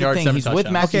have 1,000 That's the yards, thing. 7 He's touchdowns.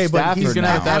 with Matthew Okay, but Stafford he's gonna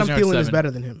now. have Adam 1,000 yards, Thielen is 7.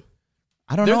 better than him.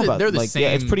 I don't know about they're the like, same. yeah,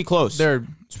 it's pretty close.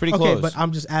 It's pretty close. Okay, but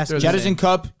I'm just asking. Jettas and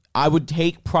Cup, I would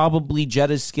take probably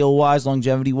Jettas skill-wise,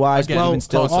 longevity-wise, Again, but even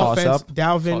still toss offense, up.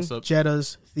 Dalvin, Toss up.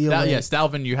 Jettas, Thielen. Yes,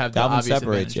 Dalvin, you have the Dalvin obvious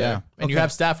separates, advantage yeah. there. And you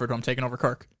have Stafford, who I'm taking over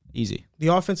Kirk. Easy. The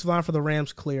offensive line for the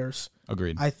Rams clears.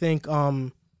 Agreed. I think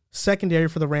secondary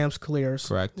for the Rams clears.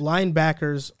 Correct.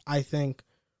 Linebackers, I think,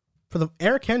 for the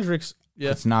Eric Hendricks,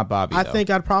 Yeah, It's not Bobby, I though. think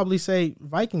I'd probably say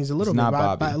Vikings a little It's bit not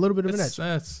by Bobby. a little bit of an edge.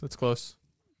 that's close.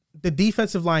 The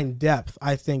defensive line depth,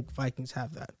 I think Vikings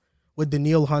have that. With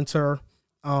Daniil Hunter,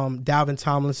 Dalvin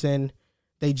Tomlinson,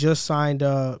 they just signed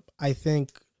I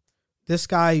think this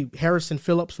guy Harrison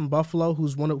Phillips from Buffalo,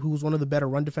 who's one of the better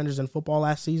run defenders in football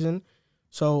last season.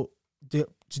 So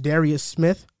Darius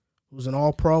Smith, who's an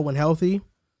All-Pro when healthy.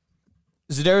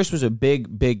 Za'Darius was a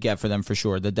big get for them for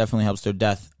sure. That definitely helps their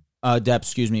depth.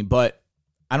 But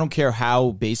I don't care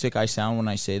how basic I sound when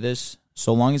I say this.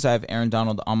 So long as I have Aaron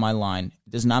Donald on my line, it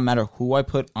does not matter who I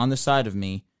put on the side of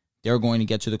me, they're going to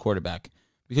get to the quarterback.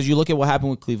 Because you look at what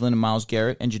happened with Cleveland and Myles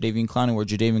Garrett and Jadeveon Clowney, where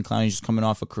Jadeveon Clowney is just coming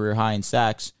off a career high in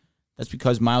sacks. That's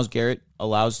because Myles Garrett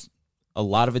allows a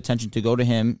lot of attention to go to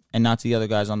him and not to the other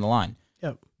guys on the line.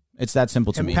 Yep. It's that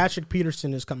simple to And me. Patrick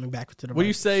Peterson is coming back to the What do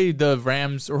you Vikings. say the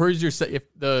Rams, or who's your if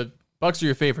the Bucks are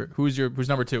your favorite? Who's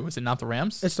number 2? Is it not the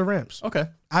Rams? It's the Rams. Okay.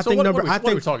 I So think what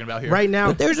are we talking about here? Right now,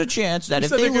 But there's a chance that You if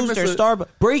said they they could lose miss their a- star...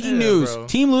 Breaking news. bro.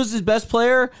 Team loses best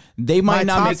player, they might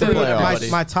not make the three, playoffs.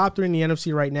 my top 3 in the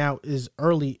NFC right now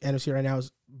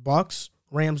is Bucks,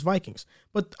 Rams, Vikings.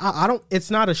 But I don't. It's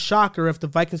not a shocker if the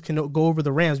Vikings can go over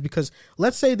the Rams, because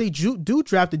let's say they do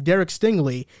draft Derek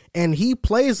Stingley and he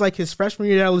plays like his freshman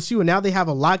year at LSU, and now they have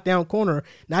a lockdown corner.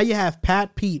 Now you have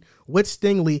Pat Pete with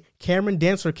Stingley. Cameron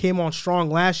Dantzler came on strong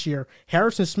last year.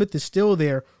 Harrison Smith is still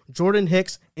there. Jordan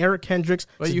Hicks, Eric Hendricks,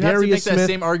 But you have to make Darius that Smith.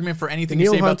 same argument for anything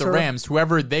Daniil you say about the Hunter. Rams.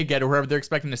 Whoever they get or whoever they're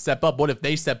expecting to step up, what if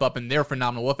they step up and they're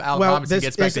phenomenal? What if Allen Robinson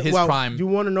gets back to his prime? You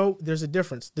want to know? There's a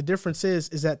difference. The difference is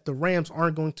that the Rams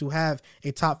aren't going to have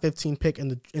a top 15 pick in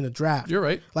the draft. You're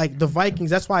right. Like the Vikings.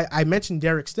 That's why I mentioned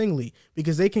Derek Stingley,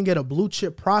 because they can get a blue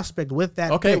chip prospect with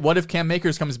that. Okay, pick. what if Cam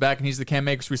Akers comes back and he's the Cam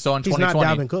Akers we saw in He's not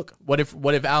 2020? Dalvin Cook. What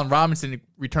if Allen Robinson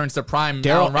returns to prime?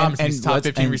 Daryl- Allen Robinson's top let's-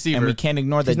 15 receiver. And we can't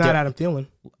ignore that. He's not Adam Thielen.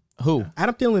 Who?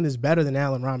 Adam Thielen is better than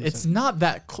Allen Robinson. It's not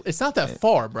that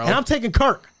far, bro. and I'm taking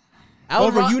Kirk.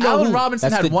 Allen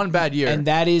Robinson had one bad year. And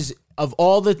that is, of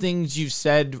all the things you've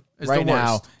said right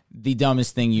now, worst. the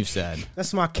dumbest thing you've said.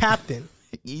 That's my captain.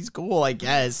 He's cool, I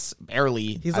guess.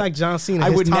 Barely. He's like John Cena. I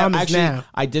His would time never is now.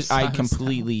 I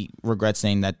completely regret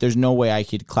saying that. There's no way I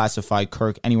could classify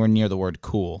Kirk anywhere near the word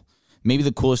cool. Maybe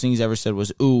the coolest thing he's ever said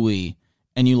was ooey,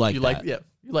 and you like that.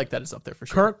 You like that. It's up there for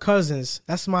sure. Kirk Cousins.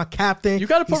 That's my captain. You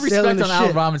got to put He's respect sailing on the Allen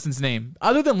ship. Robinson's name.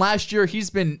 Other than last year, he's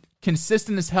been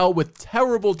consistent as hell with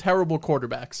terrible, terrible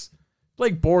quarterbacks.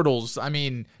 Blake Bortles, I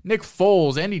mean, Nick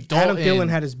Foles, Andy Dalton. Adam Thielen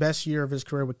had his best year of his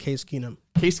career with Case Keenum.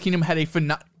 Case Keenum had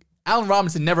Allen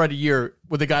Robinson never had a year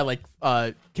with a guy like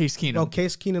Case Keenum. No,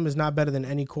 Case Keenum is not better than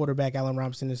any quarterback Allen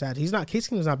Robinson has had. Case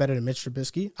Keenum is not better than Mitch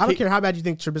Trubisky. I don't care how bad you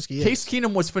think Trubisky is. Case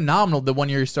Keenum was phenomenal the 1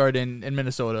 year he started in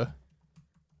Minnesota.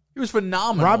 He was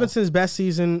phenomenal. Robinson's best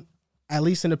season, at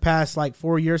least in the past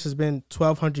 4 years, has been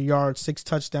 1,200 yards, 6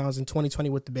 touchdowns in 2020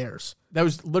 with the Bears. That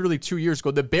was literally 2 years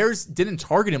ago. The Bears didn't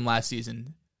target him last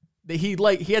season. He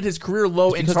had his career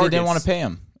low in because targets. they didn't want to pay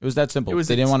him. It was that simple.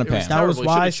 They didn't want to pay him. That was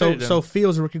Terrible. why. Should've So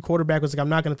Fields, a rookie quarterback, was like, I'm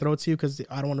not going to throw it to you because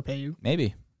I don't want to pay you.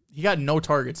 Maybe. He got no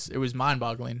targets. It was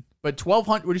mind-boggling. But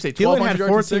 1,200, what do you say, Thielen 1,200 had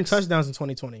yards 14 and 6? touchdowns in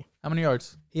 2020. How many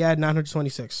yards? He had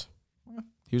 926.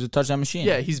 He was a touchdown machine.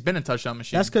 Yeah, he's been a touchdown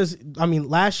machine. That's because,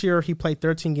 last year he played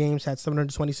 13 games, had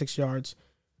 726 yards.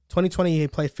 2020 he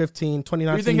played 15. 2019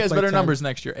 Who do you think he has played better 10. numbers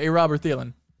next year, A-Rob or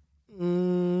Thielen?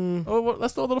 Oh, well,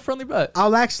 let's throw a little friendly bet.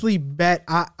 I'll actually bet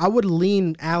I would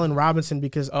lean Allen Robinson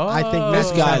because I think This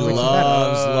Matt guy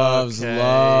Stafford's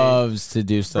loves to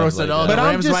do stuff Bro like said, that. But the I'm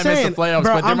Rams just might miss saying, the playoffs,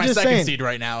 bro, but they're I'm my just second saying. seed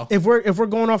right now. If we're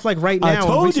going off right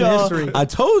now in recent history, I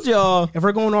told y'all. if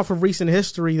we're going off of recent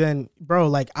history, then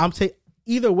bro,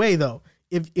 either way though.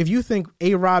 If you think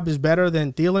A-Rob is better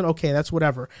than Thielen, okay, that's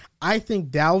whatever. I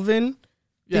think Dalvin,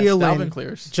 Yes, Thielen, Dalvin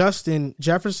clears. Justin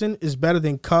Jefferson is better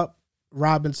than Kupp,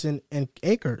 Robinson, and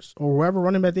Akers or whoever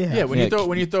running back they have. Yeah, when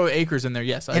you throw Akers in there,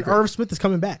 yes, I and agree. Irv Smith is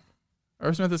coming back.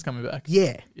 Irv Smith is coming back.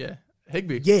 Yeah,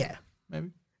 Higbee. yeah,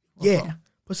 Maybe. yeah.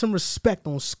 Put some respect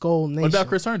on Skull Nation. What about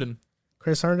Chris Herndon?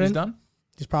 Chris Herndon? He's done?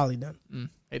 He's probably done.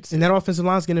 Hate to see And that offensive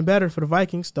line's getting better for the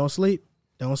Vikings. Don't sleep.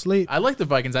 Don't sleep. I like the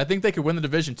Vikings. I think they could win the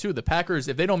division too. The Packers,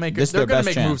 if they don't make it, This is they're their going to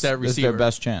best make chance. moves at receiver. This is their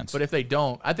best chance. But if they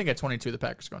don't, I think at 22 the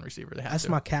Packers are going receiver. They have That's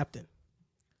to. my captain,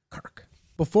 Kirk.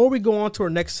 Before we go on to our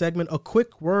next segment, a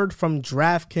quick word from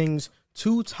DraftKings.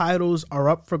 2 titles are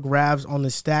up for grabs on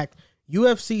the stacked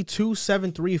UFC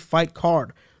 273 fight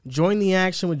card. Join the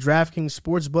action with DraftKings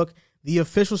Sportsbook, the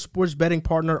official sports betting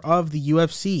partner of the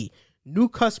UFC. New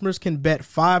customers can bet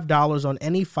 $5 on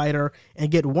any fighter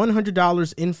and get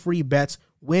 $100 in free bets,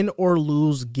 win or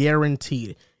lose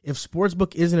guaranteed. If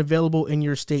Sportsbook isn't available in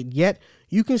your state yet,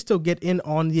 you can still get in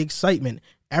on the excitement.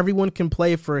 Everyone can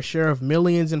play for a share of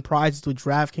millions in prizes with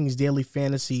DraftKings Daily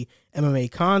Fantasy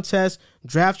MMA contest.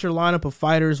 Draft your lineup of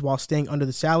fighters while staying under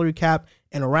the salary cap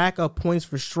and rack up points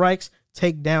for strikes,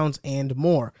 takedowns, and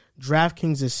more.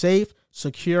 DraftKings is safe,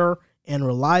 secure, and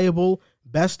reliable.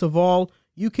 Best of all,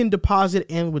 you can deposit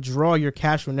and withdraw your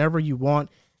cash whenever you want.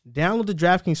 Download the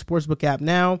DraftKings Sportsbook app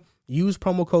now. Use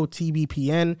promo code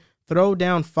TBPN. Throw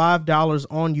down $5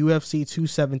 on UFC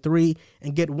 273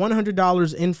 and get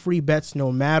 $100 in free bets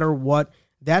no matter what.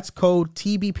 That's code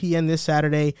TBPN this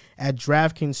Saturday at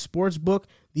DraftKings Sportsbook,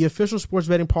 the official sports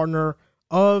betting partner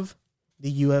of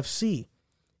the UFC.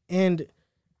 And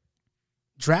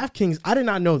DraftKings, I did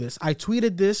not know this. I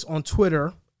tweeted this on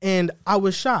Twitter, and I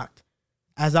was shocked.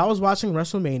 As I was watching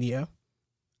WrestleMania,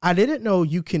 I didn't know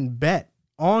you can bet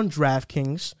on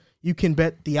DraftKings. You can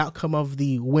bet the outcome of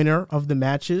the winner of the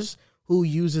matches, who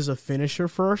uses a finisher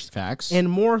first. Facts. And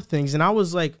more things. And I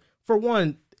was like, for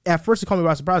one, at first it caught me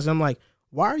by surprise. I'm like,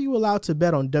 why are you allowed to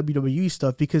bet on WWE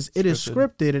stuff? Because it is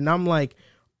scripted. And I'm like,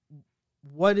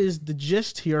 what is the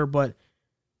gist here? But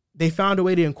they found a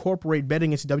way to incorporate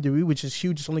betting into WWE, which is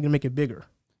huge. It's only going to make it bigger.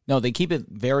 No, they keep it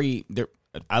very,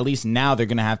 at least now they're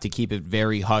going to have to keep it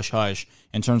very hush-hush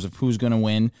in terms of who's going to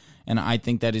win. And I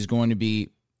think that is going to be,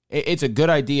 it's a good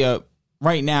idea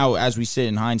right now as we sit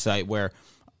in hindsight where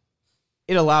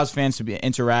it allows fans to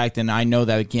interact. And I know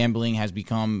that gambling has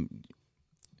become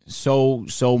so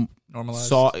Normalized.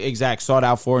 Sought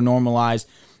out for, normalized.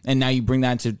 And now you bring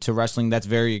that to wrestling. That's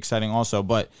very exciting also.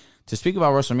 But to speak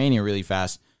about WrestleMania really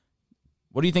fast,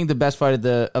 what do you think the best fight of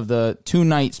the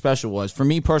 2-night special was? For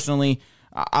me personally,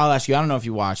 I'll ask you, I don't know if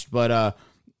you watched, but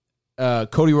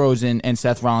Cody Rhodes and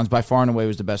Seth Rollins by far and away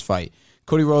was the best fight.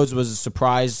 Cody Rhodes was a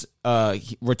surprise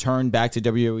return back to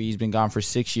WWE. He's been gone for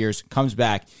 6 years, comes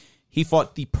back. He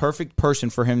fought the perfect person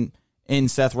for him in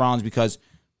Seth Rollins because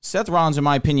Seth Rollins, in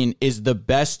my opinion, is the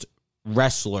best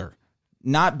wrestler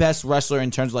not best wrestler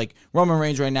in terms of like Roman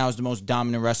Reigns right now is the most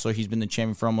dominant wrestler. He's been the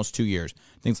champion for almost 2 years.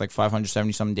 I think it's like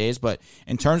 570 some days. But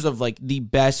in terms of like the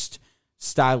best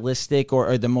stylistic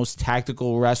or the most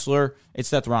tactical wrestler, it's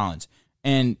Seth Rollins.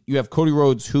 And you have Cody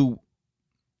Rhodes, who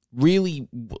really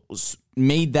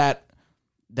made that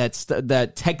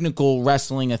technical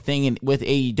wrestling a thing with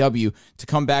AEW, to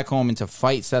come back home and to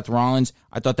fight Seth Rollins.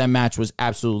 I thought that match was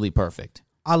absolutely perfect.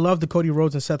 I love the Cody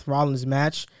Rhodes and Seth Rollins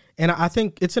match, and I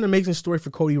think it's an amazing story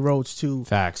for Cody Rhodes too.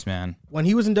 Facts, man. When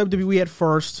he was in WWE at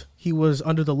first, he was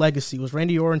under the legacy. It was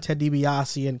Randy Orton, Ted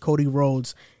DiBiase, and Cody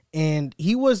Rhodes, and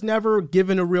he was never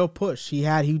given a real push. He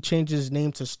changed his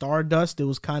name to Stardust. It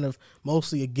was kind of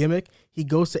mostly a gimmick. He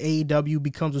goes to AEW,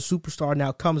 becomes a superstar,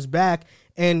 now comes back,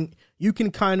 and you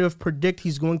can kind of predict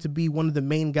he's going to be one of the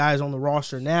main guys on the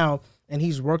roster now, and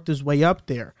he's worked his way up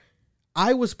there.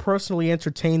 I was personally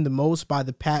entertained the most by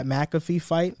the Pat McAfee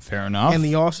fight. Fair enough. And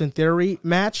the Austin Theory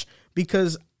match,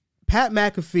 because Pat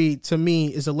McAfee, to me,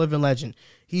 is a living legend.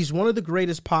 He's one of the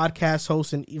greatest podcast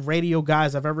hosts and radio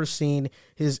guys I've ever seen.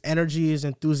 His energy is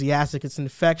enthusiastic. It's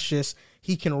infectious.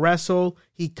 He can wrestle.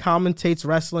 He commentates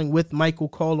wrestling with Michael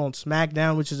Cole on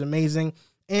SmackDown, which is amazing.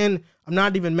 And I'm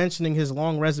not even mentioning his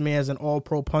long resume as an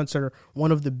all-pro punter,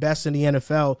 one of the best in the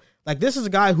NFL. Like, this is a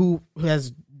guy who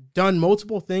has done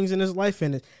multiple things in his life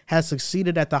and has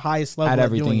succeeded at the highest level. At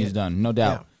everything he's done, no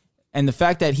doubt. Yeah. And the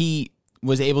fact that he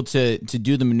was able to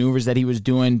do the maneuvers that he was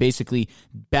doing, basically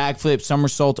backflip,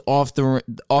 somersault off the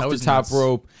top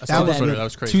rope, that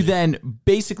was crazy. To then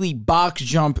basically box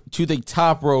jump to the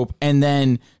top rope and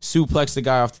then suplex the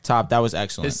guy off the top. That was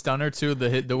excellent. His stunner too,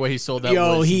 the way he sold that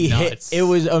was nuts. Hit. It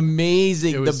was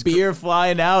amazing. The beer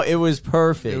flying out, it was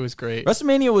perfect. It was great.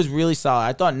 WrestleMania was really solid.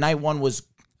 I thought night one was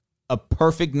a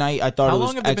perfect night. I thought How it was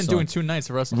long have they been doing 2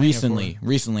 nights of WrestleMania?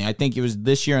 Recently. I think it was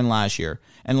this year and last year.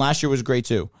 And last year was great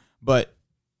too. But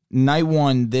night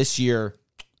one this year,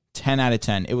 10 out of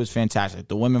 10. It was fantastic.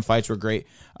 The women fights were great.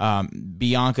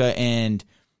 Bianca and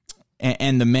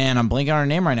the man, I'm blanking on her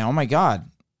name right now. Oh my God.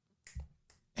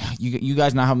 You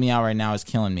guys not helping me out right now is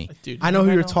killing me. Dude, I know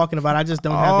who you're talking about. I just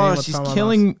don't have the name. Oh, she's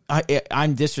killing.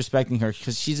 I'm disrespecting her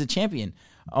because she's a champion.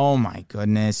 Oh my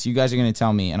goodness. You guys are going to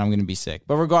tell me and I'm going to be sick.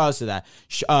 But regardless of that,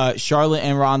 Charlotte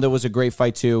and Ronda was a great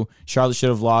fight too. Charlotte should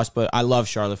have lost, but I love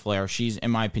Charlotte Flair. She's, in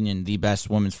my opinion, the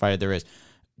best women's fighter there is.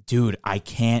 Dude, I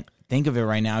can't think of it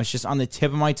right now. It's just on the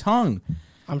tip of my tongue.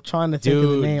 I'm trying to think of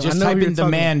the name. Just type in the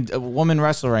man, woman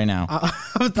wrestler right now.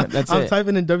 That's I'm it.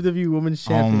 typing in WWE Women's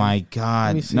Champion. Oh my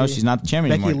God. No, she's not the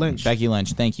champion Becky anymore. Lynch. Becky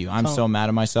Lynch. Thank you. I'm so mad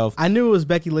at myself. I knew it was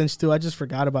Becky Lynch too. I just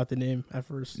forgot about the name at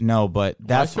first. No, but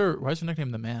that's why is her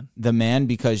nickname the man? The man,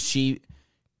 because she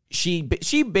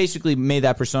basically made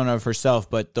that persona of herself,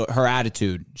 but her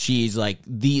attitude, she's like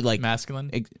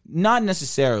masculine. Not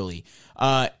necessarily,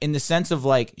 in the sense of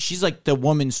like she's like the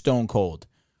woman Stone Cold,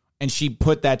 and she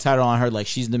put that title on her like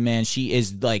she's the man. She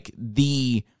is like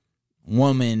the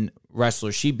woman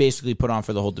wrestler. She basically put on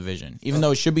for the whole division, even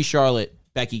though it should be Charlotte.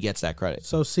 Becky gets that credit.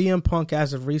 So CM Punk,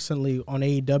 as of recently on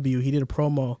AEW, he did a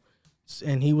promo,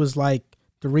 and he was like,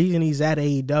 the reason he's at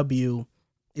AEW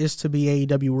is to be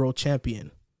AEW World Champion.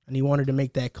 And he wanted to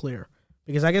make that clear.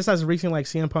 Because I guess as recently, like,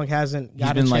 CM Punk hasn't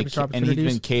gotten championship opportunities. And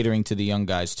he's been catering to the young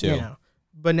guys, too. Yeah.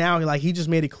 But now, like, he just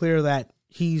made it clear that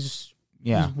he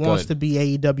wants to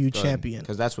be AEW champion.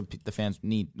 Because that's what the fans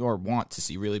need or want to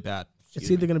see really bad. It's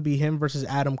either going to be him versus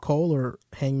Adam Cole or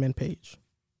Hangman Page.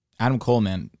 Adam Cole,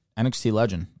 man. NXT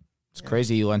legend. It's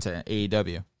crazy he went to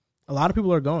AEW. A lot of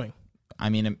people are going. I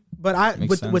mean, but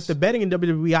with the betting in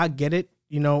WWE, I get it.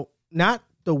 You know, not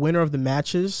the winner of the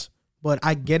matches, but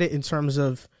I get it in terms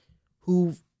of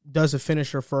who does a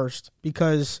finisher first,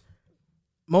 because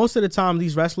most of the time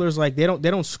these wrestlers, like, they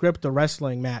don't script the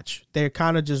wrestling match. They're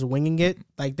kind of just winging it.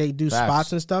 Like, they do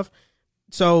spots and stuff.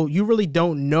 So you really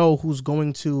don't know who's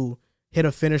going to hit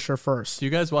a finisher first. Do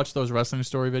you guys watch those wrestling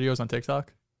story videos on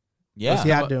TikTok? Yeah.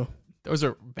 Yeah, I do. Those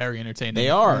are very entertaining. They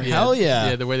are. Yeah. Hell yeah.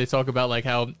 Yeah, the way they talk about like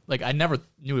how, like, I never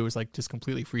knew it was like just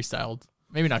completely freestyled.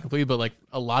 Maybe not completely, but like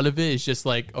a lot of it is just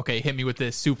like, okay, hit me with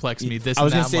this, suplex me, this. I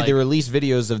was going to say they release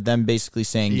videos of them basically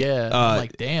saying,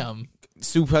 like, damn,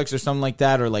 suplex or something like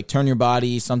that, or like turn your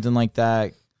body, something like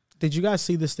that. Did you guys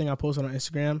see this thing I posted on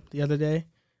Instagram the other day?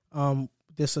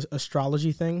 This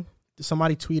astrology thing.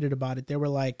 Somebody tweeted about it. They were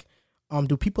like,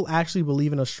 do people actually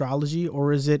believe in astrology,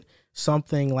 or is it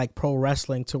something like pro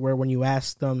wrestling to where when you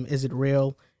ask them, is it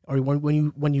real? Or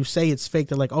when you say it's fake,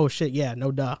 they're like, oh shit, yeah,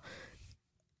 no duh.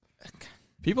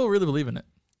 People really believe in it.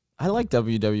 I like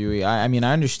WWE. I mean,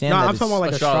 I understand. No, that I'm talking about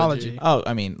like astrology. Oh,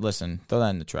 I mean, listen, throw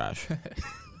that in the trash.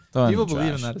 People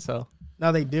believe in that as hell.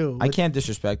 No, they do. I can't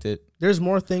disrespect it. There's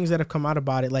more things that have come out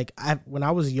about it. Like when I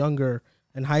was younger,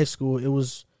 in high school, it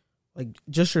was like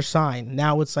just your sign.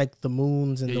 Now it's like the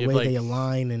moons and the way they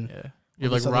align and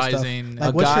you're like rising.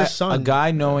 Like, what's your sun? A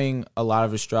guy knowing a lot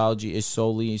of astrology is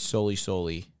solely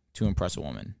to impress a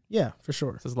woman. Yeah, for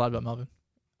sure. Says a lot about Melvin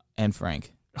and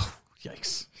Frank. Oh,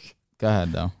 yikes! Go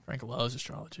ahead though. Frank loves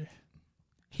astrology.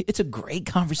 It's a great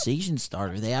conversation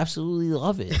starter. They absolutely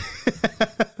love it.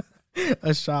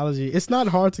 Astrology. It's not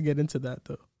hard to get into that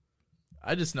though.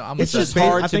 I just know it's just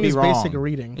hard to be wrong. Basic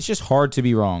reading. It's just hard to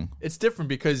be wrong. It's different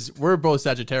because we're both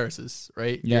Sagittariuses,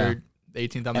 right? Yeah. You're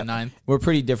 18th, I'm the 9th. We're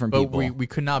pretty different but people. we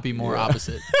could not be more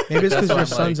opposite. Maybe it's because your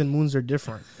suns and moons are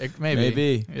different.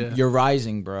 Maybe. Yeah. You're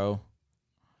rising, bro.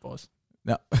 Pause.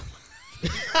 No. All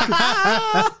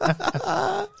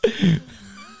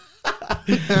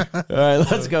right,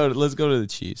 let's go to the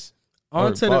Chiefs.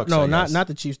 On to Bucks, not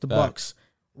the Chiefs, the Bucks.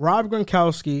 Rob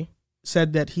Gronkowski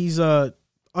said that he's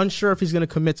unsure if he's going to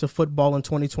commit to football in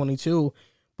 2022.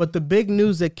 But the big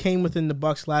news that came within the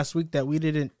Bucks last week that we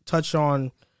didn't touch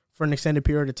on for an extended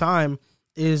period of time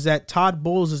is that Todd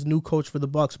Bowles is new coach for the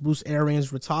Bucks. Bruce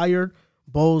Arians retired.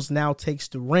 Bowles now takes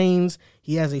the reins.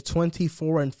 He has a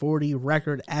 24-40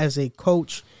 record as a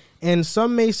coach. And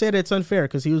some may say that it's unfair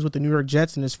because he was with the New York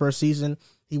Jets in his first season.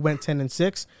 He went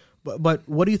 10-6. But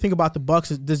what do you think about the Bucks?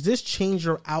 Does this change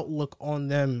your outlook on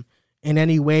them in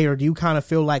any way, or do you kind of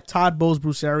feel like Todd Bowles,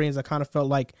 Bruce Arians? I kind of felt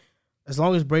like as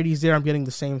long as Brady's there, I'm getting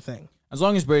the same thing. As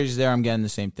long as Brady's there, I'm getting the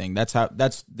same thing. That's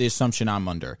the assumption I'm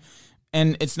under.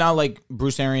 And it's not like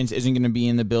Bruce Arians isn't going to be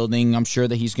in the building. I'm sure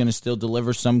that he's going to still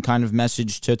deliver some kind of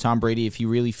message to Tom Brady if he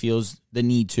really feels the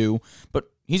need to. But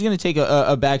he's going to take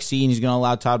a back seat, and he's going to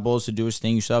allow Todd Bowles to do his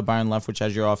thing. You still have Byron Leftwich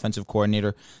as your offensive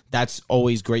coordinator. That's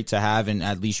always great to have, and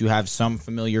at least you have some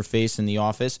familiar face in the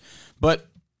office. But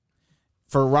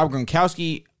for Rob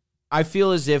Gronkowski, I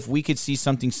feel as if we could see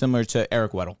something similar to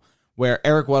Eric Weddle, where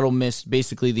Eric Weddle missed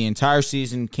basically the entire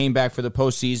season, came back for the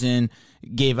postseason,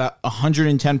 gave out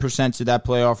 110% to that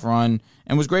playoff run,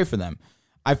 and was great for them.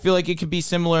 I feel like it could be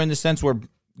similar in the sense where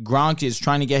Gronk is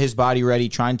trying to get his body ready,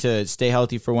 trying to stay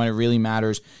healthy for when it really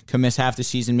matters, could miss half the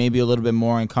season, maybe a little bit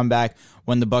more, and come back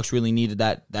when the Bucs really needed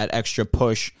that extra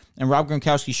push. And Rob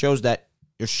Gronkowski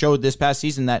showed this past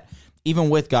season that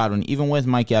even with Godwin, even with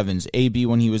Mike Evans, AB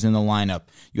when he was in the lineup,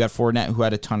 you had Fournette who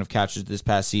had a ton of catches this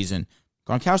past season.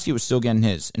 Gronkowski was still getting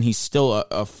his, and he's still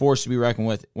a force to be reckoned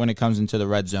with when it comes into the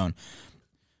red zone.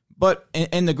 But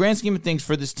in the grand scheme of things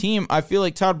for this team, I feel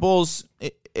like Todd Bowles,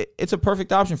 it's a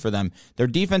perfect option for them. Their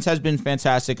defense has been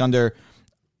fantastic under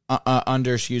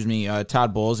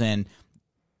Todd Bowles, and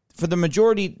for the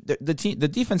majority, the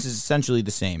defense is essentially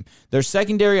the same. Their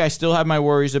secondary, I still have my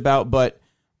worries about, but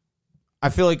I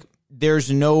feel like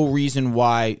there's no reason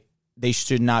why they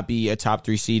should not be a top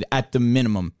 3 seed at the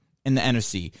minimum in the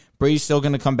NFC. Brady's still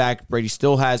going to come back. Brady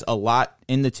still has a lot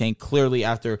in the tank, clearly,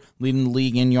 after leading the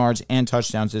league in yards and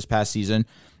touchdowns this past season.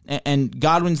 And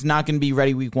Godwin's not going to be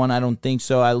ready week 1, I don't think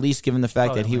so, at least given the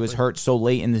fact that he was hurt so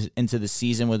late into the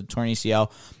season with a torn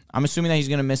ACL. I'm assuming that he's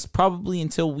going to miss probably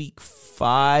until week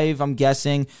 5, I'm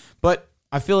guessing. But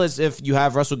I feel as if you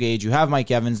have Russell Gage, you have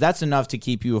Mike Evans, that's enough to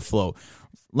keep you afloat.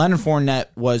 Leonard Fournette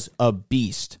was a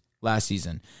beast last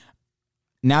season.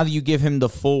 Now that you give him the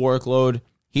full workload,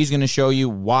 he's going to show you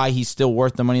why he's still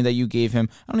worth the money that you gave him.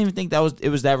 I don't even think it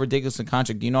was that ridiculous a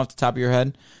contract. Do you know off the top of your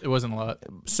head? It wasn't a lot.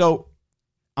 So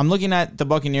I'm looking at the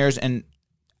Buccaneers, and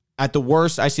at the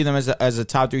worst, I see them as a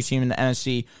top 3 team in the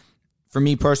NFC. For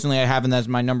me personally, I have them as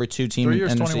my number 2 team. 3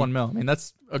 years, in the NFC. $21 million. I mean,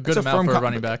 that's a good amount for a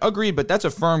running back. Agreed, but that's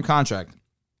a firm contract,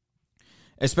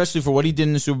 especially for what he did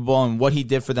in the Super Bowl and what he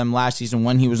did for them last season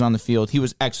when he was on the field. He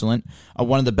was excellent.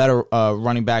 One of the better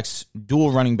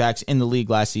dual running backs in the league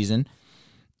last season.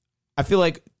 I feel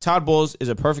like Todd Bowles is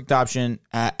a perfect option,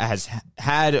 has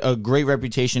had a great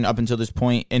reputation up until this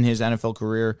point in his NFL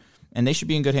career, and they should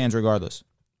be in good hands regardless.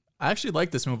 I actually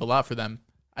like this move a lot for them.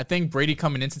 I think Brady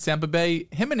coming into Tampa Bay,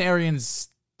 him and Arians,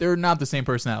 they're not the same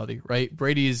personality, right?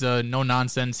 Brady's no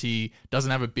nonsense. He doesn't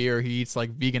have a beer. He eats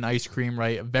like vegan ice cream,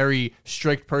 right? A very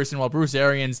strict person. While Bruce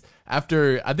Arians,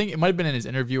 after, I think it might have been in his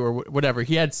interview or whatever,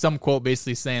 he had some quote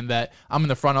basically saying that I'm in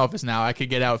the front office now. I could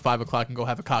get out at 5 o'clock and go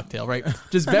have a cocktail, right?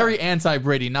 Just very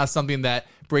anti-Brady, not something that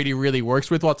Brady really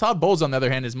works with. While Todd Bowles, on the other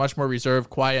hand, is much more reserved,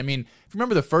 quiet. I mean, if you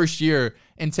remember the first year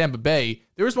in Tampa Bay,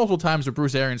 there was multiple times where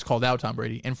Bruce Arians called out Tom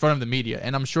Brady in front of the media,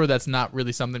 and I'm sure that's not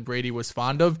really something Brady was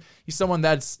fond of. He's someone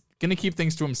that's going to keep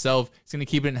things to himself. He's going to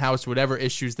keep it in-house, whatever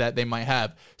issues that they might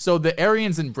have. So the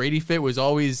Arians and Brady fit was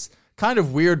always kind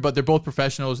of weird, but they're both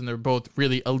professionals and they're both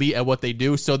really elite at what they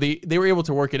do. So they were able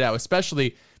to work it out,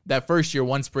 especially that first year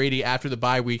once Brady, after the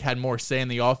bye week, had more say in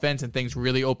the offense and things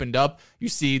really opened up. You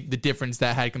see the difference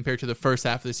that had compared to the first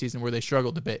half of the season where they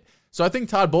struggled a bit. So I think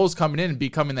Todd Bowles coming in and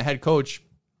becoming the head coach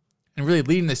and really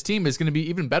leading this team is going to be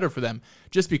even better for them,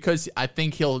 just because I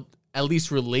think he'll at least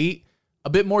relate a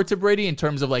bit more to Brady in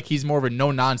terms of like he's more of a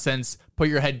no-nonsense, put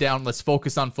your head down, let's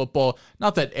focus on football.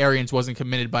 Not that Arians wasn't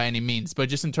committed by any means, but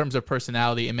just in terms of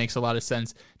personality, it makes a lot of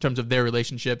sense in terms of their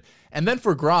relationship. And then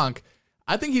for Gronk,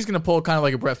 I think he's going to pull kind of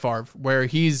like a Brett Favre, where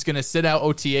he's going to sit out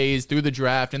OTAs through the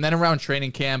draft, and then around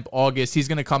training camp, August, he's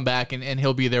going to come back and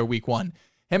he'll be there week one.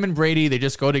 Him and Brady, they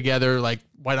just go together like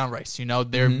white on rice. You know,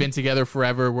 they've been together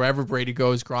forever. Wherever Brady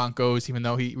goes, Gronk goes, even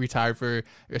though he retired for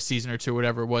a season or two,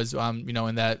 whatever it was,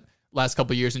 in that last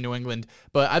couple of years in New England.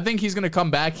 But I think he's going to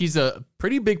come back. He's a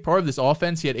pretty big part of this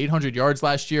offense. He had 800 yards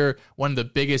last year, one of the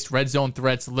biggest red zone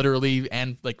threats, literally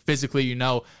and like physically,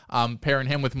 pairing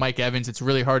him with Mike Evans. It's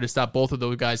really hard to stop both of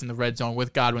those guys in the red zone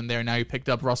with Godwin there. Now you picked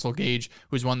up Russell Gage,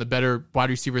 who's one of the better wide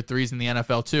receiver threes in the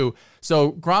NFL too.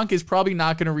 So Gronk is probably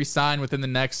not going to resign within the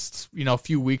next,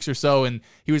 few weeks or so. And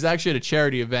he was actually at a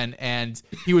charity event and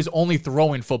he was only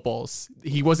throwing footballs.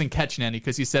 He wasn't catching any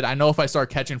because he said, I know if I start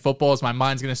catching footballs, my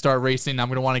mind's going to start racing. I'm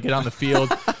going to want to get on the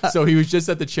field. So he was just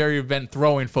at the charity event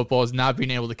throwing footballs, not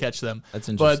being able to catch them. That's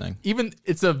interesting. But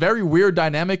it's a very weird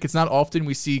dynamic. It's not often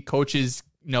we see coaches,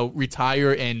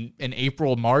 retire in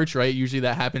April, March, right? Usually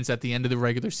that happens at the end of the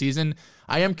regular season.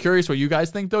 I am curious what you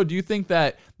guys think, though. Do you think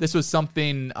that this was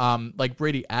something like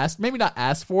Brady asked, maybe not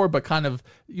asked for, but kind of,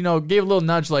 gave a little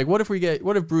nudge, like, what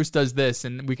if Bruce does this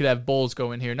and we could have Bowles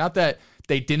go in here? Not that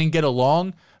they didn't get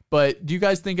along, but do you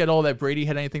guys think at all that Brady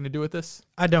had anything to do with this?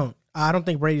 I don't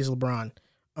think Brady's LeBron.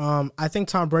 I think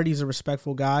Tom Brady's a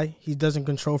respectful guy. He doesn't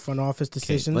control front office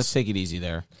decisions. Okay, let's take it easy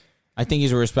there. I think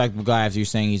he's a respectable guy after you're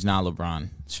saying he's not LeBron.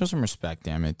 Show some respect,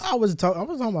 damn it. I was talking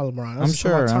about LeBron. I'm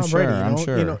sure.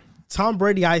 Tom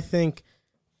Brady, I think,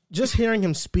 just hearing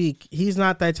him speak, he's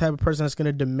not that type of person that's going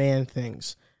to demand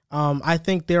things. I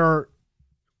think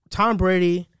Tom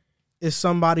Brady is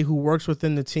somebody who works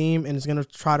within the team and is going to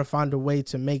try to find a way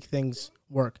to make things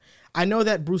work. I know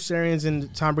that Bruce Arians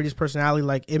and Tom Brady's personality,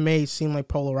 like, it may seem like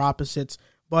polar opposites,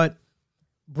 but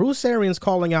Bruce Arians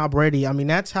calling out Brady, I mean,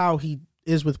 that's how he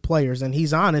is with players, and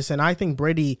he's honest, and I think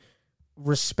Brady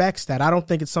respects that. I don't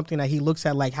think it's something that he looks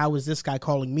at like, how is this guy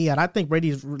calling me out? I think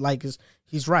Brady's like,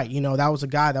 he's right. That was a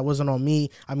guy that wasn't on me.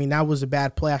 I mean, that was a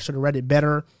bad play. I should have read it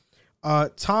better.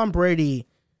 Tom Brady,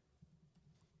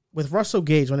 with Russell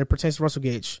Gage, when it pertains to Russell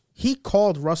Gage, he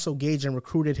called Russell Gage and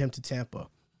recruited him to Tampa.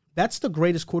 That's the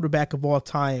greatest quarterback of all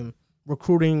time,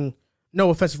 recruiting, no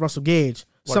offense to Russell Gage,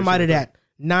 somebody that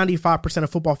 95% of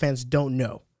football fans don't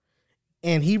know.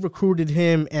 And he recruited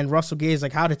him, and Russell Gage,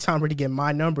 like, how did Tom Brady get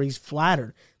my number? He's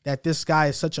flattered that this guy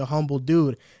is such a humble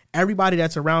dude. Everybody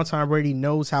that's around Tom Brady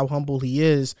knows how humble he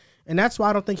is, and that's why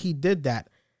I don't think he did that.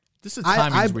 This is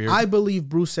timing's weird. I believe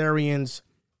Bruce Arians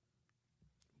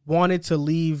wanted to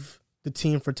leave the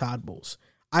team for Todd Bowles.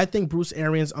 I think Bruce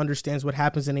Arians understands what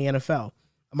happens in the NFL.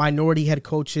 Minority head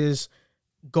coaches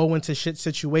go into shit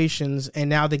situations,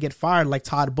 and now they get fired, like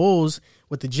Todd Bowles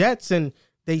with the Jets, and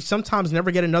they sometimes never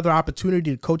get another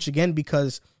opportunity to coach again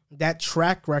because that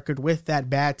track record with that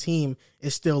bad team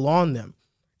is still on them.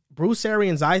 Bruce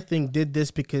Arians, I think, did this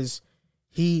because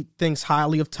he thinks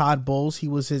highly of Todd Bowles. He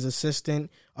was his assistant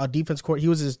he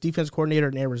was his defense coordinator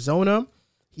in Arizona.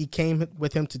 He came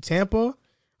with him to Tampa.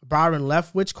 Byron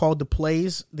Leftwich called the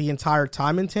plays the entire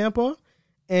time in Tampa.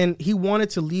 And he wanted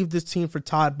to leave this team for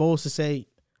Todd Bowles to say,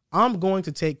 I'm going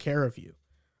to take care of you.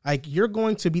 Like, you're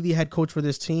going to be the head coach for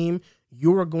this team.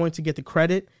 You are going to get the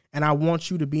credit, and I want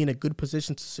you to be in a good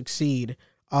position to succeed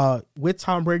with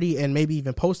Tom Brady and maybe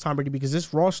even post Tom Brady, because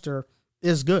this roster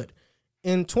is good.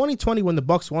 In 2020, when the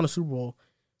Bucs won a Super Bowl,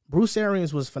 Bruce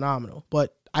Arians was phenomenal,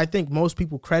 but I think most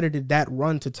people credited that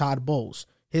run to Todd Bowles,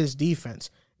 his defense.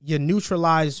 You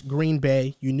neutralized Green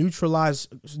Bay, you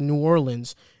neutralized New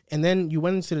Orleans, and then you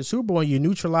went into the Super Bowl and you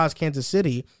neutralized Kansas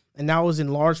City, and that was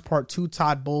in large part to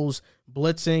Todd Bowles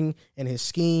blitzing and his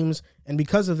schemes. And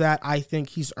because of that, I think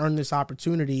he's earned this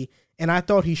opportunity. And I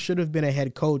thought he should have been a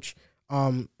head coach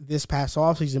this past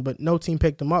offseason, but no team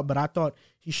picked him up. But I thought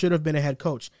he should have been a head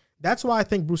coach. That's why I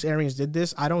think Bruce Arians did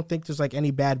this. I don't think there's like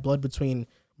any bad blood between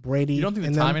Brady. You don't think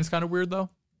the timing's kind of weird, though?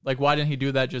 Like, why didn't he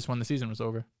do that just when the season was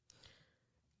over?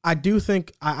 I do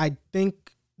think, I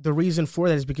think the reason for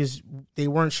that is because they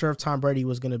weren't sure if Tom Brady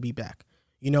was going to be back.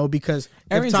 Because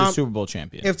Arians is a Super Bowl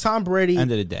champion. If Tom Brady,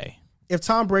 end of the day, if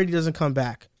Tom Brady doesn't come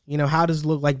back, how does it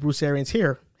look like Bruce Arians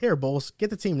here, Bowles,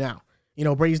 get the team now.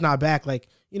 Brady's not back. Like,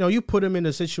 you put him in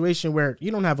a situation where you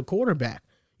don't have a quarterback.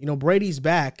 Brady's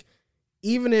back.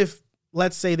 Even if,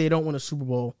 let's say, they don't win a Super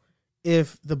Bowl,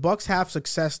 if the Bucs have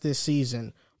success this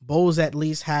season, Bowles at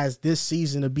least has this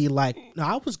season to be like, no,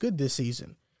 I was good this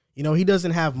season. He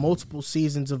doesn't have multiple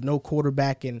seasons of no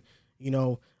quarterback and,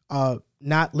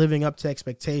 not living up to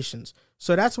expectations.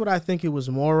 So that's what I think it was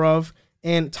more of.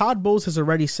 And Todd Bowles has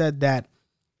already said that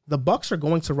the Bucs are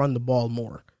going to run the ball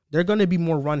more. They're going to be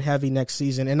more run heavy next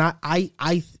season. And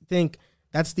I think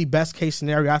that's the best case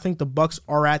scenario. I think the Bucs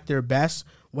are at their best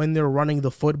when they're running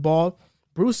the football.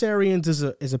 Bruce Arians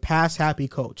is a pass happy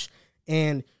coach.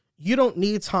 And you don't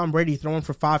need Tom Brady throwing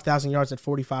for 5,000 yards at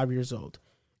 45 years old.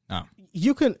 No.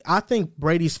 I think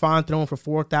Brady's fine throwing for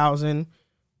 4,000,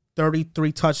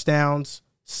 33 touchdowns,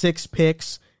 6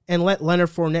 picks, and let Leonard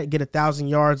Fournette get 1,000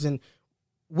 yards. And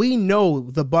we know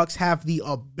the Bucs have the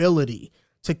ability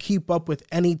to keep up with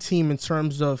any team in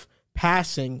terms of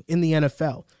passing in the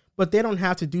NFL, but they don't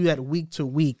have to do that week to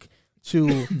week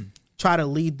to try to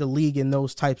lead the league in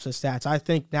those types of stats. I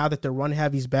think now that the run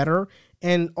heavy's better,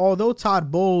 and although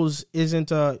Todd Bowles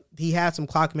he had some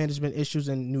clock management issues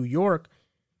in New York,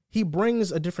 he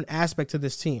brings a different aspect to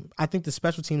this team. I think the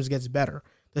special teams gets better.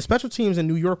 The special teams in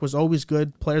New York was always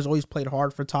good. Players always played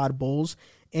hard for Todd Bowles.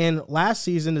 And last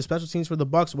season, the special teams for the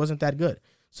Bucs wasn't that good.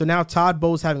 So now Todd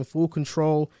Bowles having full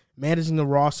control, managing the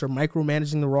roster,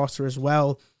 micromanaging the roster as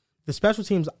well. The special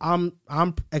teams, I'm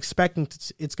expecting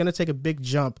it's going to take a big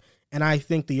jump, and I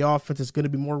think the offense is going to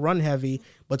be more run heavy,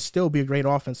 but still be a great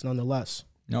offense nonetheless.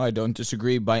 No, I don't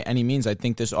disagree by any means. I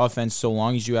think this offense, so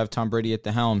long as you have Tom Brady at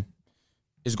the helm,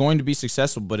 is going to be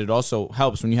successful, but it also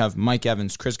helps when you have Mike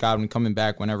Evans, Chris Godwin coming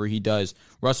back whenever he does,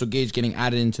 Russell Gage getting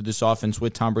added into this offense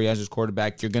with Tom Brady as his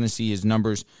quarterback. You're going to see his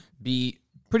numbers be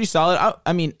pretty solid.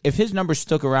 I mean, if his numbers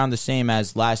stuck around the same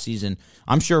as last season,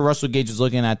 I'm sure Russell Gage is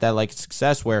looking at that like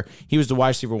success, where he was the wide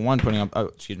receiver one putting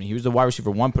up. He was the wide receiver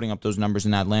one putting up those numbers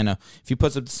in Atlanta. If he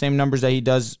puts up the same numbers that he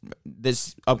does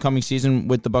this upcoming season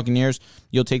with the Buccaneers,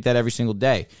 you'll take that every single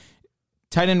day.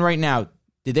 Tight end right now.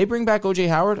 Did they bring back O.J.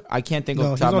 Howard? I can't think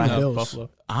off the top of my head. Buffalo.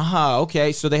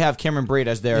 Okay. So they have Cameron Brate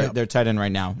as their tight end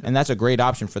right now, and that's a great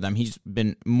option for them. He's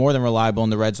been more than reliable in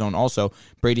the red zone. Also,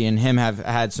 Brady and him have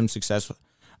had some success.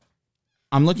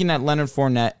 I'm looking at Leonard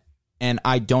Fournette, and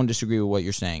I don't disagree with what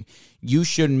you're saying. You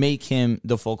should make him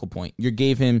the focal point. You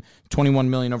gave him $21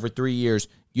 million over 3 years.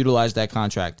 Utilize that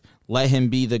contract. Let him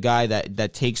be the guy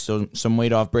that takes some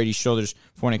weight off Brady's shoulders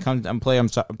for when it comes to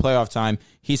playoff time.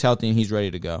 He's healthy and he's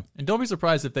ready to go. And don't be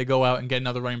surprised if they go out and get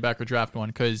another running back or draft one,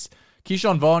 because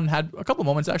Keyshawn Vaughn had a couple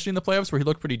moments actually in the playoffs where he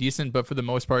looked pretty decent, but for the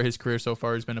most part, his career so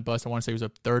far has been a bust. I want to say he was a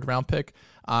 3rd-round pick.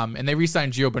 And they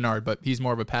re-signed Gio Bernard, but he's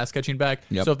more of a pass-catching back.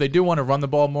 Yep. So if they do want to run the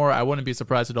ball more, I wouldn't be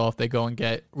surprised at all if they go and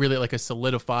get really like a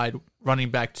solidified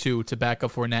running back 2 to back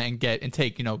up Fournette and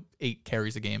take 8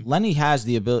 carries a game. Lenny has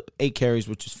the ability, 8 carries,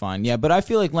 which is fine. Yeah, but I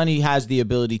feel like Lenny has the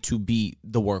ability to be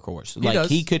the workhorse.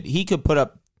 He could put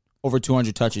up over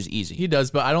 200 touches easy. He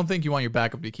does, but I don't think you want your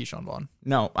backup to be Keyshawn Vaughn.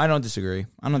 No, I don't disagree.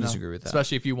 I don't disagree with that.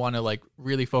 Especially if you want to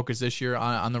really focus this year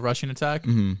on the rushing attack,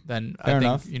 then Fair I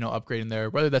enough. think upgrading there,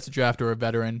 whether that's a draft or a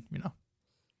veteran,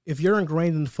 If you're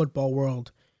ingrained in the football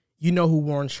world, you know who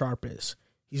Warren Sharp is.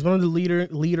 He's one of the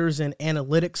leaders in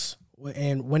analytics,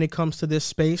 and when it comes to this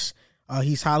space,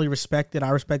 he's highly respected. I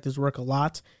respect his work a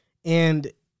lot,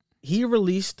 and he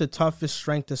released the toughest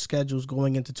strength of schedules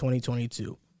going into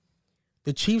 2022.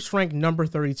 The Chiefs rank number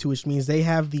 32, which means they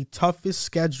have the toughest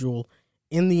schedule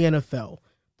in the NFL.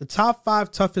 The top 5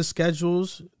 toughest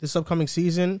schedules this upcoming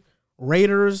season: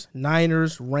 Raiders,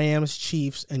 Niners, Rams,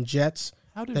 Chiefs, and Jets.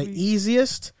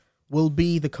 Easiest will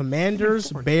be the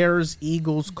Commanders, Bears,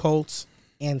 Eagles, Colts,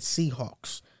 and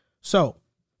Seahawks. So,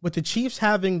 with the Chiefs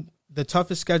having the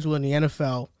toughest schedule in the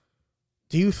NFL,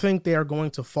 do you think they are going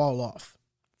to fall off?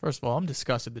 First of all, I'm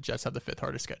disgusted the Jets have the 5th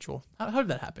hardest schedule. How did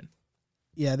that happen?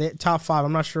 Yeah, they top 5.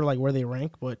 I'm not sure where they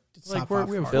rank, but it's top 5.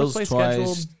 We have Bills twice,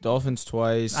 scheduled. Dolphins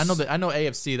twice. I know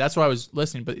AFC. That's why I was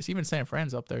listening, but it's even San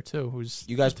Fran's up there too.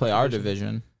 You guys play our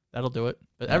division. That'll do it.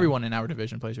 But everyone in our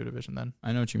division plays your division then.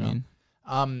 I know what you mean.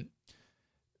 All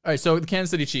right, so the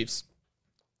Kansas City Chiefs.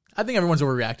 I think everyone's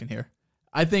overreacting here.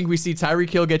 I think we see Tyreek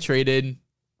Hill get traded.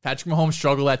 Patrick Mahomes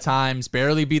struggle at times,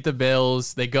 barely beat the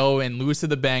Bills. They go and lose to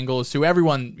the Bengals, who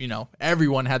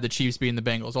everyone had the Chiefs beating the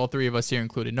Bengals, all 3 of us here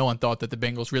included. No one thought that the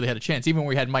Bengals really had a chance. Even when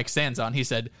we had Mike Sands on, he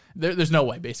said, there's no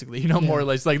way, basically. More or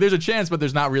less. There's a chance, but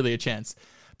there's not really a chance.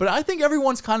 But I think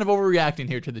everyone's kind of overreacting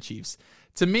here to the Chiefs.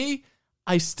 To me,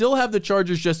 I still have the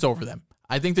Chargers just over them.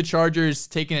 I think the Chargers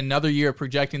taking another year,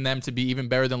 projecting them to be even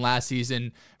better than last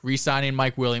season, re-signing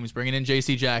Mike Williams, bringing in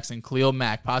J.C. Jackson, Khalil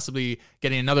Mack, possibly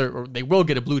getting another, or they will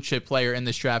get a blue chip player in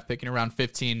this draft, picking around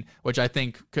 15, which I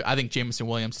think Jameson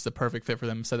Williams is the perfect fit for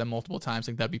them. I've said that multiple times. I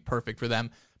think that'd be perfect for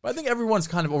them. But I think everyone's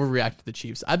kind of overreacted to the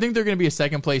Chiefs. I think they're going to be a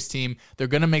second-place team. They're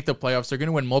going to make the playoffs. They're going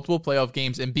to win multiple playoff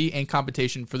games and be in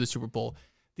competition for the Super Bowl.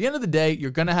 At the end of the day,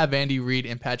 you're going to have Andy Reid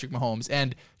and Patrick Mahomes.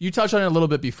 And you touched on it a little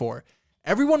bit before.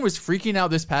 Everyone was freaking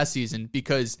out this past season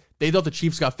because they thought the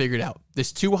Chiefs got figured out.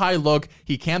 This too high look,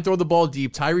 he can't throw the ball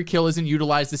deep. Tyreek Hill isn't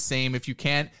utilized the same if you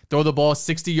can't throw the ball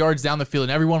 60 yards down the field,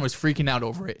 and everyone was freaking out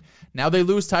over it. Now they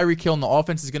lose Tyreek Hill and the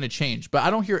offense is going to change. But I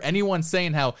don't hear anyone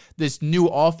saying how this new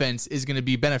offense is going to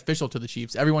be beneficial to the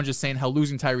Chiefs. Everyone's just saying how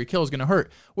losing Tyreek Hill is going to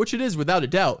hurt, which it is without a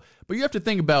doubt. But you have to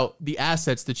think about the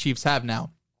assets the Chiefs have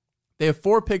now. They have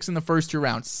 4 picks in the first 2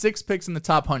 rounds, 6 picks in the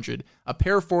top 100, a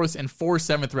pair of 4th and 4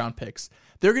 7th-round picks.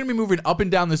 They're going to be moving up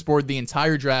and down this board the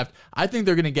entire draft. I think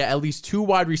they're going to get at least 2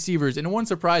 wide receivers, and it wouldn't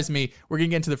surprise me, we're going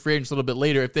to get into the free agents a little bit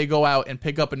later, if they go out and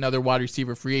pick up another wide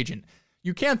receiver free agent.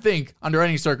 You can't think, under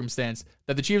any circumstance,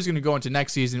 that the Chiefs are going to go into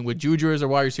next season with Juju as their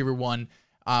wide receiver 1,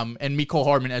 and Mecole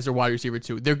Hardman as their wide receiver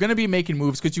 2. They're going to be making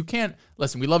moves because you can't,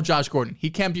 listen, we love Josh Gordon. He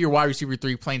can't be your wide receiver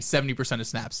 3 playing 70% of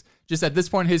snaps. Just at this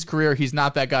point in his career, he's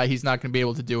not that guy. He's not going to be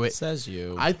able to do it. Says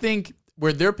you. I think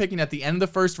where they're picking at the end of the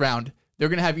first round, they're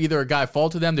going to have either a guy fall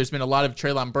to them. There's been a lot of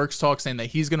Treylon Burks talk saying that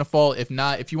he's going to fall. If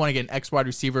not, if you want to get an ex-wide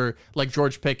receiver like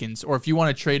George Pickens, or if you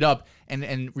want to trade up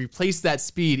and replace that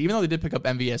speed, even though they did pick up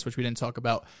MVS, which we didn't talk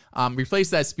about, replace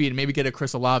that speed and maybe get a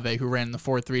Chris Olave who ran the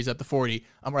 4.3s at the 40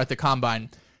 or at the combine.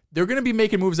 They're going to be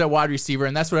making moves at wide receiver,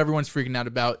 and that's what everyone's freaking out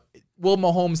about. Will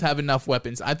Mahomes have enough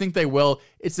weapons? I think they will.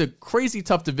 It's a crazy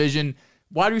tough division.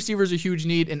 Wide receiver is a huge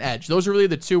need, and edge. Those are really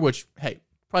the two, which, hey,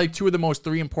 probably 2 of the most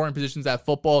 3 important positions at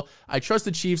football. I trust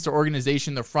the Chiefs, their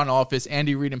organization, their front office,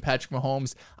 Andy Reid and Patrick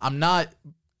Mahomes. I'm not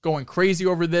going crazy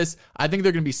over this. I think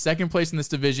they're going to be second place in this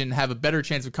division and have a better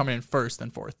chance of coming in first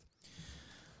than fourth.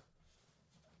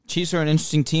 Chiefs are an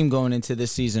interesting team going into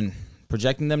this season.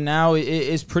 Projecting them now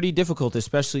is pretty difficult,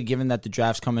 especially given that the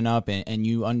draft's coming up and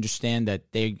you understand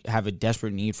that they have a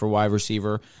desperate need for wide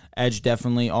receiver. Edge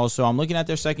definitely. Also, I'm looking at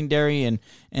their secondary,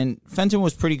 and Fenton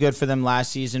was pretty good for them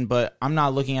last season, but I'm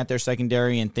not looking at their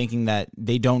secondary and thinking that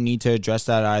they don't need to address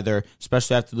that either,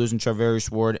 especially after losing Charvarius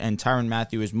Ward, and Tyrann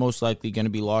Mathieu is most likely going to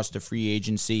be lost to free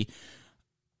agency.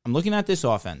 I'm looking at this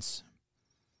offense.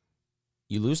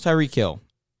 You lose Tyreek Hill.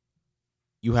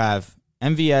 You have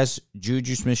MVS,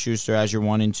 Juju Smith-Schuster as your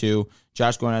 1 and 2.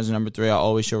 Josh Gordon as number 3. I'll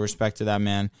always show respect to that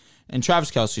man. And Travis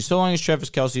Kelce. So long as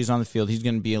Travis Kelce is on the field, he's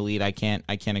going to be elite. I can't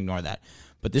ignore that.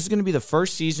 But this is going to be the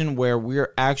first season where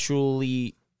we're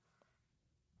actually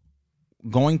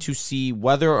going to see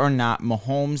whether or not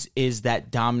Mahomes is that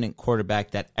dominant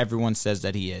quarterback that everyone says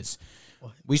that he is.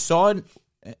 We saw it,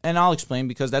 and I'll explain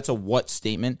because that's a what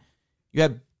statement.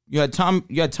 You had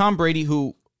Tom Brady,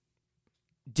 who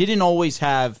didn't always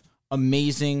have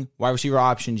amazing wide receiver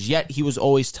options, yet he was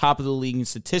always top of the league in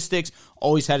statistics,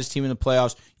 always had his team in the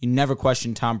playoffs. You never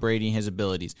questioned Tom Brady and his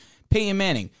abilities. Peyton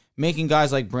Manning, making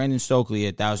guys like Brandon Stokely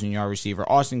a 1,000-yard receiver,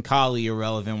 Austin Collie a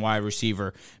relevant wide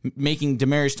receiver, making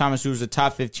Demaryius Thomas, who was a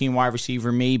top 15 wide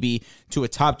receiver, maybe to a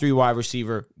top 3 wide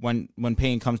receiver when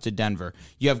Peyton comes to Denver.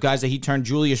 You have guys that he turned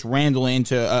Julius Randle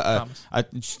into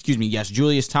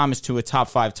Julius Thomas to a top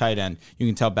 5 tight end. You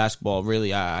can tell basketball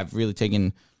really, I've really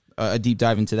taken a deep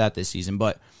dive into that this season.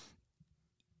 But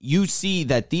you see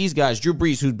that these guys, Drew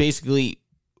Brees, who basically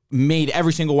made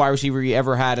every single wide receiver he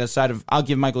ever had, aside of, I'll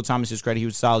give Michael Thomas his credit, he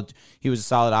was a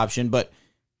solid option. But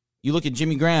you look at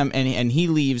Jimmy Graham, and he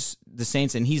leaves the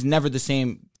Saints, and he's never the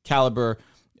same caliber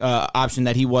option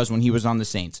that he was when he was on the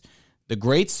Saints. The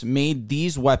greats made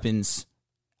these weapons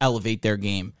elevate their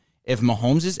game. If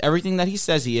Mahomes is everything that he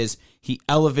says he is, he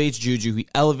elevates Juju, he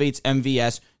elevates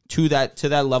MVS to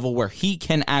that level where he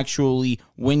can actually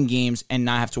win games and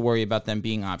not have to worry about them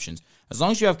being options. As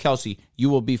long as you have Kelce, you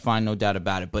will be fine, no doubt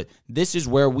about it. But this is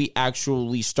where we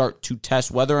actually start to test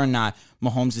whether or not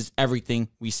Mahomes is everything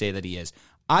we say that he is.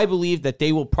 I believe that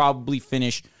they will probably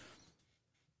finish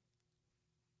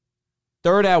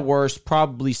third at worst,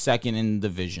 probably second in the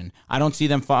division. I don't see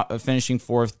them finishing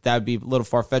fourth. That would be a little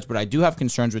far-fetched, but I do have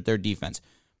concerns with their defense.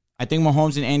 I think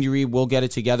Mahomes and Andy Reid will get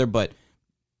it together, but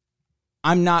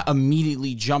I'm not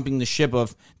immediately jumping the ship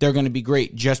of they're going to be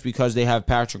great just because they have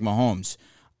Patrick Mahomes.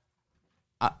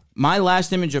 My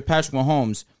last image of Patrick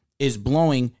Mahomes is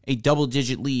blowing a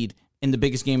double-digit lead in the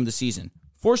biggest game of the season.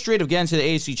 4 straight of getting to the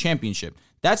AFC Championship.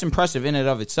 That's impressive in and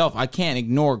of itself. I can't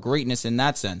ignore greatness in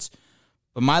that sense.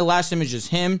 But my last image is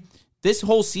him. This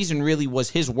whole season really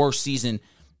was his worst season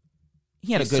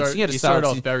He had a He started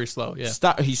off very slow. Yeah,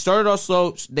 he started off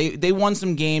slow. They won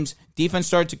some games. Defense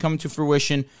started to come to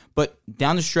fruition, but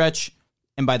down the stretch,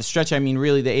 and by the stretch I mean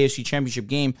really the AFC Championship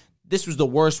game, this was the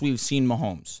worst we've seen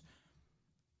Mahomes.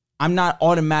 I'm not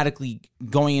automatically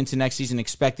going into next season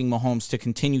expecting Mahomes to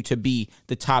continue to be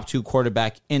the top 2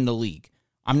 quarterback in the league.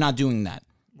 I'm not doing that.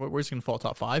 Where's he going to fall?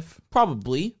 Top 5?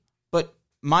 Probably. But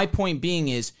my point being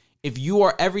is, if you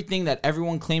are everything that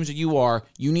everyone claims that you are,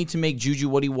 you need to make Juju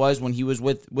what he was when he was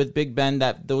with Big Ben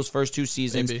those first 2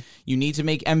 seasons. Maybe. You need to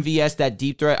make MVS that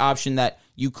deep threat option that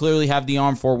you clearly have the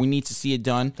arm for. We need to see it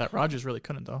done. That Rodgers really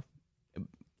couldn't, though.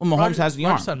 Well, Mahomes has the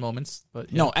arm. Rodgers had moments,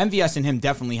 but yeah. No, MVS and him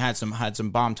definitely had some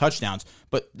bomb touchdowns.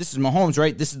 But this is Mahomes,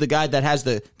 right? This is the guy that has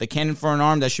the cannon for an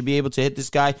arm that should be able to hit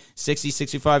this guy 60,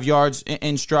 65 yards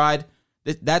in stride.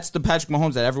 That's the Patrick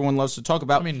Mahomes that everyone loves to talk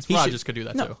about. I mean, Rodgers could do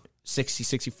that too. 60,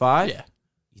 65? Yeah.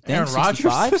 You think Aaron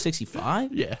Rodgers?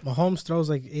 65? Yeah. Mahomes throws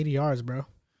like 80 yards, bro.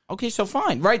 Okay, so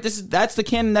fine, right? That's the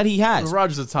cannon that he has.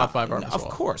 Rodgers is a top 5 arm as well.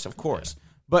 Of course. Yeah.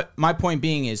 But my point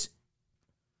being is,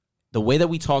 the way that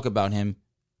we talk about him,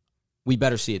 we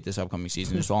better see it this upcoming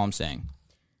season. That's all I'm saying.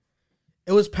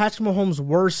 It was Patrick Mahomes'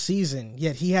 worst season,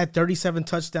 yet he had 37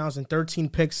 touchdowns and 13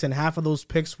 picks, and half of those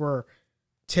picks were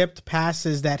tipped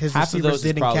passes that his receivers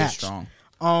didn't catch.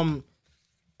 Strong.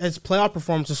 His playoff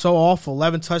performance is so awful.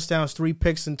 11 touchdowns, 3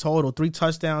 picks in total. 3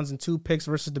 touchdowns and 2 picks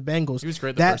versus the Bengals. He was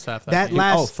great the first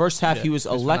half. First half he was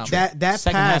electric. That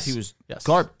Second pass, half he was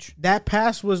garbage. That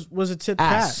pass was a tipped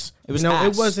pass. It was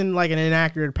it wasn't like an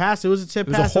inaccurate pass. It was a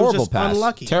tipped pass. It was a horrible pass.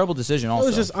 Unlucky. Terrible decision. Also, it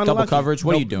was just unlucky. Double coverage.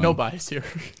 What are you doing? No bias here.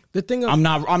 The thing I'm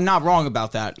not wrong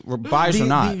about that. Bias or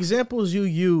not. The examples you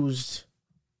used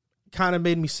kind of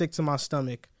made me sick to my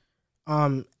stomach.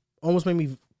 Almost made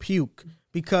me puke.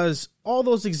 Because all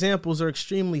those examples are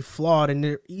extremely flawed and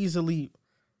they're easily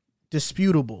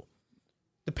disputable.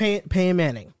 The Peyton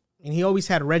Manning, and he always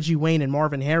had Reggie Wayne and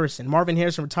Marvin Harrison. Marvin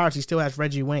Harrison retires, he still has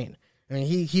Reggie Wayne. I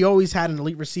mean, he always had an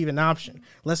elite receiving option.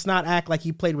 Let's not act like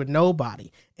he played with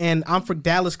nobody. And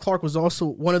Dallas Clark was also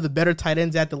one of the better tight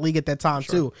ends at the league at that time,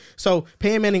 too. So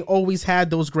Peyton Manning always had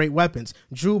those great weapons.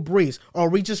 Drew Brees. Are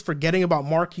we just forgetting about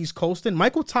Marquise Colston?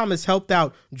 Michael Thomas helped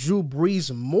out Drew Brees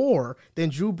more than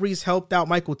Drew Brees helped out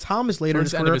Michael Thomas later in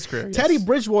his career. Yes. Teddy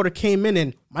Bridgewater came in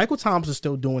and Michael Thomas is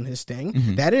still doing his thing.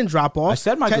 Mm-hmm. That didn't drop off. I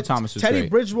said Michael Thomas was Teddy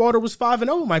great. Bridgewater was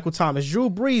 5-0 with Michael Thomas. Drew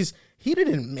Brees, he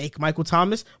didn't make Michael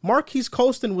Thomas. Marquise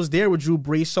Colston was there with Drew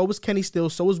Brees. So was Kenny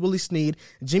Stills. So was Willie Snead.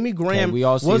 Jimmy Graham. Okay, we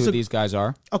all see who these guys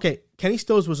are. Okay, Kenny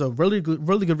Stills was a really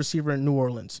good receiver in New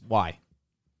Orleans. Why?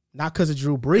 Not because of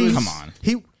Drew Brees. Come on,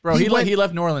 he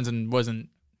left New Orleans and wasn't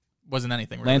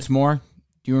anything. Really. Lance Moore.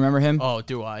 Do you remember him? Oh,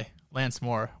 do I? Lance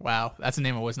Moore. Wow, that's a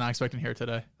name I was not expecting here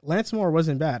today. Lance Moore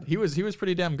wasn't bad. He was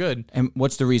pretty damn good. And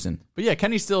what's the reason? But yeah,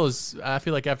 Kenny Stills. I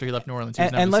feel like after he left New Orleans, he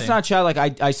was and let's not chat like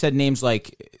I said names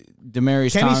like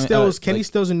Demaryius Thomas. Kenny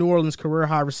Stills in New Orleans career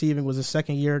high receiving was his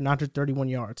second year, 931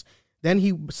 yards. Then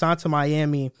he signed to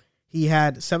Miami. He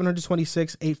had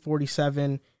 726,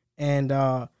 847, and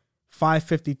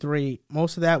 553.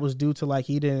 Most of that was due to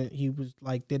he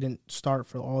didn't start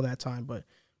for all that time. But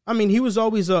I mean, he was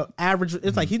always a average.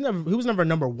 It's like he was never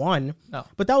number one. No.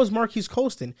 But that was Marquise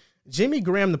Colston. Jimmy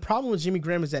Graham. The problem with Jimmy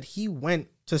Graham is that he went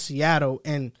to Seattle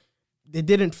and it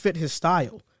didn't fit his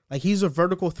style. Like, he's a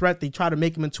vertical threat. They try to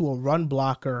make him into a run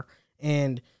blocker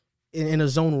and in a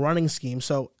zone running scheme.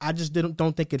 So I just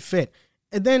don't think it fit.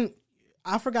 And then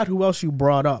I forgot who else you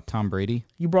brought up. Tom Brady.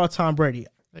 You brought Tom Brady.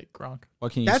 Hey, Gronk.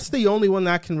 What can you That's the only one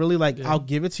that I can really I'll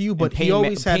give it to you. But he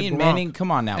always had Peyton Gronk. Manning.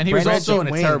 Come on now. And he was also in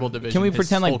a terrible division. Can we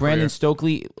pretend like Brandon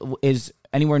Stokely is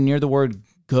anywhere near the word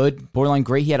good, borderline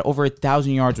great? He had over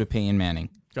 1,000 yards with Peyton Manning.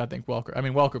 I think Welker. I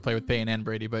mean, Welker played with Peyton and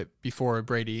Brady, but before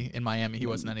Brady in Miami, he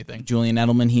wasn't anything. Julian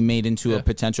Edelman, he made into a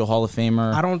potential Hall of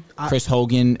Famer. Chris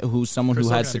Hogan, who's someone who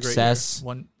had success.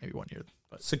 Maybe 1 year.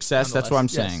 But success, that's what I'm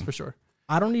saying. Yes, for sure.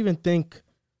 I don't even think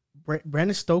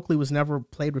Brandon Stokely never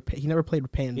played with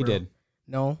Peyton. He did.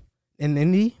 No. In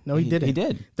Indy? No, he didn't. He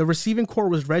did. The receiving core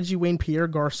was Reggie Wayne, Pierre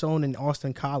Garcon, and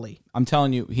Austin Collie. I'm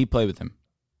telling you, he played with him.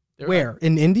 Where?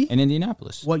 In Indy? In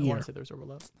Indianapolis. What year? I want to say there was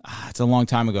overlap. It's a long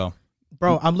time ago.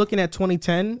 Bro, I'm looking at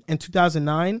 2010 and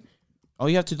 2009. Oh,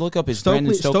 you have to look up his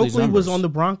Brandon Stokely's Stokely numbers. was on the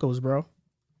Broncos, bro.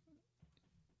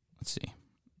 Let's see.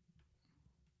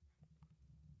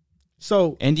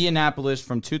 So Indianapolis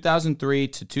from 2003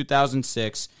 to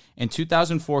 2006. In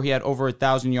 2004, he had over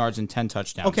 1,000 yards and 10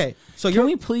 touchdowns. Okay, so can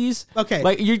we please? Okay,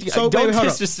 like don't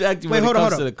disrespect when it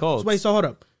comes to the Colts. Wait, so hold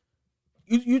up.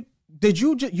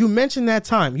 You mentioned that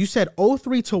time. You said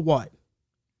 03 to what?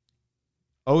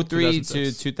 03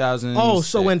 to 2000. Oh,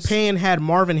 so when Payne had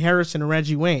Marvin Harrison and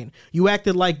Reggie Wayne, you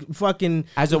acted like fucking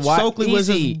as a Stokely easy, was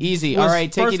easy. All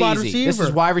right, take it easy. Receiver. This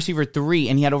is wide receiver 3,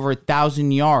 and he had over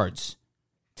 1,000 yards,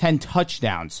 10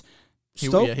 touchdowns. He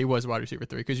was wide receiver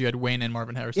 3 because you had Wayne and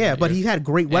Marvin Harrison. Yeah, but he had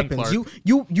great weapons.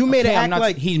 You made it act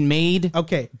like he made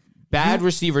bad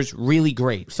receivers really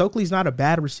great. Stokely's not a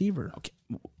bad receiver. Okay.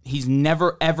 He's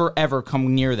never, ever, ever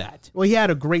come near that. Well, he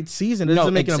had a great season. It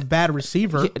doesn't make him a bad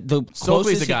receiver.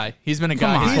 Stokely's a guy. He's been a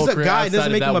guy. He's a guy. It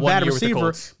doesn't make him a bad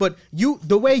receiver. But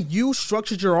the way you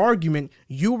structured your argument,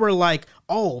 you were like,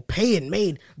 "Oh, Payne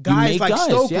made guys like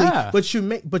Stokely," yeah.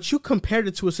 but you compared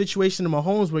it to a situation in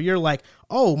Mahomes where you're like,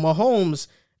 "Oh, Mahomes."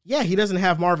 Yeah, he doesn't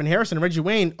have Marvin Harrison and Reggie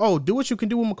Wayne. Oh, do what you can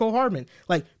do with McCole Hardman.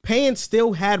 Like, Payne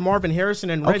still had Marvin Harrison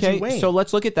and Reggie Wayne. So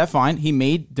let's look at that. Fine. He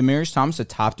made Demaryius Thomas a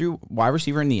top 3 wide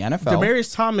receiver in the NFL.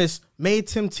 Demaryius Thomas made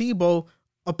Tim Tebow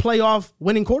a playoff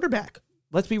winning quarterback.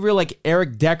 Let's be real. Like,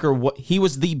 Eric Decker, he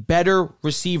was the better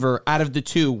receiver out of the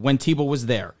two when Tebow was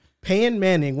there. Peyton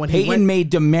Manning,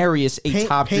 made Demaryius a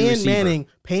top 3 receiver.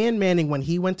 Peyton Manning, when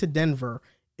he went to Denver,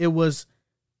 it was...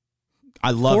 I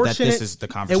love that this is the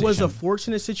conversation. It was a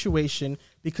fortunate situation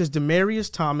because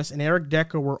Demaryius Thomas and Eric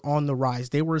Decker were on the rise.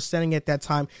 They were ascending at that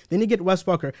time. Then you get Wes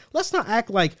Welker. Let's not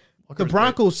act like the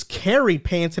Broncos carried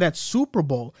Payne to that Super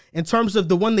Bowl in terms of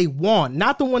the one they won,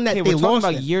 not the one that they lost. We're talking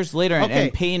about years later,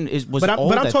 and Payne was old But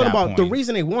I'm talking about point. the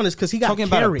reason they won is because he got talking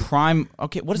carried. About a prime.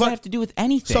 Okay, what does that have to do with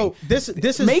anything? So this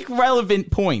is make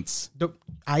relevant points.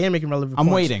 I am making relevant I'm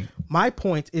points. waiting. My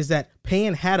point is that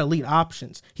Payne had elite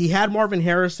options. He had Marvin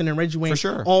Harrison and Reggie Wayne. For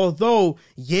sure. Although,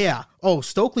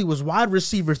 Stokely was wide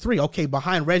receiver 3. Okay,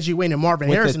 behind Reggie Wayne and Marvin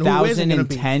with Harrison, who isn't going to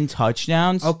be 1,010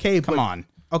 touchdowns. Okay, come on.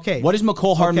 Okay. What has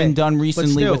McCole Hardman done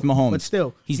recently with Mahomes? But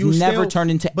still, he's never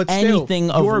turned into anything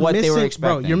of what they were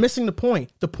expecting. Bro, you're missing the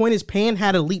point. The point is Payne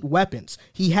had elite weapons.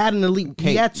 He had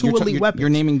he had two elite weapons. You're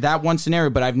naming that one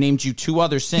scenario, but I've named you 2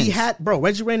 others since. He had,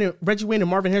 Reggie Wayne and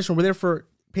Marvin Harrison were there for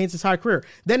Payne's entire career.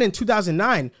 Then in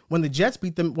 2009, when the Jets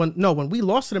beat them, when we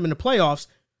lost to them in the playoffs,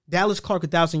 Dallas Clark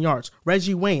 1,000 yards,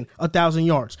 Reggie Wayne 1,000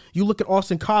 yards. You look at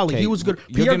Austin Collie, he was good.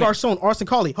 Pierre Garcon, Austin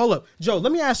Collie. Hold up, Joe.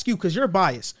 Let me ask you because you're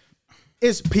biased.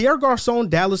 Is Pierre Garcon,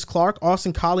 Dallas Clark,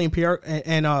 Austin Collie,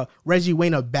 and Reggie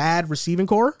Wayne a bad receiving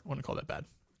core? I wouldn't call that bad.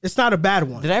 It's not a bad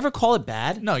one. Did I ever call it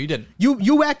bad? No, you didn't.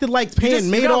 You acted like Payne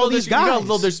made all these guys. You got a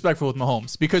little disrespectful with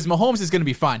Mahomes because Mahomes is going to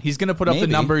be fine. He's going to put up the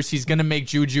numbers. He's going to make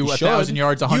Juju 1,000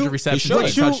 yards, 100 receptions,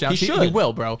 8 touchdowns. He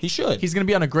will, bro. He should. He's going to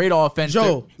be on a great offense.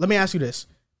 Joe, let me ask you this.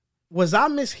 Was I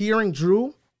mishearing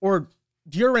Drew, or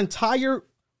the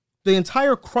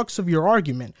entire crux of your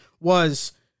argument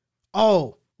was,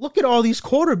 look at all these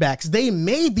quarterbacks. They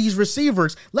made these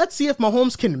receivers. Let's see if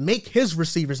Mahomes can make his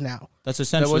receivers now. That's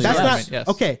essentially yes.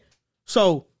 Okay.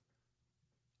 So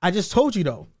I just told you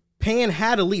though, Payne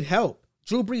had elite help.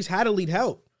 Drew Brees had elite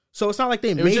help. So it's not like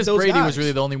they made those Brady guys. was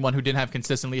really the only one who didn't have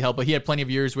consistently help, but he had plenty of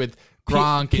years with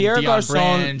Gronk Pierre and Deion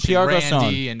Branch Pierre and Randy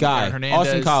Garcon, and guy. Aaron Hernandez.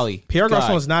 Austin Collie. Pierre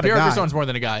Garcon's not a guy. Pierre Garcon's more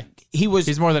than a guy.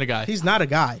 He's more than a guy. He's not a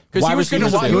guy. Because he was going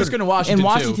to Washington in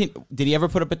Washington too. Did he ever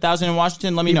put up 1,000 in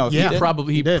Washington? Let me know if he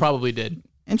did. Probably did.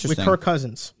 Interesting. With Kirk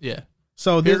Cousins. Yeah.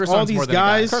 So there's all these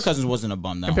guys. Kirk Cousins wasn't a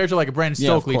bum though. Compared to like a Brandon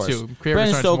Stokely too.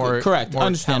 Brandon Stokely, correct.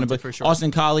 Understandable. For sure.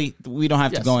 Austin Collie, we don't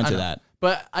have to go into that.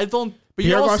 But I don't. But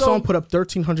Pierre Garcon put up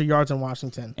 1,300 yards in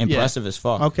Washington. Impressive as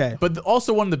fuck. Okay. But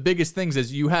also one of the biggest things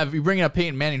is you bring up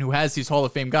Peyton Manning, who has these Hall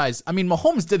of Fame guys. I mean,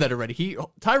 Mahomes did that already.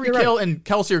 Tyreek Hill and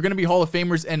Kelsey are going to be Hall of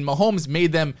Famers, and Mahomes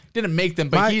didn't make them,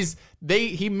 but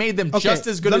he made them just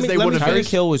as good as they would have been. Tyreek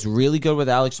Hill was really good with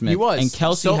Alex Smith. He was. And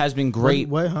Kelsey has been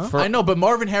great. I know, but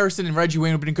Marvin Harrison and Reggie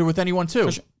Wayne have been good with anyone too.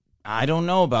 I don't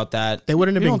know about that. They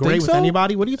wouldn't have been great with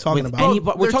anybody. What are you talking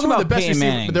about? We're talking about Peyton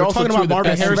Manning. But they're also talking about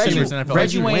Marvin Harrison.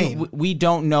 Reggie Wayne, we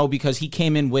don't know because he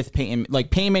came in with Peyton.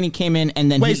 Like Peyton Manning came in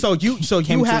and then because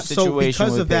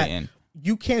of that,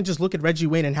 you can't just look at Reggie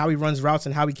Wayne and how he runs routes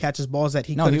and how he catches balls that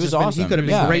he could have awesome. He could have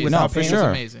been great without for Payne. sure.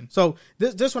 Amazing. So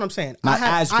this is what I'm saying. Not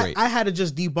as great. I had to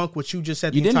just debunk what you just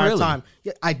said the entire time.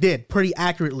 Yeah, I did pretty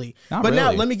accurately.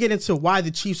 Now let me get into why the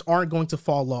Chiefs aren't going to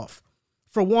fall off.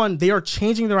 For one, they are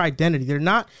changing their identity. They're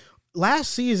not.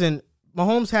 Last season,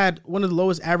 Mahomes had one of the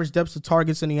lowest average depths of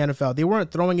targets in the NFL. They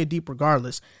weren't throwing it deep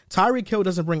regardless. Tyreek Hill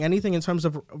doesn't bring anything in terms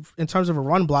of a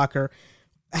run blocker.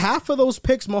 Half of those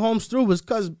picks Mahomes threw was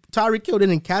because Tyreek Hill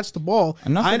didn't catch the ball.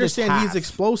 I understand he's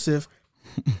explosive.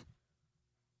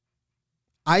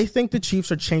 I think the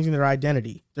Chiefs are changing their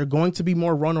identity. They're going to be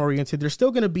more run-oriented. They're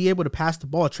still going to be able to pass the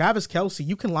ball. Travis Kelce,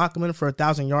 you can lock him in for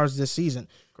 1,000 yards this season.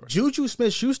 Juju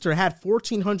Smith-Schuster had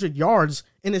 1,400 yards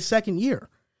in his second year.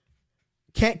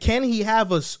 Can he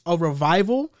have a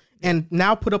revival and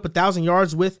now put up 1,000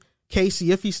 yards with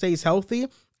Casey, if he stays healthy,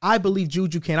 I believe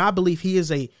Juju can. I believe he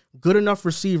is a good enough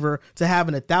receiver to have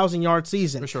an 1,000-yard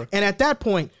season. For sure. And at that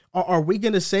point, are we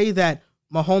going to say that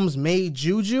Mahomes made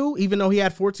Juju, even though he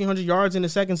had 1,400 yards in the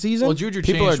second season? Well, Juju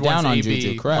People changed are down once on AB,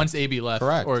 Juju, correct. once AB left,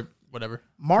 Correct. or whatever.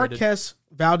 Marquez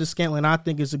Valdez-Scantling, I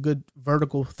think, is a good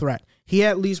vertical threat. He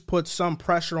at least puts some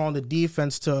pressure on the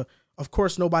defense to, of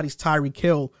course, nobody's Tyreek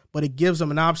Hill, but it gives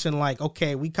them an option like,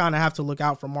 okay, we kind of have to look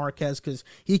out for Marquez because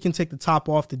he can take the top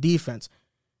off the defense.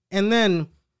 And then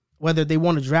whether they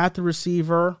want to draft a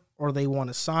receiver or they want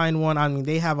to sign one, I mean,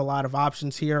 they have a lot of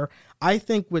options here. I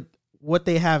think with what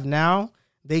they have now,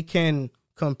 they can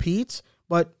compete.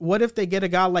 But what if they get a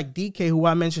guy like DK, who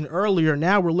I mentioned earlier?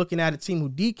 Now we're looking at a team who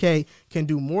DK can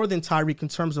do more than Tyreek in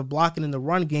terms of blocking in the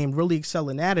run game, really excel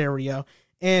in that area.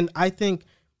 And I think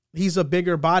he's a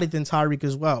bigger body than Tyreek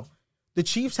as well. The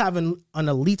Chiefs have an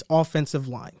elite offensive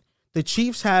line. The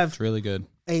Chiefs have It's really good.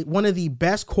 one of the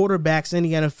best quarterbacks in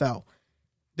the NFL.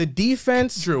 The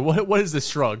defense... Drew, what is this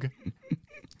shrug?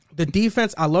 The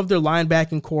defense, I love their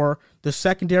linebacking core. The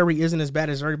secondary isn't as bad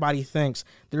as everybody thinks.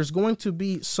 There's going to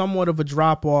be somewhat of a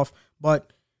drop-off,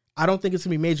 but I don't think it's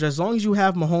going to be major. As long as you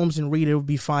have Mahomes and Reed, it will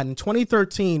be fine. In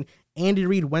 2013, Andy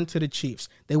Reid went to the Chiefs.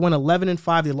 They went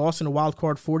 11-5. They lost in the wild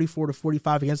card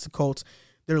 44-45 against the Colts.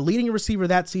 Their leading receiver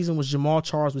that season was Jamal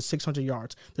Charles with 600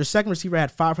 yards. Their second receiver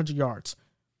had 500 yards.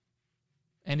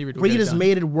 Andy Reid has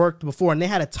made it work before, and they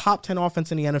had a top 10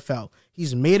 offense in the NFL.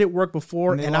 He's made it work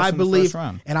before, and I believe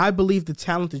the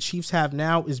talent the Chiefs have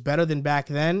now is better than back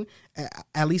then,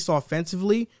 at least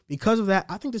offensively. Because of that,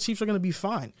 I think the Chiefs are going to be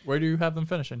fine. Where do you have them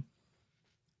finishing?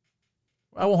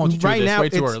 I won't hold you to right this. now. Way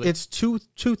too early. It's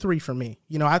 2-3 for me.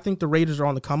 I think the Raiders are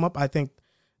on the come up. I think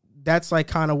that's like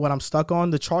kind of what I'm stuck on.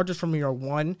 The Chargers for me are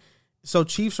 1. So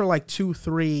Chiefs are like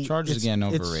 2-3. Chargers again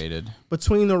overrated.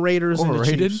 Between the Raiders and the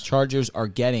Chiefs. Chargers are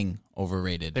getting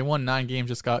overrated. They won 9 games,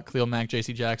 just got Khalil Mack,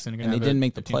 J.C. Jackson. And they didn't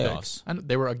make the playoffs.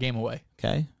 They were a game away.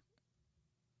 Okay.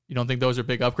 You don't think those are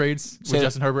big upgrades? With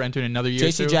Justin Herbert entering another year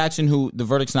J.C. Jackson, who the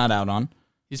verdict's not out on.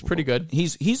 He's pretty good.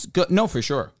 He's good. No, for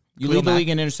sure. You lead the league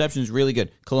in interceptions, really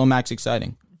good. Khalil Mack's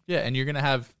exciting. Yeah, and you're going to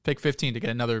have pick 15 to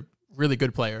get another really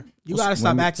good player. You got to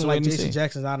stop acting like J.C.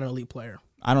 Jackson's not an elite player.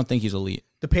 I don't think he's elite.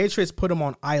 The Patriots put him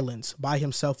on islands by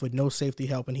himself with no safety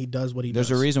help, and he does what he does.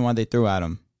 There's a reason why they threw at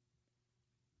him.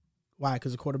 Why?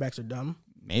 Because the quarterbacks are dumb?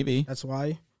 Maybe. That's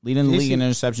why? Leading the league in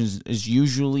interceptions is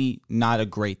usually not a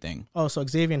great thing. Oh, so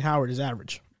Xavier Howard is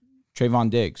average. Trayvon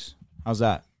Diggs. How's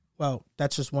that? Well,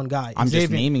 that's just one guy. I'm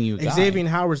just naming you a guy. Xavier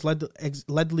Howard's led the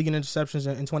league in interceptions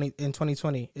in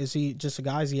 2020. Is he just a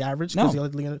guy? Is he average? No, he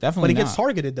led the league definitely But he not. gets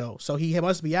targeted, though, so he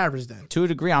must be average then. To a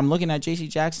degree, I'm looking at J.C.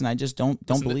 Jackson. I just don't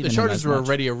believe in him. The Chargers were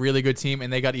already a really good team,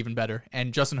 and they got even better.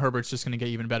 And Justin Herbert's just going to get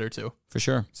even better, too. For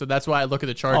sure. So that's why I look at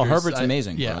the Chargers. Oh, Herbert's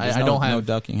amazing. Yeah, I don't have no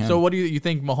ducking him. So what do you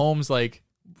think Mahomes, like,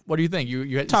 what do you think?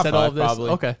 You Top said all 5, of this? probably.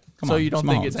 Okay. Come so on, you don't it's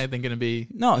think Mahomes. it's anything going to be...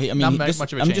 No, I mean, not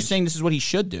much of a I'm change. just saying this is what he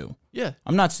should do. Yeah.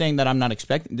 I'm not saying that I'm not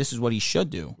expecting. This is what he should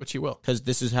do. Which he will. Because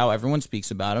this is how everyone speaks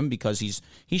about him, because he's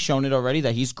shown it already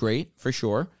that he's great, for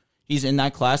sure. He's in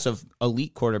that class of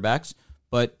elite quarterbacks,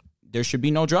 but there should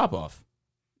be no drop-off.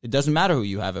 It doesn't matter who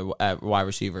you have at wide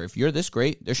receiver. If you're this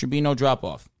great, there should be no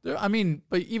drop-off. I mean,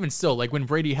 but even still, like when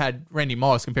Brady had Randy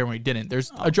Moss compared when he didn't,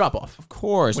 there's a drop-off. Of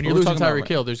course. When but you're we're losing talking about Tyreek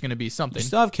Hill, there's going to be something. You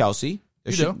still have Kelsey.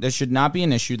 There should not be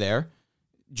an issue there.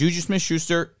 Juju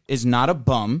Smith-Schuster is not a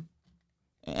bum.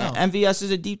 No. MVS is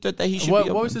a deep threat that he should be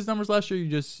open. What was his numbers last year?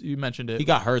 You mentioned it. He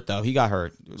got hurt, though. Look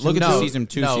at the season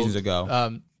two seasons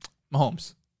ago.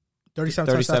 Mahomes.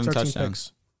 37 touchdowns.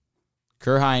 Picks.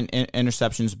 Career high in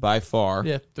interceptions by far.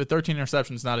 Yeah, the 13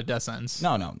 interceptions is not a death sentence.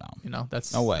 No.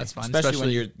 That's no way. That's fine.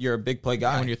 Especially when you're a big play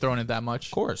guy. And when you're throwing it that much.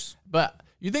 Of course. But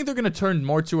you think they're going to turn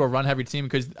more to a run-heavy team?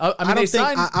 Because,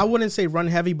 I wouldn't say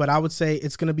run-heavy, but I would say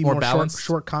it's going to be more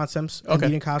short concepts. Okay.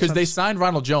 Because they signed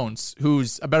Ronald Jones,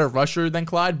 who's a better rusher than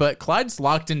Clyde, but Clyde's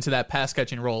locked into that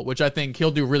pass-catching role, which I think he'll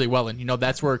do really well in.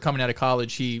 That's where coming out of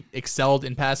college, he excelled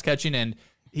in pass-catching, and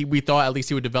we thought at least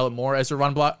he would develop more as a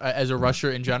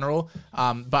rusher in general.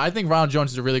 But I think Ronald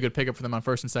Jones is a really good pickup for them on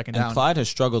first and second down. And Clyde has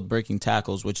struggled breaking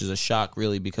tackles, which is a shock,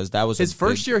 really, because that was his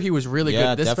first year. He was really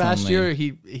good. This definitely. past year,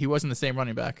 he wasn't the same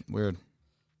running back. Weird.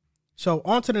 So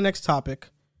on to the next topic,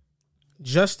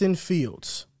 Justin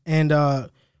Fields, and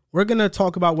we're gonna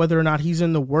talk about whether or not he's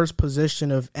in the worst position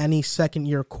of any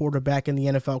second-year quarterback in the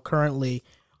NFL currently.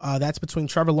 That's between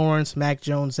Trevor Lawrence, Mac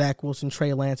Jones, Zach Wilson,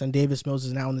 Trey Lance, and Davis Mills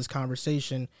is now in this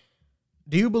conversation.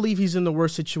 Do you believe he's in the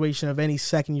worst situation of any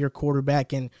second-year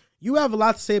quarterback? And you have a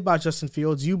lot to say about Justin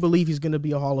Fields. You believe he's going to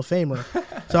be a Hall of Famer.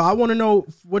 So I want to know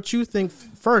what you think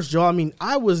first, Joe. I mean,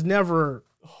 I was never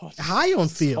high on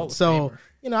Fields. So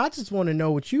I just want to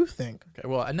know what you think. Okay,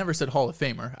 well, I never said Hall of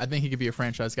Famer. I think he could be a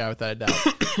franchise guy without a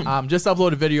doubt. Just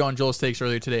uploaded a video on Joel's Takes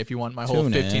earlier today if you want my whole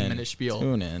 15-minute spiel.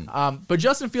 Tune in. But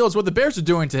Justin Fields, what the Bears are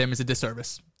doing to him is a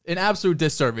disservice. An absolute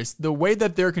disservice. The way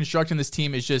that they're constructing this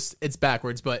team is just, it's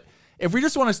backwards. But if we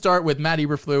just want to start with Matt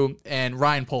Eberflus and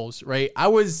Ryan Poles, right? I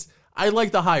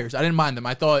like the hires. I didn't mind them.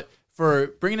 I thought for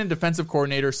bringing in defensive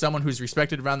coordinator, someone who's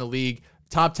respected around the league,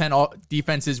 top 10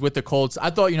 defenses with the Colts. I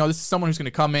thought, this is someone who's going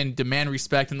to come in, demand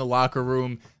respect in the locker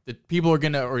room. The people are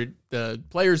going to, or the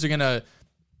players are going to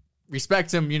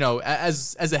respect him,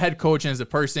 as a head coach and as a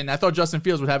person. I thought Justin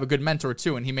Fields would have a good mentor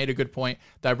too, and he made a good point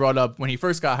that I brought up when he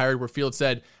first got hired, where Fields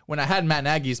said, when I had Matt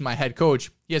Nagy as my head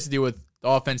coach, he has to deal with the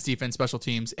offense, defense, special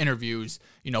teams, interviews,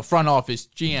 front office,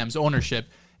 GMs, ownership.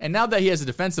 And now that he has a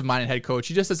defensive-minded head coach,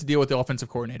 he just has to deal with the offensive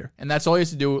coordinator. And that's all he has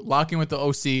to do, lock in with the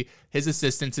OC, his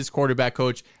assistants, his quarterback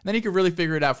coach, and then he can really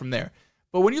figure it out from there.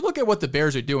 But when you look at what the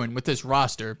Bears are doing with this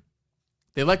roster,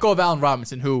 they let go of Allen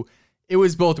Robinson, who it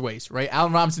was both ways, right?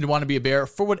 Allen Robinson didn't want to be a Bear.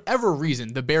 For whatever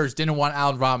reason, the Bears didn't want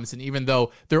Allen Robinson, even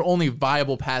though their only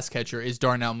viable pass catcher is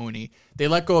Darnell Mooney. They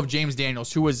let go of James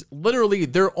Daniels, who was literally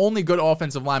their only good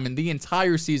offensive lineman the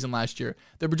entire season last year.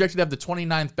 They're projected to have the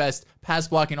 29th best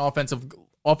pass-blocking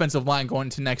offensive line going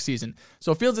into next season.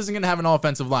 So Fields isn't going to have an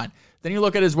offensive line. Then you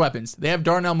look at his weapons. They have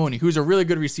Darnell Mooney, who's a really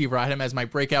good receiver. I had him as my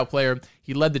breakout player.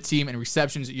 He led the team in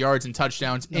receptions, yards, and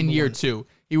touchdowns in year 2.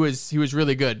 He was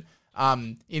really good.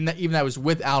 Even that was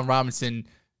with Allen Robinson,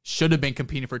 should have been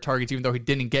competing for targets, even though he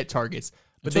didn't get targets.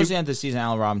 But towards the end of the season,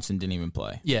 Allen Robinson didn't even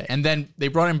play. Yeah, and then they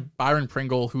brought in Byron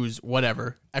Pringle, who's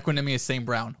whatever. Equinemius St.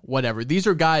 Brown, whatever. These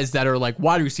are guys that are like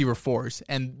wide receiver 4s,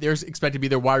 and they're expected to be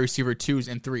their wide receiver 2s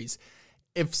and 3s.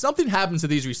 If something happens to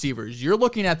these receivers, you're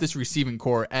looking at this receiving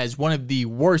core as one of the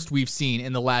worst we've seen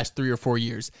in the last 3 or 4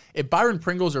 years. If Byron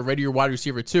Pringle's already your wide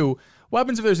receiver 2, what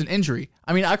happens if there's an injury?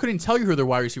 I mean, I couldn't tell you who their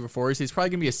wide receiver 4 is. He's probably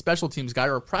going to be a special teams guy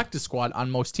or a practice squad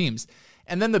on most teams.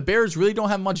 And then the Bears really don't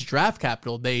have much draft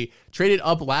capital. They traded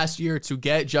up last year to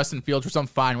get Justin Fields, which I'm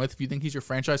fine with. If you think he's your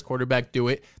franchise quarterback, do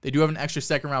it. They do have an extra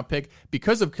second-round pick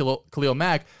because of Khalil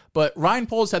Mack. But Ryan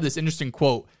Poles had this interesting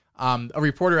quote. A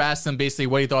reporter asked him basically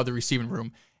what he thought of the receiving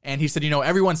room. And he said,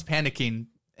 everyone's panicking.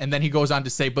 And then he goes on to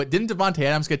say, but didn't Devontae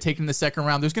Adams get taken in the second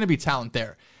round? There's going to be talent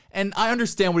there. And I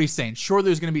understand what he's saying. Sure,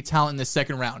 there's going to be talent in the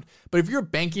second round. But if you're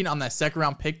banking on that second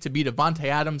round pick to be Devontae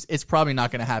Adams, it's probably not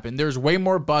going to happen. There's way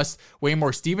more busts, way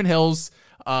more Stephen Hills,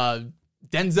 Denzel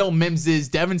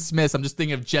Mimses, Devin Smiths. I'm just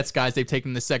thinking of Jets guys they've taken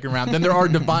in the second round. Then there are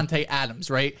Devontae Adams,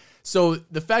 right? So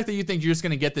the fact that you think you're just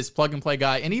going to get this plug-and-play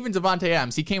guy, and even Devontae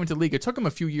Adams, he came into the league. It took him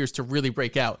a few years to really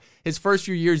break out. His first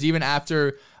few years, even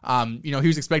after, he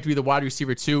was expected to be the wide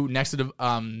receiver 2 next to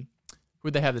the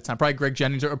who'd they have at the time? Probably Greg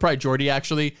Jennings or probably Jordy,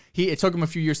 actually. It took him a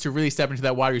few years to really step into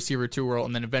that wide receiver 2 role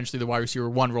and then eventually the wide receiver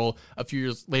 1 role a few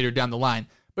years later down the line.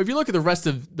 But if you look at the rest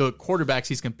of the quarterbacks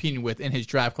he's competing with in his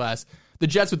draft class, the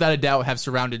Jets, without a doubt, have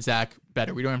surrounded Zach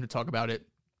better. We don't have to talk about it.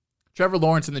 Trevor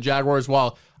Lawrence and the Jaguars,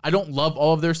 while I don't love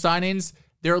all of their signings,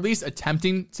 they're at least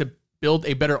attempting to build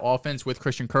a better offense with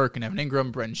Christian Kirk and Evan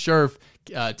Ingram, Brenton Scherf,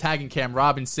 tagging Cam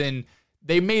Robinson.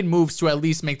 They made moves to at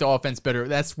least make the offense better.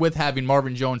 That's with having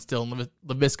Marvin Jones still, and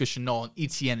Laviska Shenault, and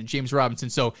Etienne, and James Robinson.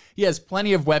 So he has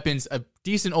plenty of weapons, a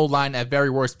decent O-line at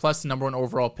very worst, plus the number 1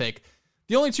 overall pick.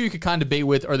 The only two you could kind of debate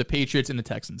with are the Patriots and the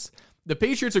Texans. The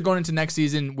Patriots are going into next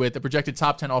season with a projected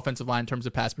top 10 offensive line in terms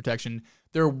of pass protection.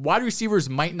 Their wide receivers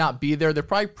might not be there. They're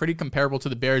probably pretty comparable to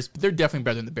the Bears, but they're definitely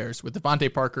better than the Bears. With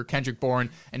Devontae Parker, Kendrick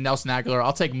Bourne, and Nelson Aguilar,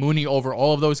 I'll take Mooney over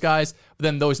all of those guys. But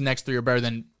then those next 3 are better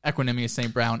than Equinemius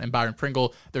St. Brown and Byron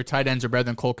Pringle. Their tight ends are better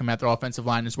than Cole Kmet, their offensive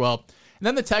line as well. And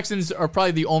then the Texans are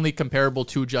probably the only comparable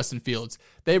to Justin Fields.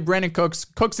 They have Brandon Cooks.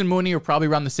 Cooks and Mooney are probably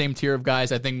around the same tier of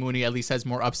guys. I think Mooney at least has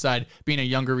more upside. Being a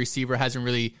younger receiver, hasn't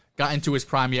really got into his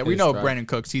prime yet. We know Brandon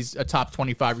Cooks. He's a top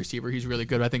 25 receiver. He's really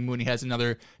good. I think Mooney has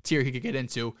another tier he could get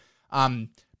into.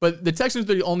 But the Texans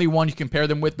are the only one you compare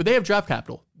them with, but they have draft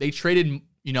capital. They traded,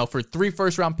 for 3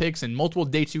 first-round picks and multiple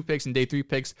day 2 picks and day 3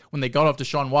 picks when they got off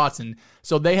Deshaun Watson.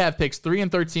 So they have picks 3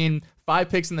 and 13, 5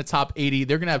 picks in the top 80.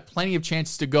 They're going to have plenty of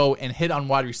chances to go and hit on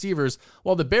wide receivers,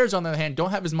 while the Bears, on the other hand,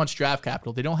 don't have as much draft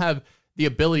capital. They don't have the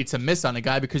ability to miss on a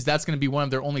guy because that's going to be one of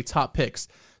their only top picks.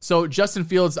 So Justin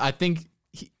Fields, I think,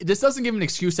 this doesn't give him an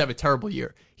excuse to have a terrible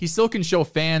year. He still can show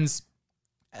fans,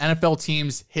 NFL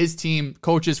teams, his team,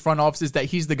 coaches, front offices that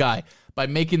he's the guy by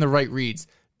making the right reads,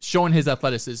 showing his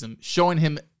athleticism, showing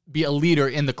him be a leader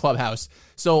in the clubhouse.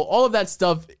 So all of that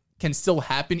stuff can still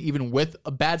happen even with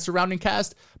a bad surrounding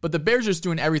cast, but the Bears are just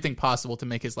doing everything possible to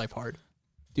make his life hard.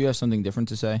 Do you have something different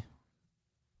to say?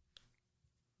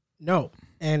 No.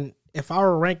 And if I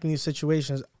were ranking these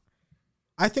situations,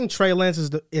 I think Trey Lance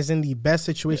is in the best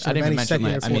situation I of didn't any even mention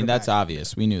second-year that. I mean, that's quarterback.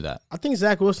 obvious. We knew that. I think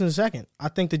Zach Wilson is second. I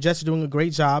think the Jets are doing a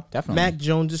great job. Definitely. Mac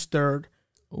Jones is third.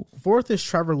 Fourth is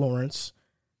Trevor Lawrence.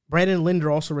 Brandon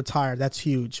Linder also retired. That's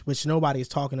huge, which nobody is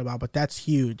talking about, but that's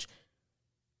huge.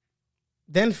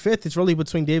 Then fifth, it's really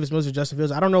between Davis Mills and Justin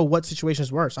Fields. I don't know what situation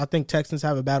is worse. I think Texans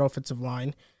have a bad offensive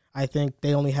line. I think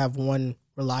they only have one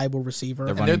reliable receiver.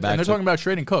 They're And they're backs talking about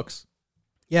trading Cooks.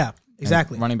 Yeah,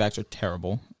 exactly. Running backs are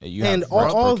terrible. You And have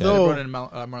Russ although- Burkhead. They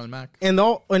brought in Marlon Mack. And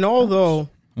although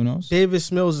Who knows?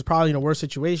 Davis Mills is probably in a worse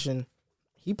situation,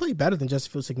 he played better than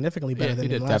Justin Fields, significantly better Yeah, than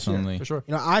he him did, last year. Definitely. For sure.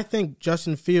 You know, I think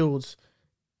Justin Fields,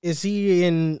 is he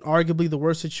in arguably the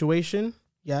worst situation?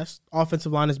 Yes.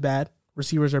 Offensive line is bad.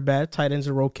 Receivers are bad. Tight ends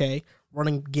are okay.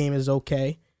 Running game is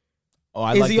okay. Oh,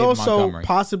 I Is like he David also Montgomery.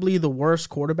 possibly the worst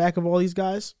quarterback of all these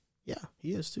guys? Yeah,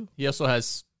 he is too. He also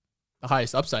has the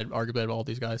highest upside, arguably, of all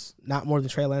these guys. Not more than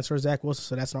Trey Lance or Zach Wilson,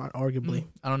 so that's not arguably.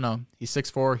 I don't know. He's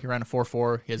 6'4". He ran a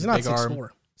 4.4. He has He's a not big arm. 6'4".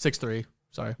 6'3".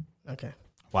 Sorry. Okay.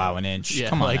 Wow, an inch. Yeah,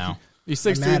 Come on like, now. He's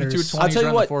 6'3", matters. 220. I'll tell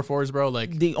you running what. 4.4s, bro.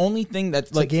 Like, The only thing that's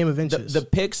It's a game of inches. The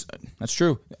picks. That's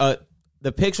true.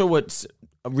 The picks are what's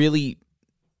really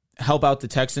help out the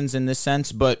Texans in this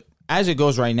sense. But as it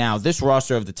goes right now, this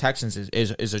roster of the Texans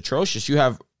is atrocious. You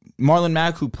have Marlon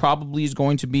Mack, who probably is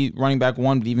going to be running back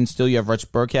one, but even still, you have Russ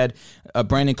Burkhead,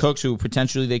 Brandon Cooks, who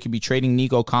potentially they could be trading,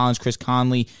 Nico Collins, Chris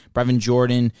Conley, Brevin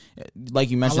Jordan. Like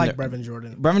you I mentioned, like Brevin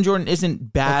Jordan. Brevin Jordan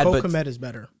isn't bad, Cole but Kmet is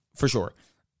better. for sure,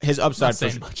 his upside. Not For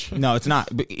saying sure. much. No, it's not.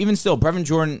 But even still, Brevin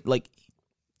Jordan, like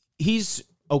he's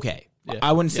okay. Yeah.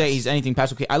 I wouldn't say Yes. he's anything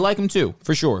past okay. I like him too,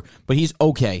 for sure, but he's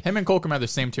okay. him and Colcom are the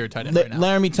same tier tight end right now.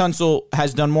 Laramie Tunsil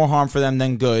has done more harm for them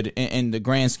than good in the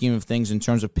grand scheme of things in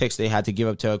terms of picks they had to give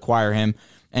up to acquire him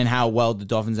and how well the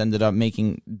Dolphins ended up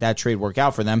making that trade work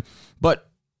out for them. But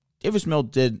Davis Mills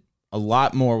did a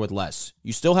lot more with less.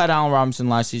 You still had Allen Robinson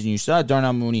last season. You still had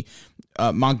Darnell Mooney.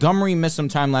 Montgomery missed some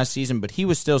time last season, but he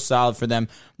was still solid for them.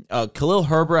 Khalil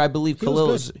Herbert, I believe He was Khalil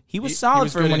good. was he was solid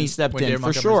was for him good when he stepped when in, David for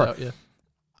Montgomery's sure. out, yeah.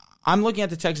 I'm looking at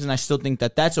the Texans, and I still think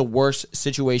that that's a worse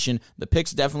situation. The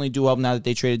picks definitely do help now that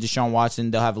they traded Deshaun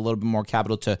Watson. They'll have a little bit more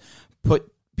capital to put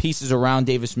pieces around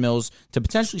Davis Mills to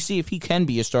potentially see if he can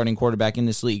be a starting quarterback in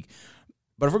this league.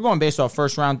 But if we're going based off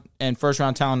first round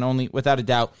talent only, without a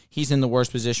doubt, he's in the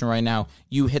worst position right now.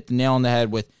 You hit the nail on the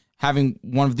head with having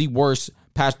one of the worst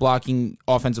pass blocking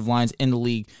offensive lines in the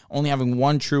league, only having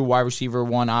one true wide receiver,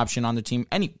 one option on the team.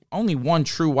 Only one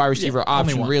true wide receiver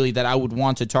option one. really that I would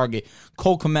want to target.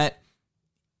 Cole Kmet,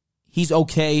 he's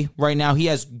okay right now. He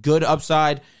has good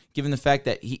upside given the fact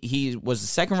that he was the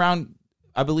second round,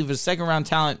 I believe, a second round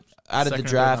talent out of the Second or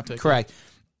third round draft. pick, Correct.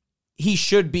 He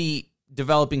should be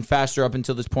developing faster up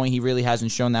until this point. He really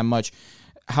hasn't shown that much.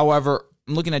 However,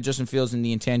 I'm looking at Justin Fields and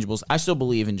the intangibles. I still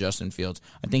believe in Justin Fields.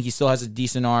 I think he still has a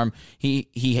decent arm.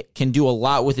 He can do a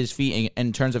lot with his feet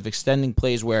in terms of extending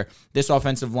plays where this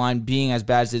offensive line, being as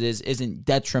bad as it is, isn't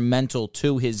detrimental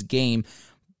to his game.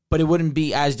 But it wouldn't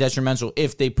be as detrimental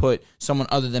if they put someone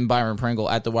other than Byron Pringle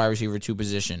at the wide receiver 2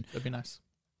 position. That'd be nice.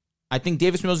 I think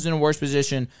Davis Mills is in a worse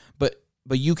position, but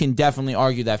you can definitely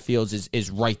argue that Fields is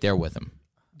right there with him.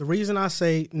 The reason I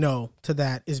say no to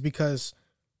that is because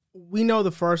we know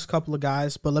the first couple of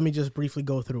guys, but let me just briefly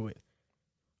go through it.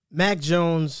 Mac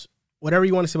Jones, whatever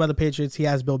you want to say about the Patriots, he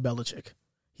has Bill Belichick.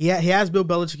 He has Bill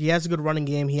Belichick. He has a good running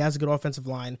game. He has a good offensive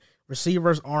line.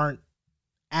 Receivers aren't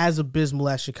as abysmal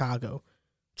as Chicago.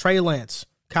 Trey Lance,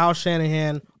 Kyle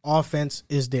Shanahan, offense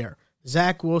is there.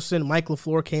 Zach Wilson, Mike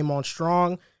LaFleur came on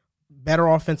strong, better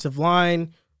offensive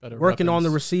line, Better working on the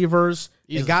weapons. receivers.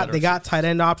 Easily They better got tight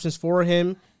end options for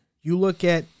him. You look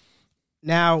at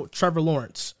now Trevor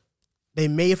Lawrence. They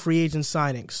made free agent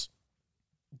signings.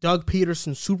 Doug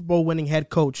Peterson, Super Bowl winning head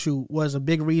coach, who was a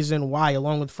big reason why,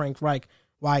 along with Frank Reich,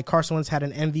 why Carson Wentz had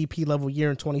an MVP level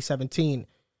year in 2017.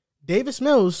 Davis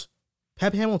Mills,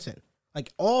 Pep Hamilton.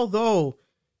 Like, although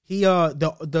he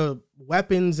the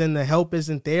weapons and the help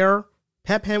isn't there,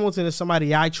 Pep Hamilton is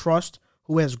somebody I trust,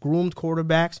 who has groomed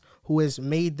quarterbacks, who has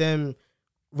made them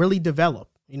really develop.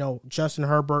 You know, Justin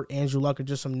Herbert, Andrew Luck are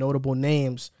just some notable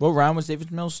names. What round was Davis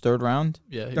Mills? Third round?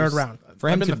 Yeah, he Third was- round. For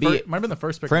him might to have been be the might have been the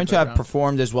first pick. for in him the to third have round.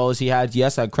 performed as well as he had,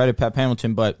 yes, I credit Pep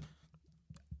Hamilton, but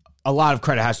a lot of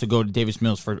credit has to go to Davis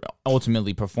Mills for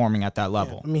ultimately performing at that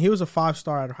level. I mean, he was a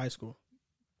 5-star out of high school.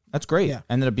 That's great. Yeah.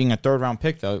 Ended up being a third round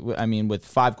pick though. I mean, with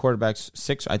 5 quarterbacks,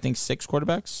 6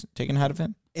 quarterbacks taken ahead of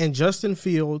him. And Justin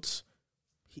Fields,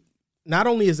 not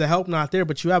only is the help not there,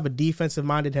 but you have a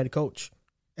defensive-minded head coach.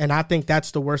 And I think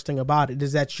that's the worst thing about it,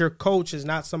 is that your coach is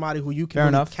not somebody who you can Fair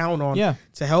really enough. count on Yeah,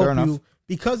 to help fair enough. you.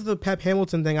 Because of the Pep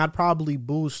Hamilton thing, I'd probably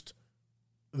boost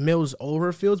Mills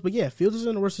over Fields, but yeah, Fields is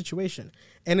in a worse situation.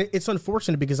 And it's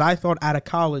unfortunate because I thought out of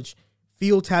college,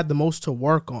 Fields had the most to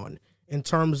work on in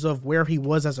terms of where he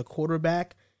was as a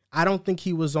quarterback. I don't think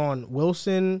he was on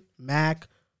Wilson, Mack,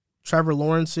 Trevor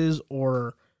Lawrence's,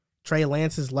 or Trey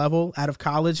Lance's level out of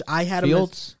college. I had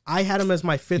him as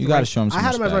my fifth. You got to show him some I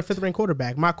had him as my respect. fifth-ranked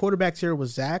quarterback. My quarterbacks here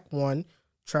was Zach 1,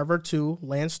 Trevor 2,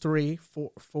 Lance 3,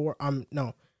 4.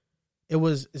 No, it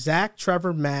was Zach,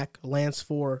 Trevor, Mack, Lance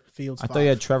 4, Fields 5. I thought you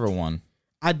had Trevor 1.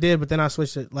 I did, but then I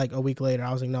switched it like a week later.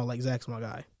 I was like, no, like Zach's my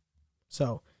guy.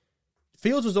 So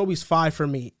Fields was always 5 for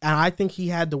me, and I think he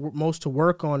had the most to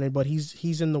work on it, but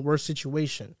he's in the worst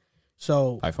situation.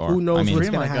 So By far. who knows I mean, what's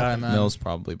free going to my guy, happen? man. Mills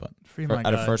probably, but Free my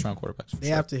out of guy. first-round quarterbacks. For They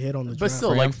sure. have to hit on the But draft.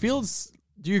 still, like Fields,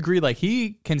 do you agree? Like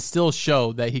he can still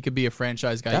show that he could be a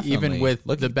franchise guy, Definitely. even with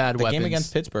Look, the bad the weapons. game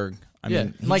against Pittsburgh. I Yeah,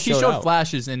 mean, like he showed out.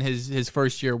 flashes in his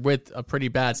first year with a pretty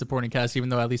bad supporting cast, even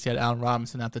though at least he had Allen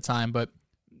Robinson at the time. But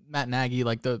Matt Nagy,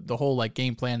 like the whole like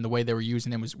game plan, the way they were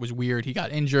using him was weird. He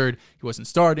got injured, he wasn't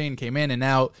starting, came in and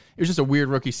out. It was just a weird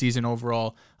rookie season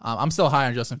overall. I'm still high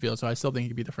on Justin Fields, so I still think he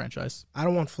could be the franchise. I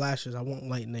don't want flashes. I want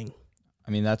lightning.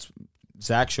 I mean, that's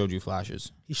Zach showed you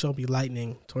flashes. He showed me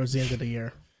lightning towards the end of the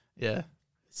year. Yeah,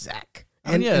 Zach.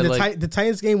 I mean, And yeah, the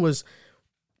Titans game was,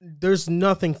 there's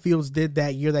nothing Fields did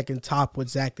that year that can top what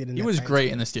Zach did in he that was Titans great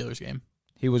game. in the Steelers game.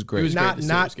 He was great. He was Not great in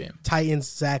the Steelers game. Titans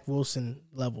Zach Wilson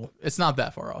level. It's not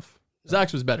that far off.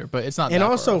 Zach's was better, but it's not. And that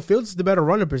also, far off. Fields is the better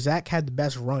runner, but Zach had the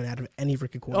best run out of any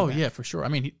freaking Oh quarterback. yeah, for sure. I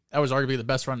mean, that was arguably the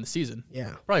best run of the season.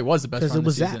 Yeah. Probably was the best 'Cause run it of the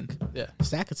was season. Zach. Yeah,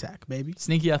 Zach attack, baby.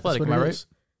 sneaky athletic. That's Am what I it right? is.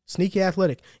 Sneaky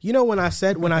athletic. You know, when I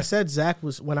said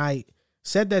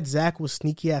that Zach was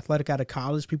sneaky athletic out of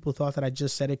college, people thought that I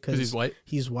just said it because he's white?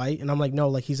 He's white, and I'm like, no,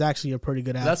 like he's actually a pretty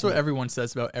good athlete. That's what everyone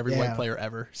says about every Yeah. white player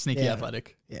ever. Sneaky Yeah.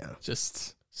 athletic. Yeah,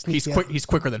 Just Sneaky he's quick. He's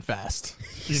quicker than fast.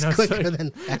 he's what I'm quicker saying?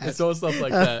 than fast. It's all stuff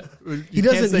like that. He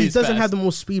doesn't have the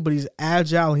most speed, but he's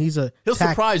agile. And He'll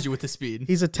surprise you with the speed.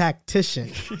 He's a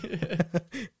tactician,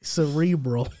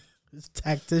 cerebral. He's a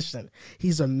tactician.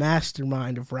 He's a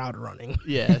mastermind of route running.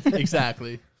 Yeah,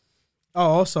 exactly. Oh,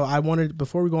 also,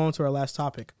 before we go on to our last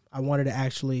topic, I wanted to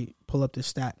actually pull up this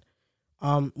stat.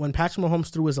 When Patrick Mahomes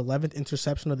threw his 11th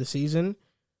interception of the season,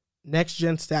 Next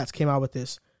Gen Stats came out with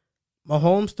this.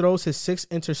 Mahomes throws his 6th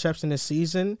interception this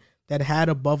season that had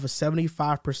above a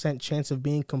 75% chance of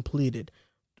being completed,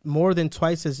 more than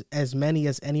twice as many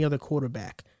as any other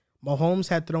quarterback. Mahomes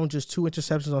had thrown just 2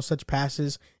 interceptions on such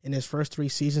passes in his first 3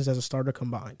 seasons as a starter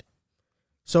combined.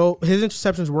 So his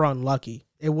interceptions were unlucky.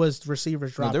 It was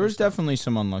receivers dropping. There was stuff. definitely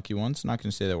some unlucky ones. Not going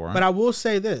to say there weren't. But I will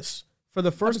say this: for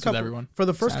the first Happens with everyone.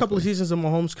 couple of seasons of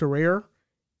Mahomes' career,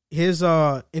 his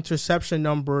interception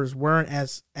numbers weren't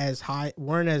as high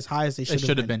as they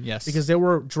should have been. Yes, Because they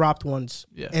were dropped ones.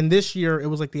 Yeah. And this year it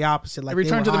was like the opposite. Like They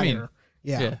returned they were to the mean. higher.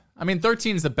 Yeah. yeah. I mean,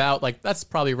 13 is about that's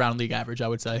probably around league average, I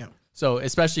would say. Yeah. So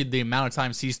especially the amount of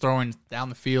times he's throwing down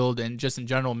the field and just in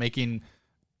general making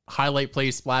highlight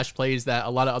plays, splash plays that a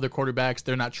lot of other quarterbacks,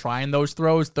 they're not trying those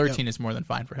throws. 13 is more than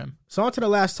fine for him. So on to the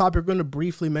last topic, we're going to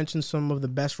briefly mention some of the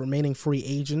best remaining free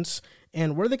agents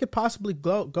and where they could possibly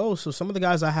go. So some of the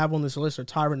guys I have on this list are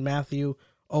Tyrann Mathieu,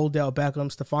 Odell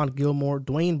Beckham, Stephon Gilmore,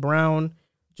 Dwayne Brown,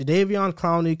 Jadeveon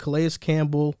Clowney, Calais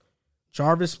Campbell,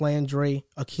 Jarvis Landry,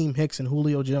 Akeem Hicks, and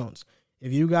Julio Jones.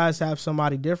 If you guys have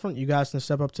somebody different, you guys can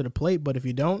step up to the plate. But if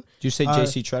you don't, Did you say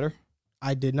J.C. Treader?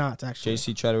 I did not actually.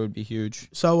 J.C. Treader would be huge.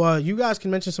 So you guys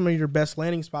can mention some of your best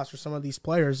landing spots for some of these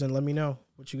players and let me know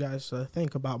what you guys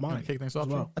think about Wanna mine. kick things as off,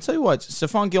 well. Drew? I'll tell you what,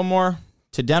 Stephon Gilmore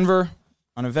to Denver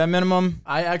on a vet minimum.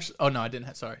 I actually, oh no, I didn't.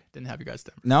 Didn't have you guys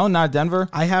there. No, not Denver.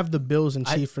 I have the Bills in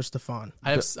chief for Stephon.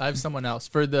 I have someone else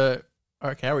for the.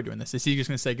 Okay, how are we doing this? Is he just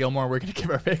going to say Gilmore? We're going to give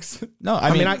our picks. No,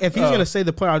 I mean, if he's going to say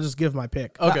the player, I'll just give my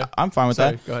pick. Okay, I'm fine with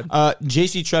Sorry, that. go ahead.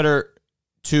 J.C. Treader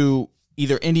to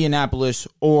either Indianapolis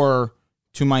or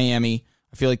to Miami.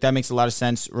 I feel like that makes a lot of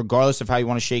sense. Regardless of how you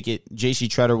want to shake it, J.C.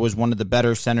 Treader was one of the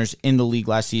better centers in the league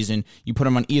last season. You put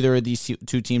him on either of these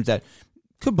two teams that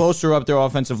could bolster up their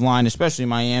offensive line, especially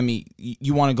Miami.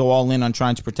 You want to go all in on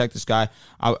trying to protect this guy.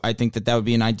 I think that would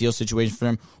be an ideal situation for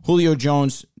him. Julio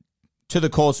Jones to the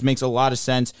Colts makes a lot of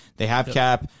sense. They have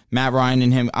Cap. Matt Ryan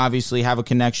and him obviously have a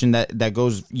connection that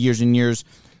goes years and years.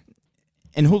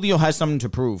 And Julio has something to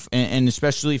prove, and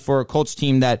especially for a Colts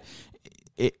team that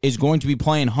is going to be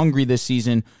playing hungry this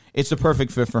season, it's the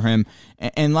perfect fit for him.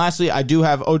 And lastly, I do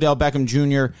have Odell Beckham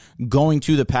Jr. going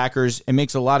to the Packers. It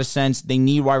makes a lot of sense. They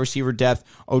need wide receiver depth.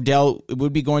 Odell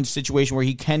would be going to a situation where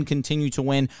he can continue to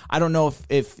win. I don't know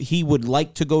if he would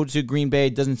like to go to Green Bay.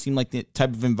 It doesn't seem like the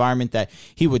type of environment that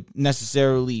he would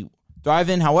necessarily thrive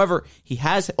in. However, he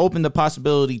has opened the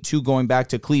possibility to going back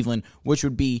to Cleveland, which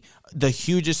would be the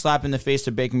hugest slap in the face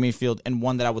to Baker Mayfield and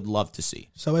one that I would love to see.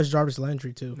 So is Jarvis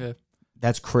Landry, too. Yeah.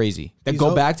 That's crazy. He's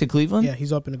Go back to Cleveland? Yeah,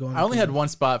 he's open to going. I only had one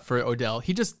spot for Odell.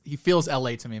 He feels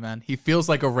LA to me, man. He feels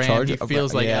like a Ram. He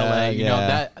feels like LA. You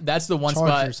know, that's the one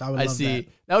Chargers, spot I see.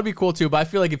 That would be cool too, but I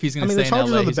feel like if he's going to stay in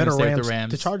LA, he's going to stay with the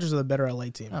Rams. The Chargers are the better LA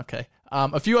team. Okay.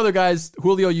 A few other guys.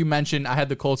 Julio, you mentioned. I had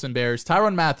the Colts and Bears.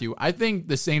 Tyrann Mathieu. I think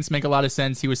the Saints make a lot of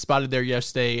sense. He was spotted there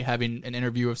yesterday having an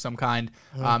interview of some kind.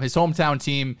 His hometown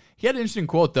team. He had an interesting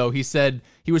quote, though. He said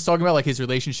he was talking about like his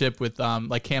relationship with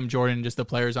like Cam Jordan, just the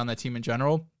players on that team in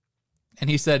general. And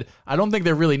he said, I don't think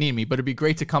they really need me, but it'd be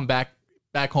great to come back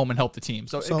home and help the team.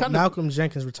 So Malcolm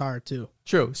Jenkins retired too.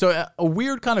 True. So a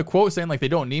weird kind of quote saying like they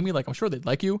don't need me. Like I'm sure they'd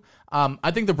like you.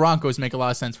 I think the Broncos make a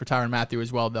lot of sense for Tyrann Mathieu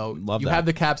as well, though. You have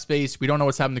the cap space. We don't know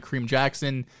what's happening to Kareem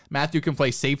Jackson. Mathieu can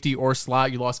play safety or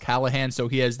slot. You lost Callahan, so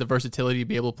he has the versatility to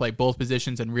be able to play both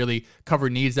positions and really cover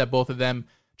needs at both of them.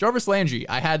 Jarvis Landry.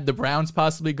 I had the Browns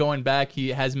possibly going back. He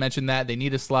has mentioned that they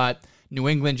need a slot. New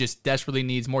England just desperately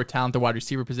needs more talent at the wide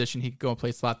receiver position. He could go and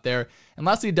play slot there. And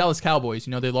lastly, the Dallas Cowboys.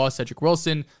 You know, they lost Cedric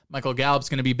Wilson. Michael Gallup's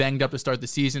going to be banged up to start the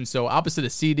season. So opposite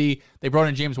of CD, they brought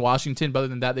in James Washington. But other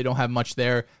than that, they don't have much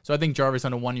there. So I think Jarvis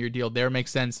on a one-year deal there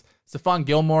makes sense. Stephon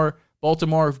Gilmore,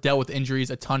 Baltimore dealt with injuries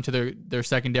a ton to their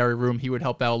secondary room. He would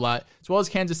help out a lot. As well as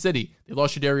Kansas City. They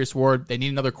lost Shadarius Ward. They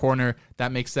need another corner.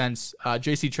 That makes sense.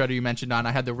 J.C. Treader you mentioned on.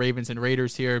 I had the Ravens and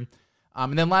Raiders here.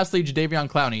 And then lastly, Jadeveon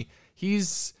Clowney.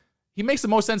 He makes the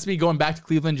most sense to me going back to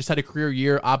Cleveland. Just had a career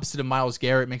year opposite of Myles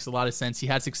Garrett. Makes a lot of sense. He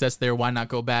had success there. Why not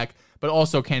go back? But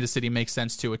also Kansas City makes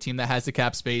sense too. A team that has the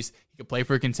cap space. He can play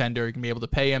for a contender. He can be able to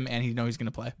pay him, and he knows he's going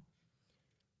to play.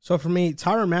 So for me,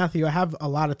 Tyrann Mathieu, I have a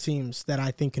lot of teams that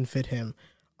I think can fit him.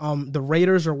 The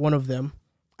Raiders are one of them.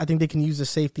 I think they can use the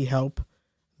safety help.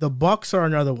 The Bucks are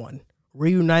another one.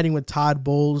 Reuniting with Todd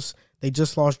Bowles. They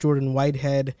just lost Jordan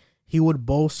Whitehead. He would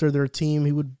bolster their team.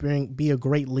 He would be a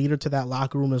great leader to that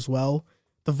locker room as well.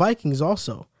 The Vikings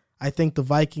also. I think the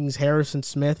Vikings, Harrison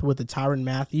Smith with the Tyrann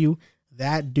Mathieu,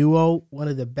 that duo, one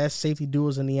of the best safety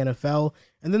duos in the NFL.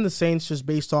 And then the Saints, just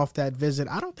based off that visit,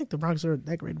 I don't think the Broncos are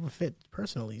that great of a fit,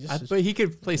 personally. But he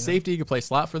could play safety. He could play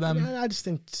slot for them. Yeah, I just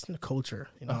think just in the culture.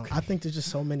 Okay. I think there's just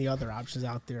so many other options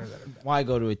out there. Why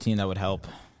go to a team that would help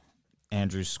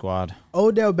Andrew's squad?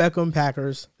 Odell Beckham,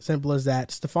 Packers. Simple as that.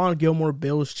 Stephon Gilmore,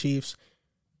 Bills, Chiefs.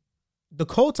 The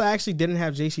Colts, I actually didn't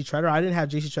have J.C. Treader. I didn't have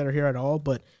J.C. Treader here at all,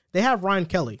 but they have Ryan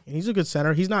Kelly, and he's a good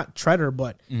center. He's not Treader,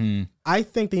 but I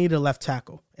think they need a left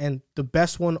tackle. And the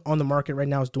best one on the market right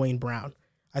now is Dwayne Brown.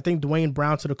 I think Dwayne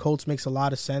Brown to the Colts makes a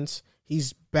lot of sense.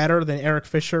 He's better than Eric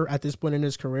Fisher at this point in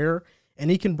his career,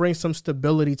 and he can bring some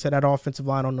stability to that offensive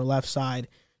line on the left side.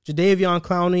 Jadeveon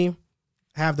Clowney,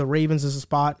 have the Ravens as a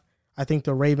spot. I think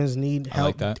the Ravens need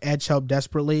help, edge help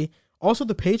desperately. Also,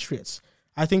 the Patriots.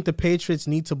 I think the Patriots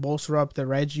need to bolster up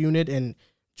their edge unit, and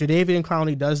Jadeveon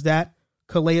Clowney does that.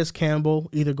 Calais Campbell,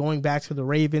 either going back to the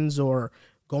Ravens or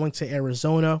going to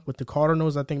Arizona with the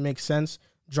Cardinals, I think makes sense.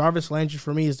 Jarvis Landry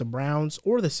for me is the Browns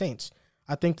or the Saints.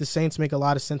 I think the Saints make a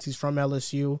lot of sense. He's from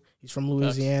LSU. He's from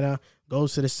Louisiana.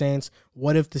 Goes to the Saints.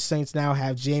 What if the Saints now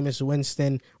have Jameis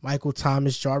Winston, Michael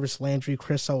Thomas, Jarvis Landry,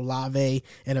 Chris Olave,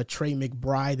 and a Trey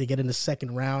McBride to get in the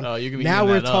second round? Oh, you can be now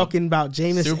we're talking about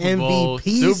Jameis Super Bowl, MVP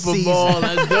season.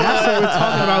 That's what we're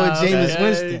talking about with Jameis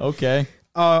Winston. Okay.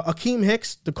 Akeem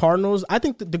Hicks, the Cardinals. I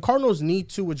think the Cardinals need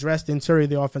to address the interior of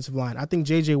the offensive line. I think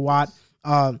J.J. Watt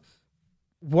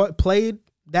played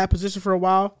that position for a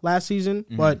while last season,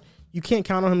 but you can't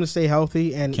count on him to stay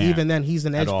healthy, and even then, he's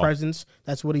an edge presence.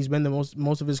 That's what he's been the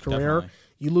most of his career. Definitely.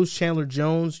 You lose Chandler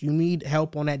Jones. You need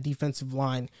help on that defensive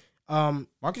line.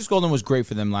 Marcus Golden was great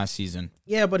for them last season.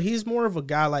 Yeah, but he's more of a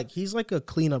guy, he's like a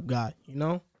cleanup guy, you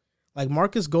know? Like,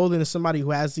 Marcus Golden is somebody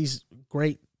who has these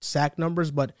great sack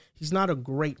numbers, but he's not a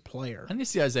great player. I need to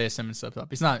see Isaiah Simmons step up.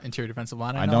 He's not interior defensive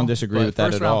line. I don't disagree with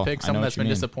that at all. First round pick, someone that's been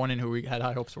disappointing who we had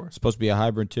high hopes for. Supposed to be a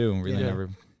hybrid, too. Really never...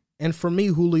 And for me,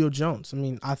 Julio Jones. I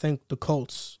mean, I think the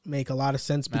Colts make a lot of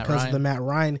sense because of the Matt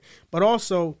Ryan, but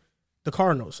also the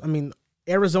Cardinals. I mean,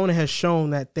 Arizona has shown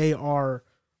that they are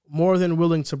more than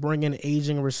willing to bring in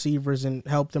aging receivers and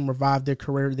help them revive their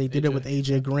career. They did it with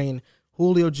A.J. Green.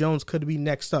 Julio Jones could be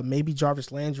next up. Maybe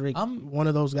Jarvis Landry, one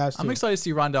of those guys, too. I'm excited to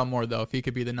see Rondale Moore, though, if he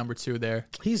could be the number 2 there.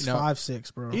 He's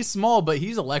 5'6", bro. He's small, but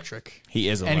he's electric. He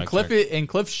is electric. And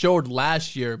Cliff showed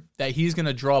last year that he's going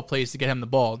to draw plays to get him the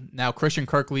ball. Now, Christian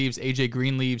Kirk leaves, A.J.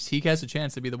 Green leaves. He has a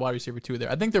chance to be the wide receiver 2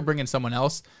 there. I think they're bringing someone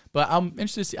else, but I'm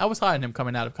interested to see. I was high on him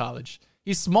coming out of college.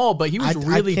 He's small, but he was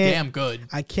really damn good.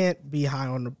 I can't be high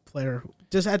on the player.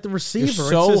 Just at the receiver.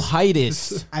 You're so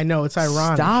heightist. I know, it's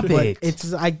ironic. Stop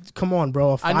it. Come on,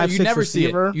 bro. I know, you never see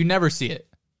it. You never see it.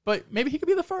 But maybe he could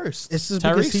be the first. It's just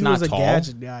because he was a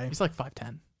gadget guy. He's like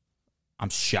 5'10". I'm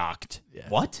shocked. Yeah.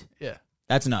 What? Yeah.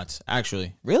 That's nuts,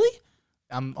 actually. Really?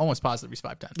 I'm almost positive he's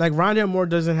 5'10". Like, Rondale Moore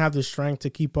doesn't have the strength to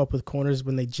keep up with corners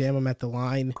when they jam him at the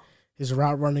line. His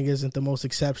route running isn't the most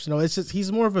exceptional. It's just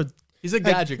he's more of a... He's a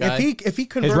gadget guy. If he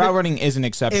converted, his route running isn't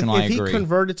exceptional, I agree. If he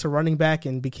converted to running back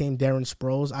and became Darren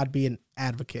Sproles, I'd be an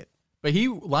advocate. But he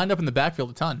lined up in the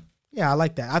backfield a ton. Yeah, I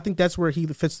like that. I think that's where he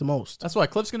fits the most. That's why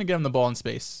Cliff's going to get him the ball in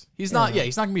space. He's not going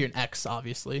to be an X,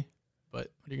 obviously. But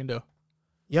what are you going to do?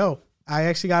 Yo, I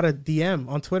actually got a DM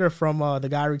on Twitter from the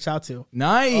guy I reached out to.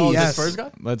 Nice. Oh, the Spurs guy?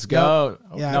 Let's go.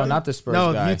 Yep. Yeah, no, not the Spurs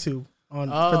guy. No, YouTube. For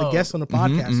the guests on the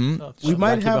podcast. We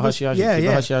might have keep it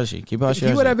hush-hush. If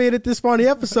he would have made it this far in the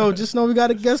episode, just know we got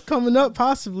a guest coming up,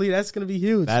 possibly. That's going to be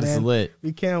huge. That's lit.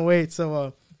 We can't wait.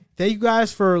 So, thank you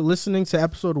guys for listening to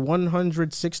episode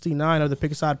 169 of the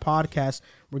Pick a Side podcast.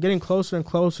 We're getting closer and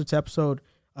closer to episode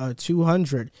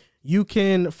 200. You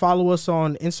can follow us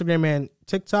on Instagram and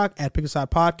TikTok at Pick a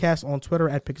Side Podcast, on Twitter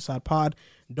at Pick a Side Pod.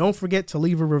 Don't forget to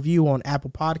leave a review on Apple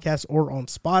Podcasts or on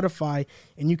Spotify,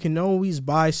 and you can always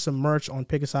buy some merch on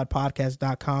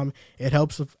pickasidepodcast.com. It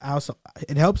helps us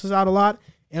out a lot,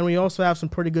 and we also have some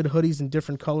pretty good hoodies in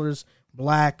different colors: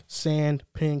 black, sand,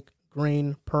 pink,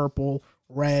 green, purple,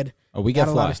 red. Oh, we get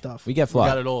fly. A lot of stuff. We get fly.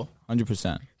 We got it all.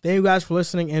 100%. Thank you guys for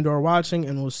listening and/or watching,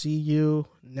 and we'll see you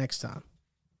next time.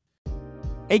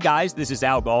 Hey guys, this is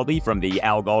Al Galdi from the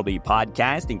Al Galdi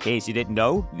Podcast. In case you didn't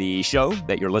know, the show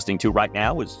that you're listening to right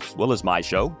now, as well as my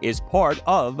show, is part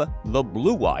of the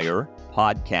Blue Wire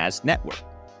Podcast Network.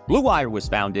 Blue Wire was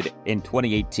founded in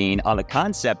 2018 on the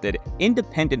concept that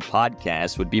independent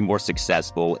podcasts would be more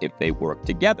successful if they worked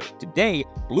together. Today,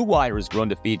 Blue Wire has grown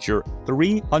to feature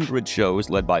 300 shows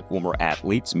led by former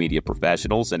athletes, media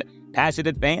professionals, and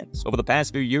passionate fans. Over the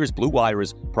past few years, Blue Wire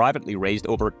has privately raised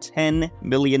over $10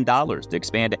 million to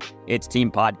expand its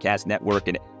team podcast network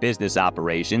and business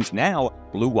operations. Now,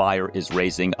 Blue Wire is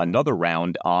raising another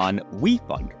round on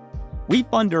WeFunder.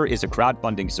 WeFunder is a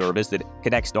crowdfunding service that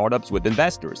connects startups with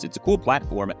investors. It's a cool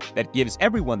platform that gives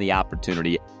everyone the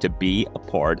opportunity to be a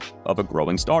part of a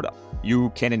growing startup. You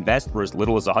can invest for as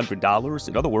little as $100.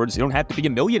 In other words, you don't have to be a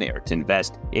millionaire to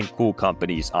invest in cool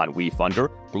companies on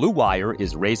WeFunder. Blue Wire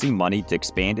is raising money to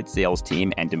expand its sales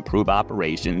team and improve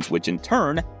operations, which in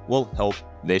turn will help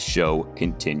this show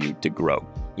continue to grow.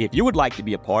 If you would like to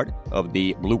be a part of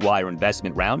the Blue Wire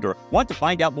investment round or want to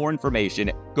find out more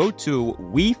information, go to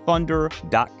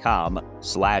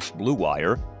wefunder.com/Blue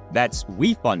Wire. That's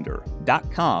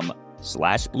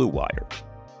wefunder.com/Blue Wire.